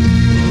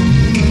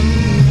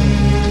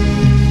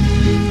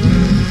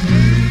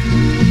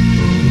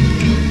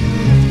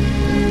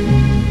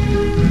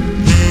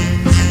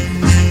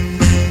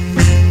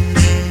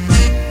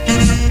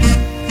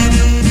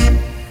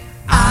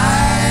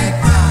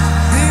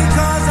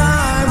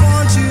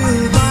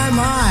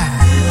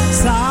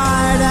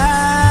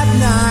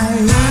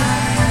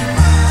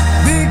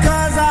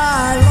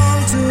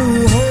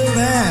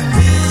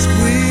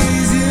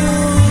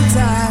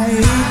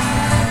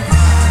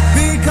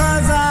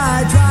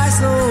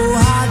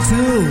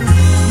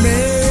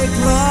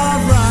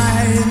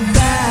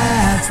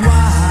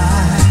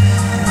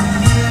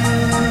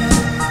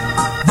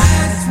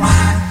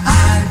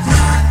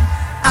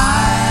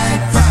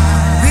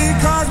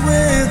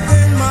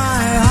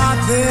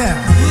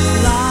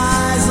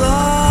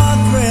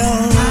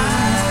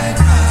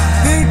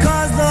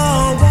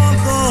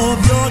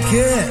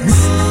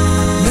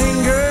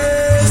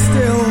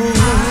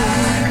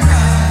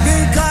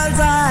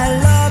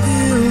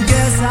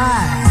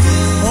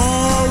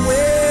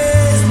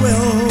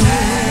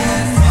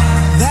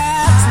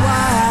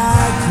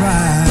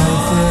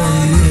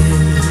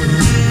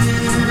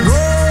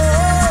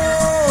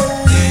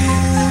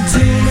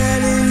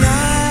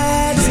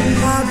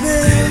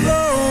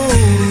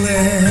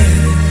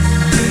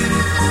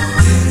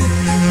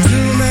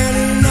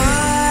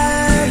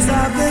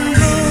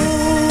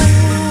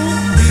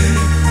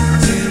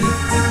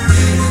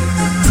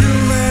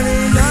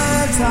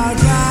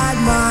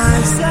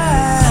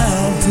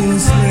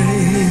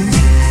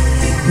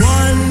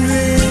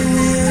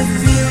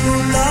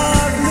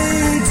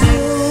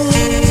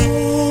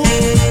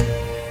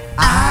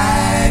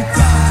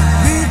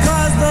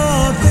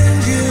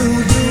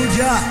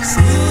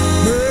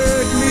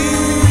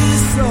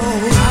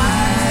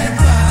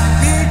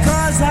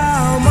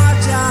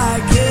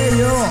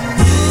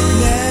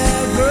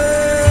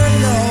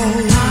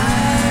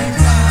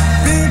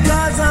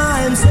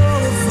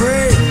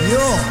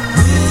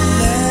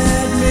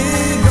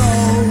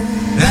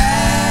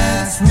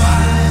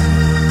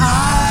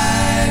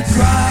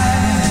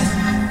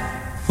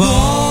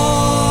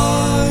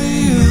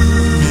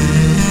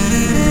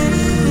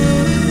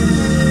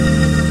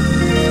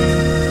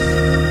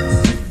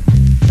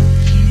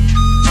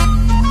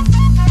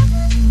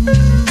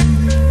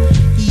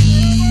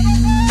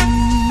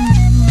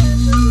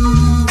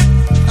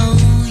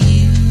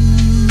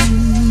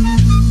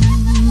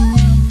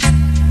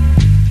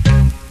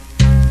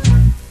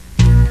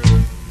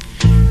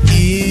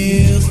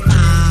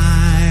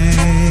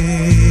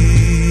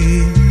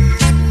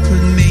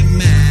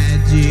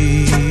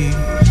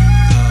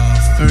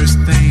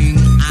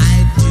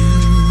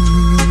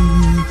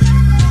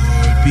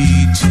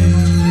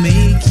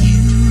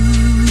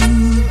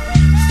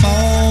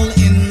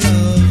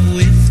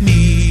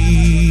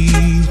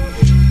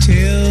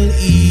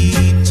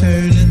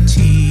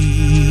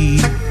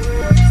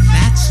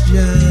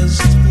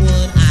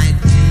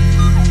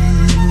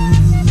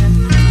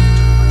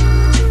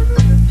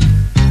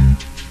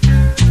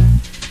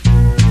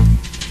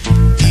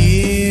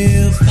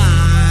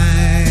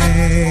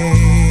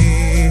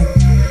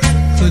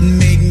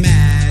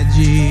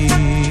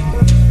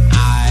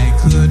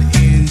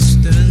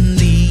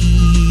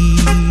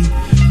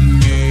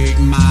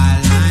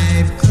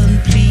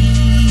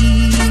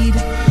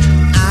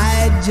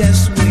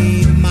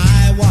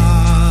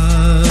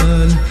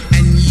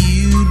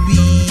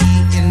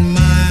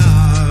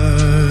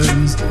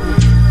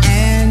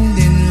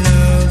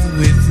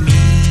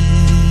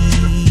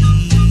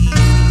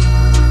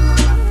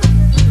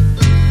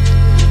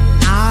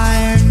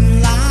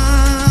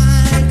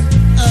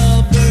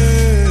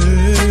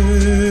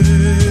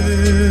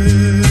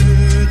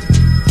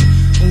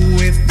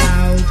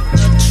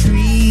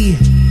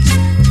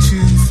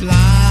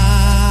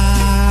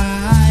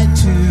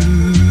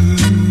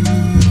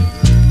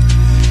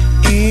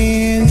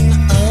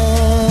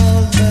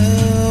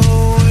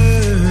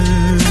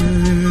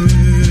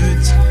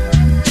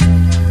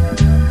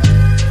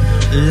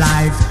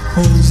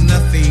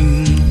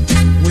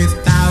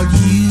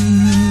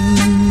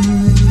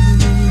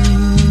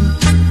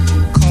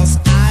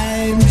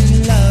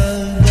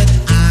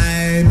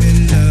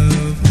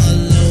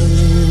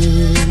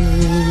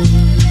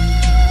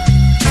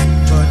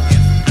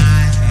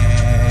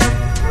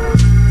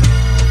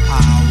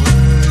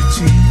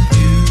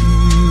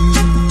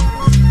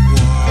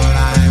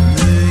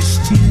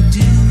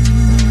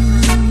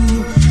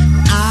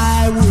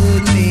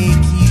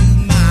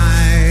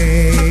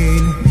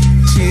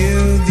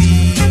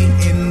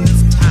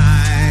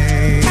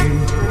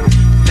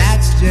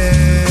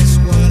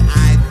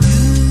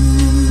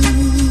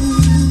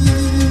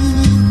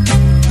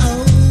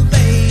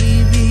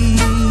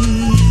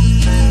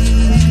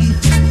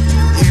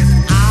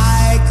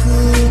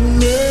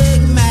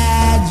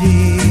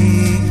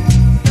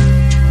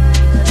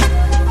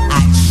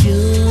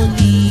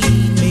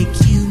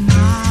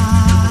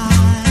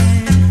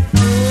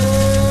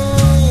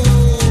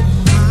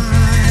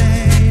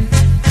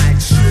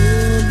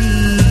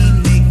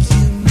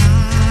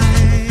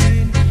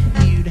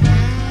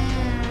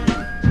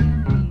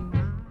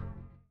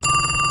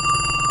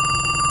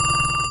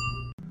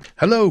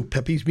 Hello,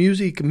 Pepe's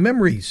Music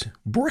Memories.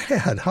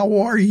 Brad,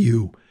 how are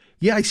you?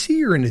 Yeah, I see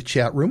you're in the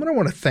chat room, and I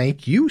want to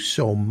thank you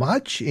so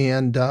much.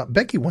 And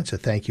Becky wants to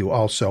thank you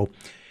also.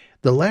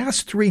 The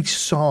last three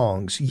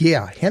songs,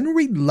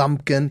 Henry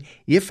Lumpkin,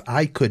 If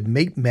I Could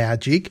Make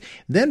Magic.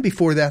 Then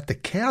before that, the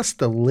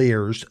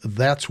Castaliers,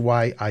 That's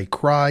Why I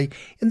Cry.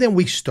 And then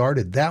we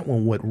started that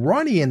one with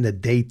Ronnie and the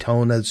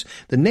Daytonas.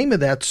 The name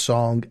of that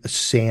song,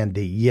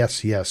 Sandy.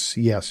 Yes.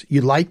 You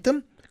liked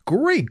them?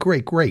 Great.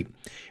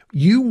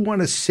 You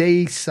want to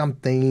say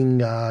something,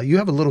 you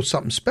have a little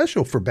something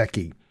special for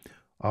Becky.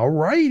 All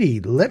righty,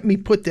 let me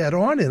put that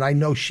on, and I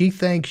know she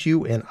thanks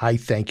you, and I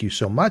thank you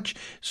so much.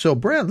 So,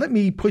 Brad, let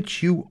me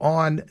put you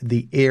on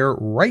the air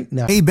right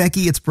now. Hey,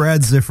 Becky, it's Brad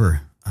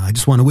Ziffer. I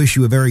just want to wish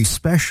you a very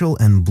special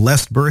and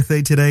blessed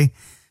birthday today.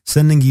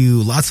 Sending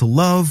you lots of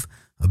love,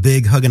 a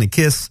big hug and a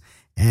kiss,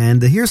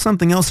 and here's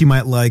something else you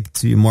might like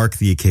to mark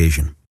the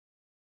occasion.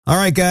 All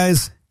right,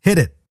 guys, hit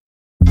it.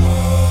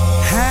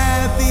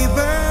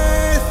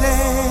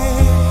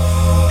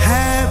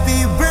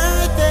 Happy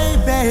birthday,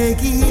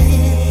 Becky.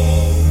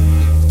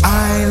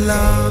 I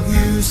love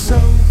you so.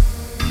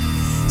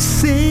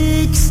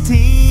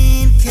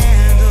 16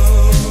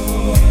 candles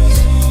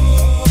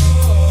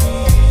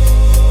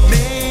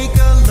make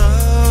a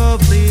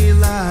lovely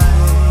light,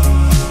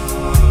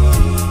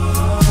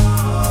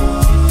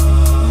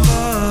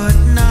 but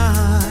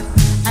not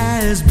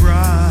as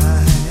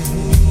bright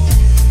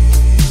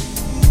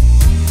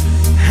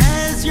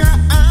as your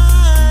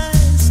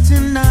eyes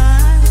tonight.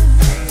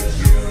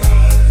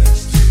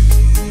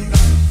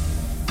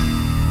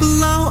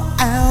 Blow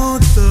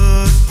out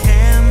the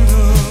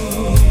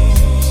candles,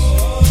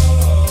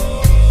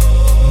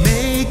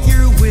 make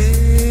your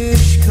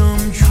wish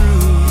come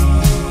true,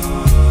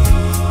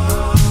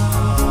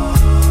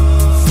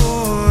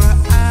 for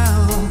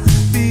I'll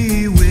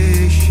be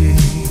wishing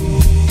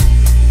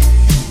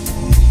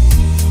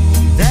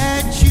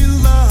that you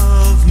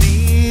love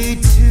me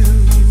too.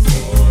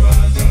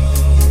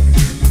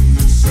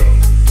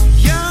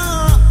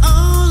 You're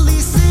only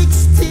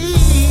 16,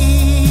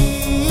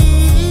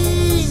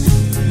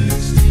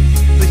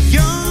 but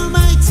you're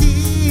my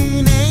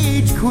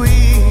teenage queen.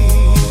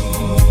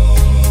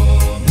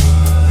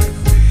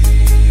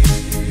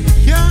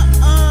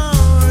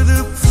 You're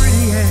the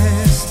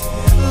prettiest,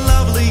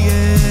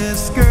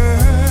 loveliest girl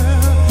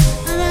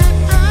that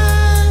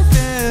I've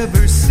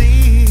ever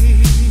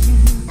seen.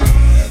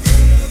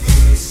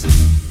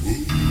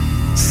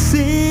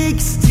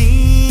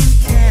 16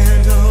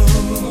 candles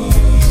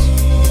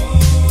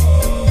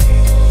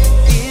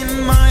in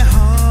my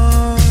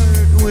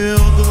heart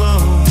will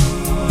glow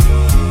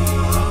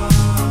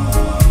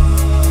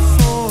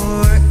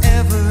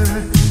forever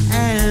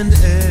and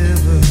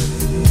ever.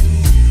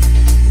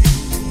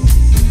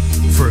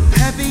 For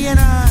Peppy and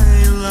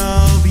I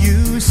love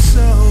you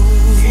so.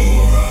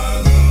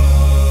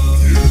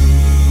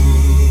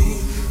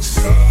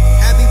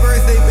 Happy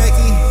birthday,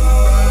 Becky.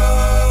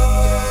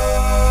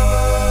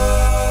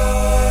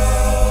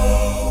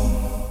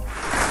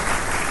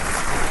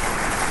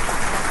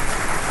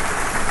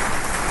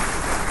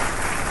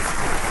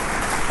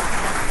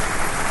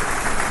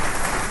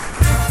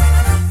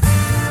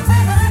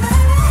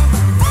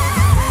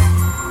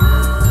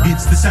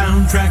 It's the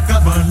soundtrack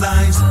of our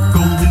lives,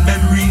 golden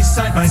memories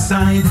side by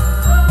side.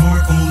 More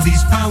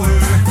oldies power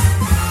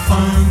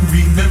on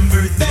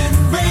Remember Then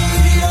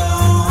Radio.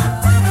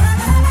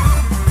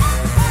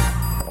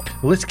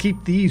 Let's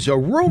keep these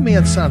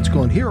romance sounds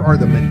going. Here are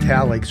the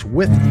Metallics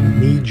with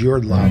Need Your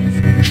Love.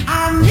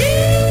 I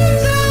need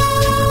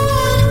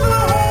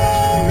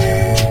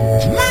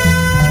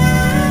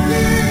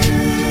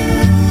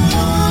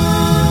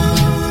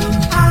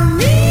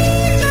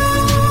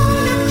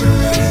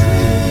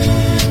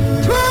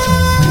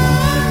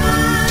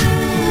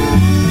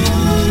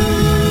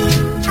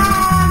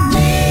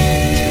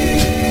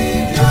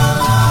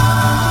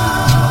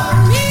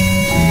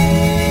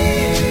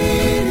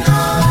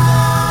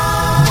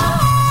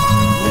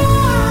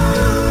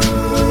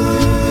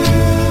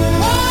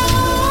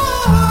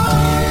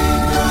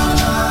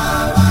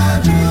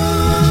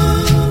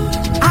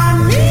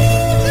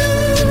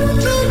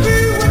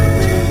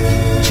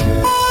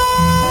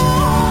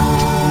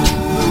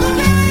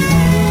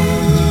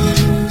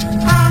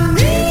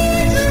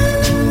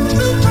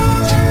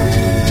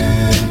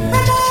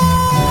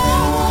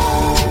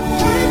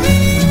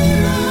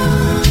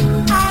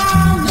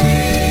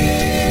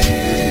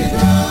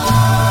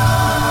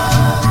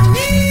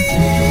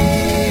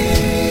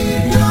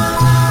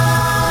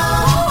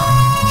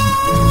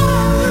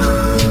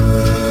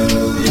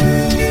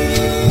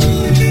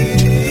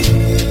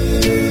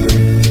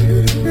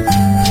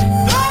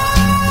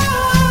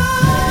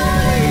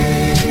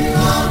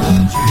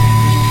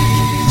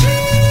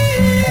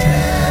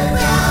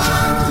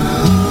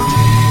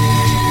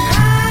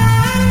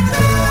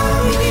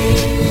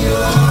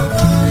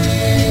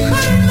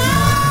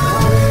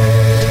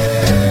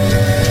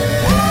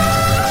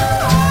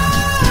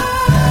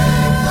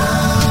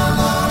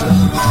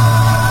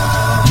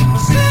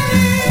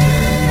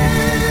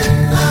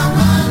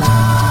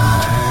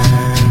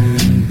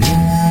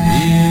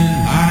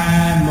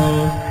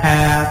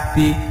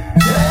happy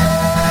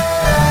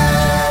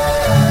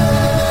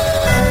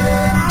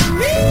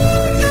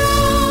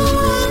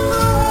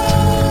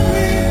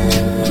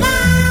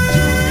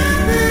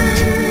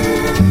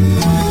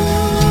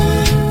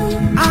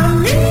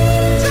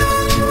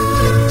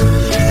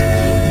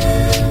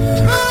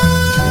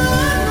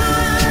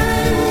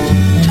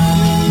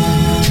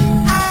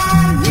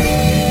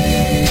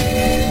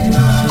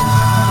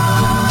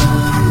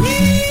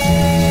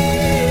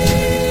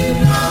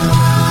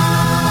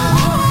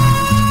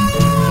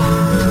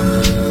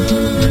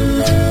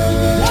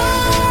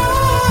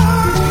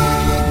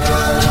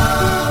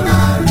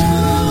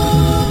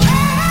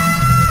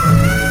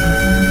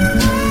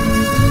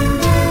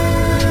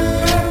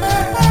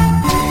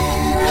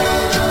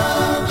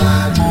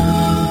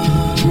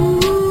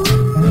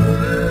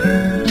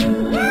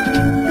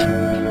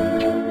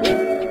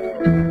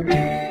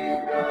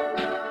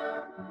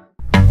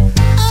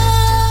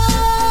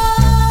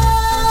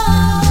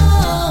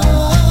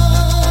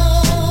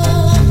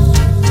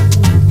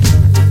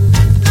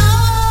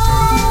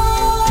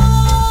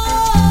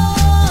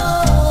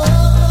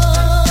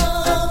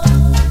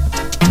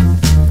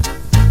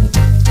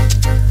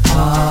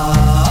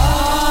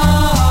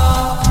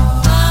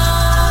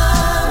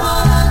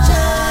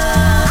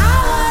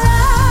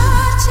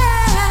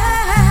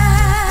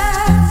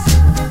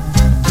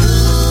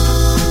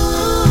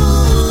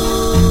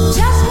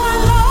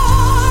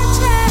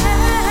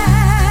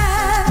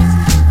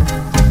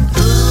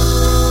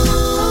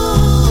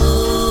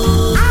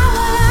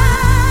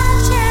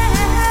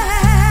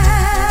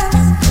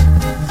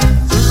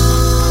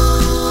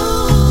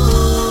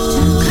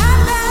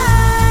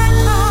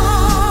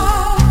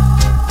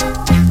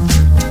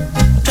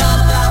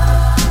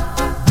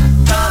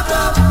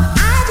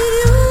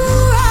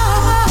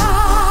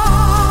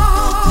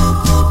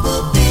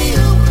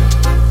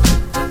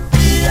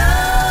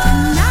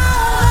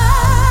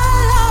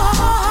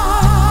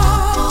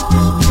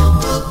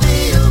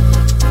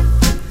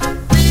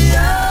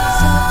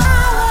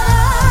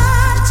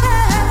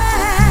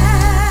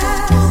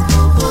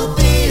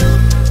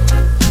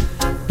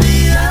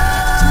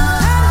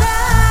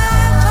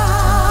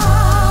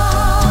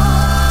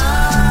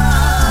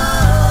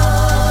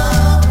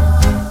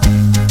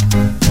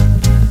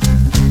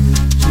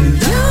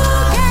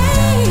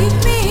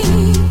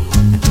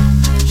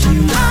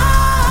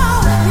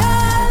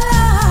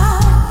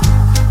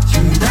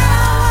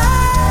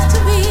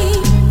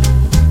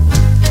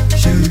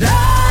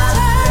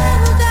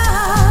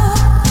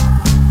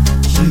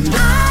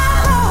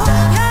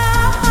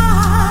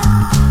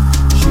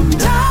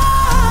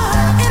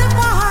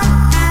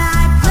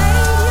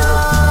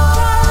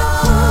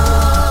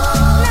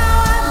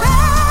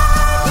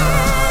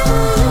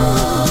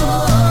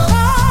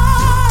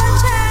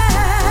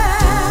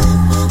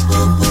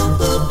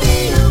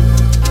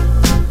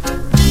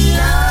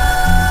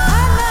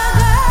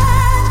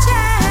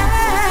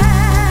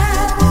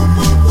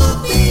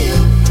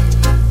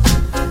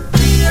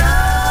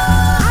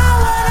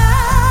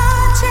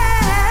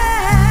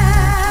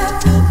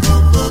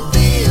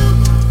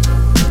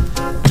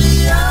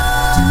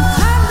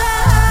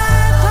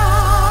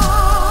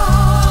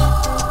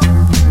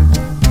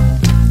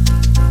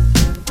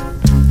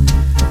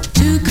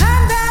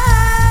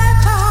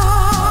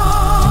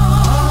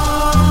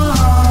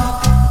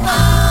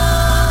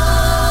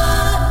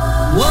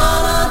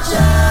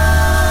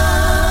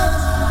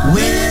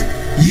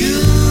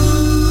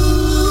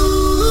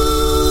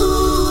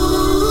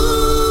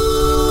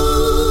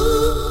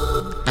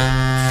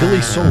Philly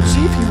Soul.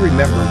 See if you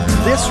remember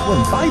this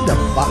one by the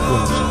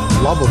Butlers,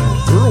 Lovable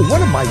Girl,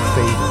 one of my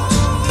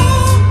favorites.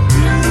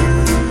 Girl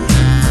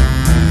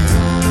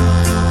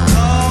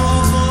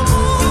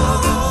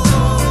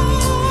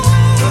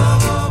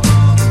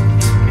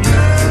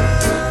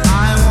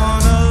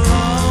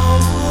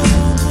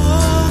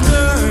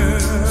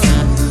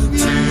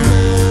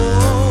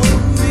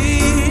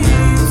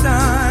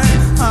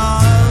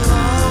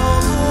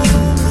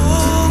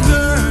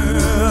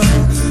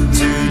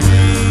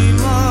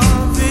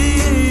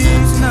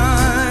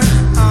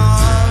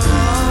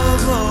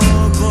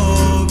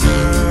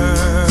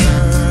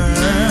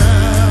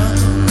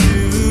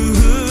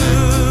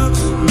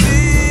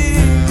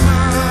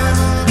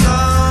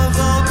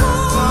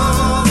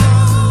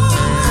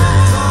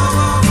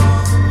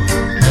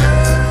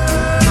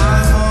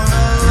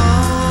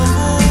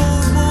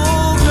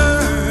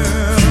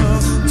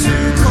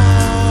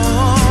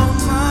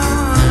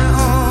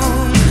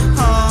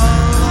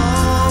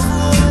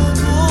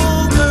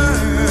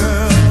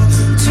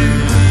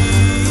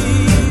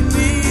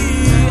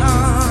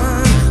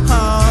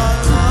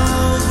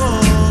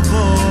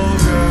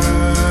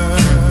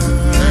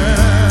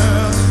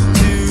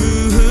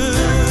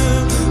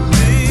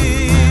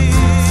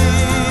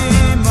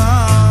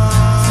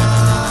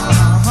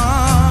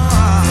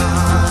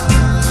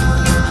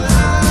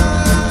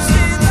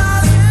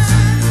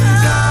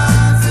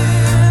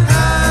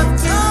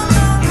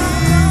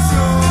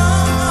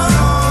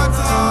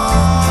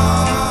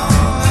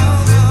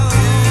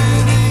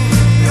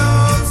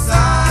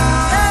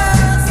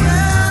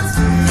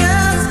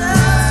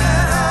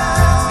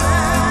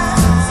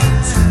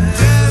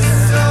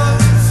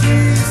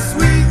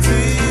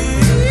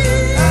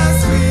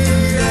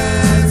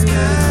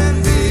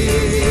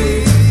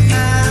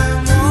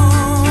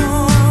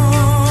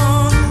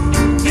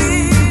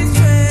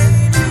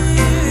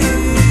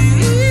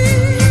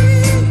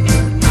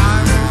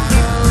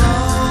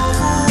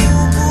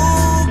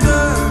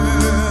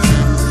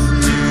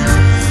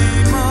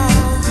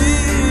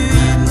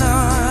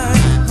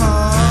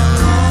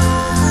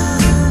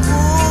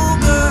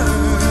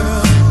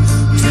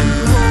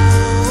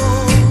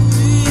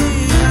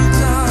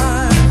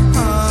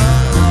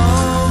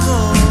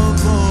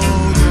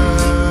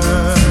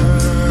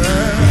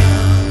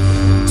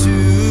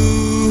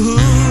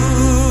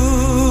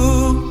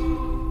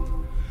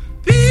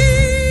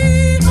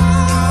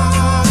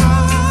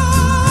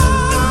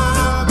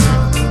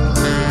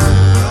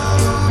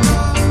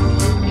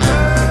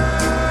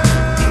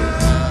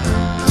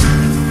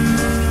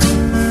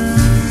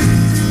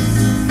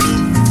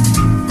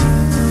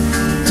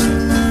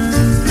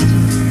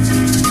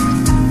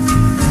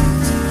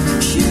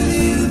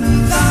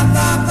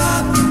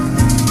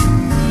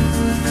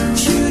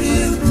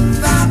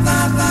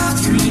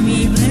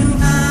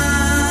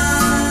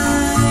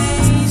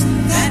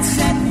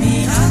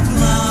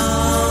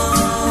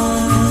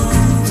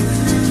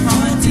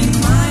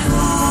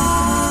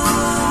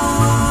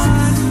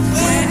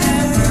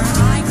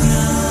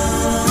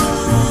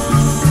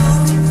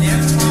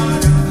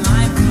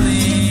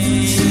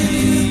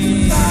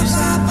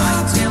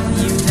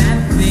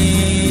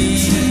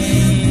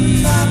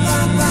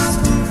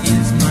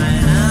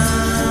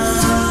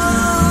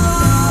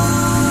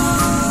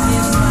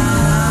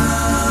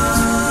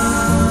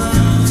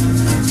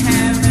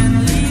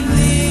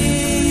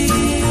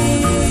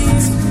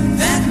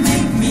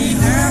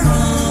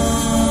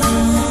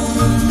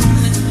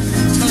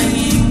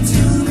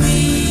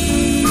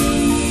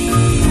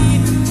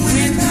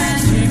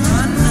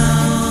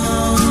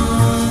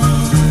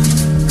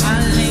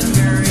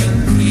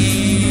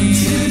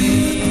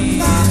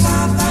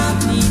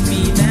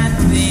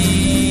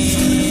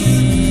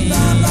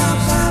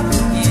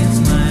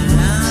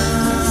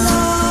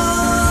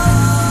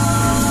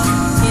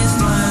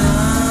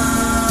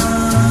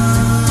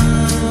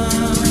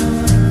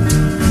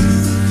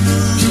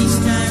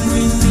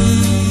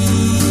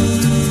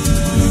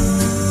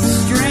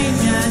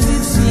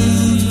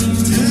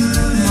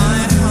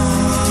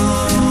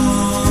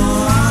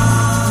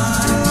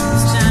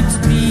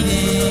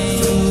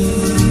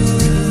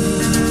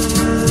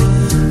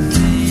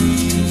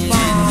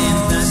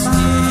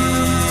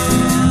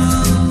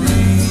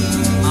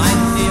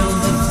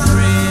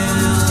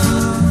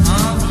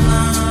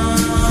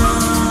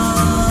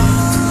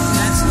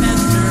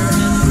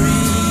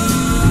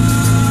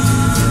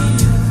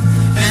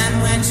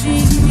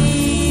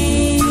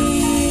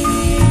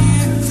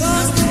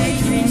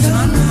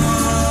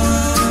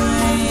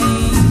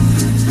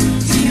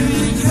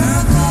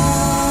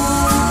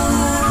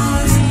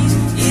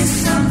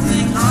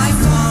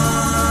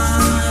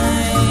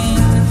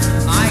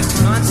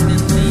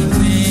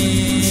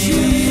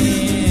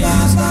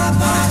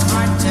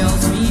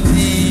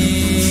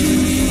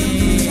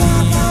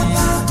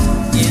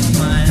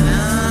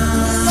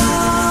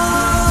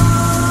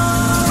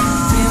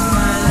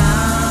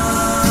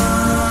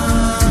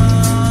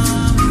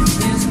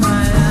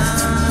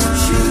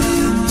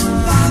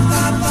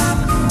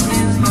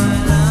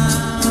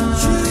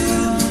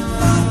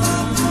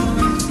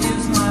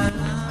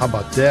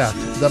that,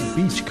 the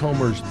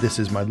Beachcombers, This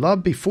Is My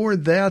Love. Before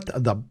that,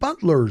 the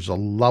Butlers, A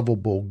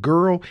Lovable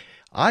Girl.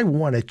 I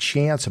Want a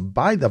Chance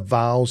by the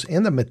Vowels,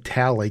 and the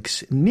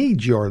Metallics,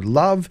 Need Your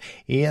Love.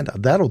 And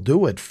that'll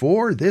do it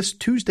for this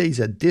Tuesday's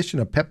edition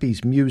of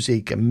Pepe's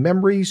Music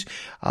Memories.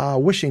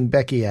 Wishing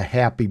Becky a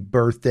happy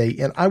birthday.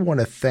 And I want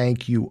to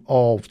thank you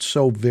all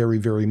so very,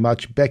 very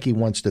much. Becky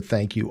wants to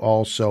thank you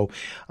also.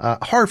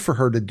 Hard for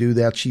her to do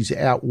that. She's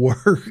at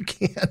work,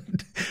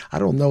 and I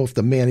don't know if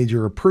the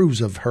manager approves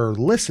of her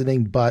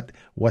listening, but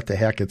what the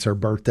heck, it's her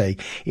birthday.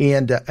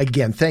 And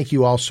again, thank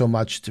you all so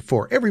much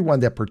for everyone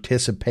that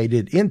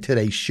participated in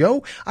today's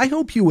show. I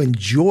hope you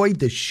enjoyed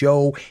the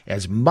show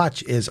as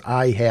much as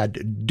I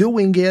had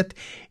doing it.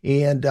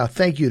 And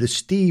thank you to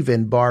Steve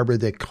and Barbara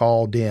that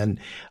called in.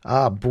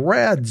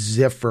 Brad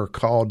Ziffer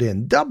called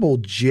in. Double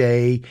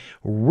J,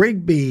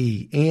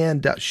 Rigby,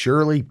 and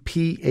Shirley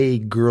P.A.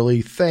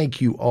 Gurley.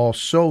 Thank you all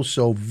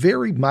so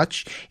very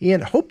much.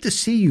 And hope to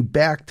see you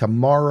back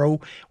tomorrow,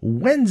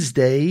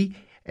 Wednesday,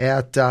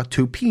 at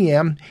 2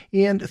 p.m.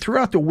 And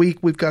throughout the week,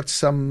 we've got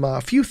some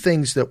few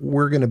things that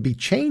we're going to be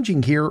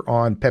changing here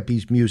on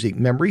Pepe's Music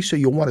Memory, so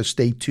you'll want to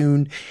stay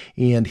tuned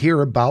and hear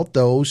about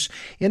those.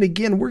 And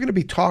again, we're going to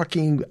be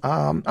talking,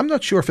 I'm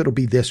not sure if it'll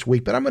be this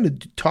week, but I'm going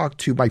to talk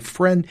to my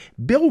friend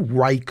Bill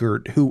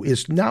Reichert, who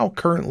is now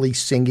currently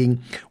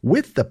singing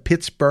with the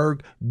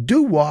Pittsburgh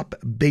Doo-Wop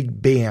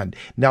Big Band.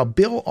 Now,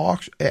 Bill,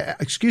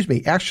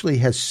 actually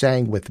has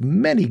sang with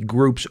many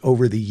groups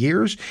over the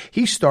years.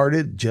 He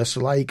started, just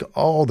like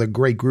all the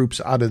great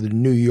groups out of the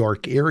New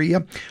York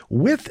area,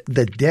 with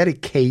the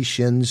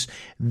Dedications.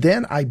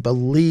 Then I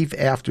believe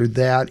after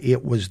that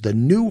it was the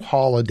New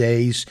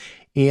Holidays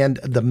and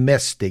the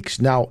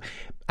Mystics. Now,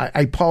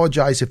 I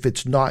apologize if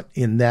it's not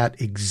in that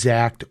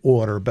exact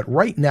order, but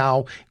right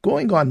now,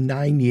 going on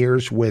 9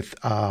 years with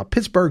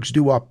Pittsburgh's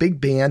Doo-Wop Big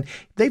Band,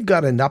 they've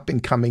got an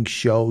up-and-coming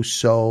show,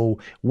 so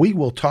we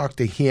will talk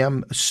to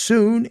him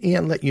soon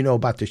and let you know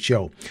about the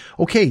show.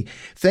 Okay,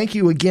 thank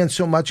you again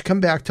so much.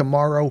 Come back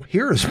tomorrow.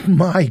 Here is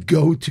my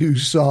go-to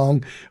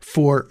song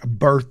for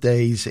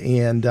birthdays,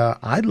 and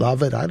I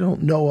love it. I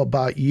don't know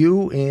about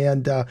you,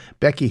 and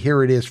Becky,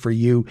 here it is for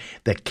you.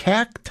 The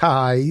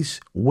Cacti's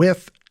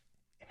with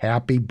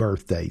Happy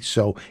Birthday.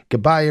 So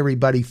goodbye,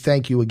 everybody.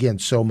 Thank you again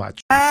so much.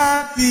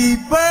 Happy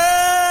birthday.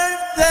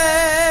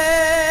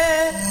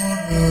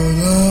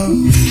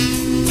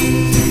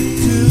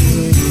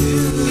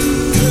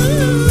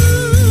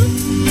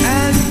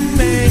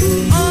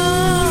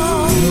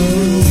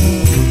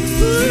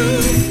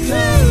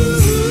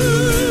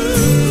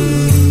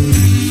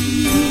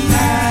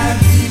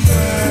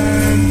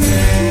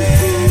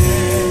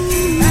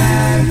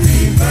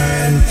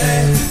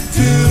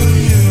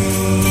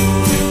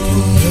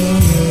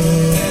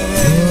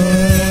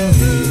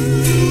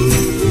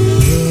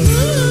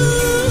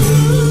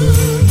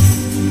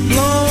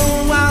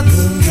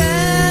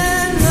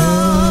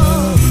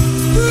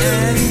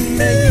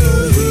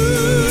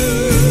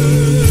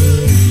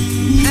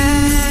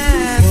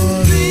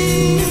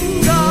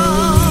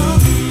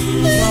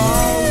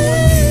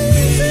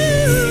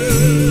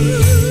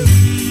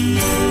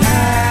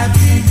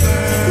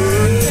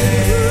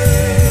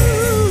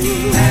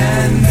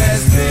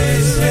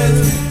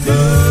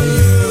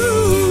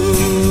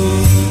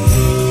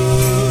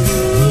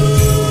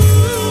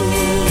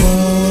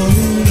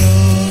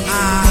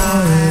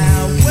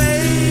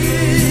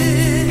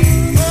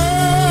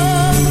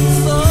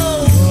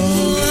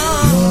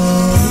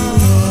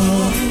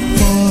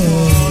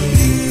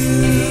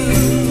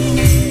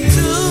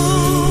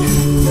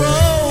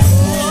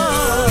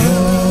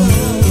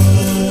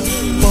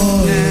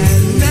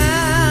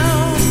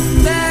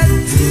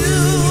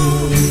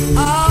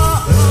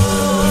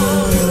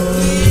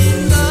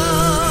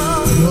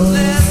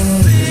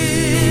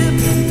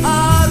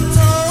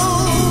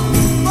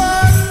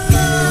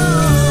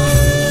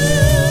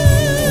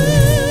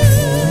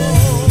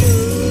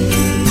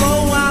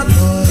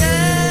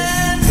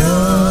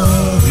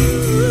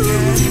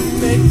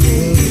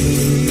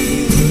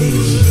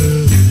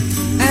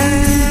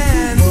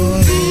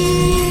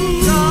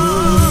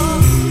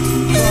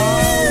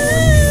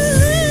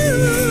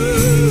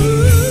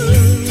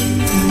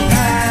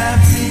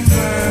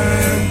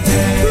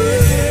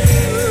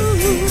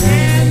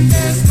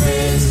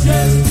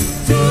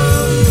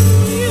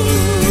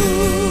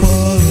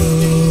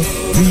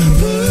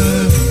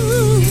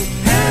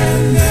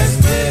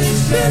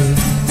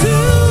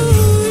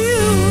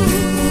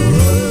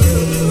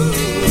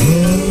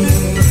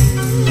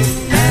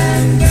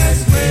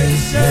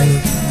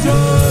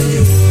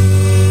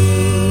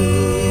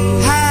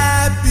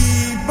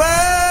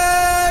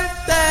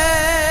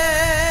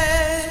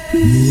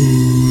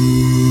 Ooh.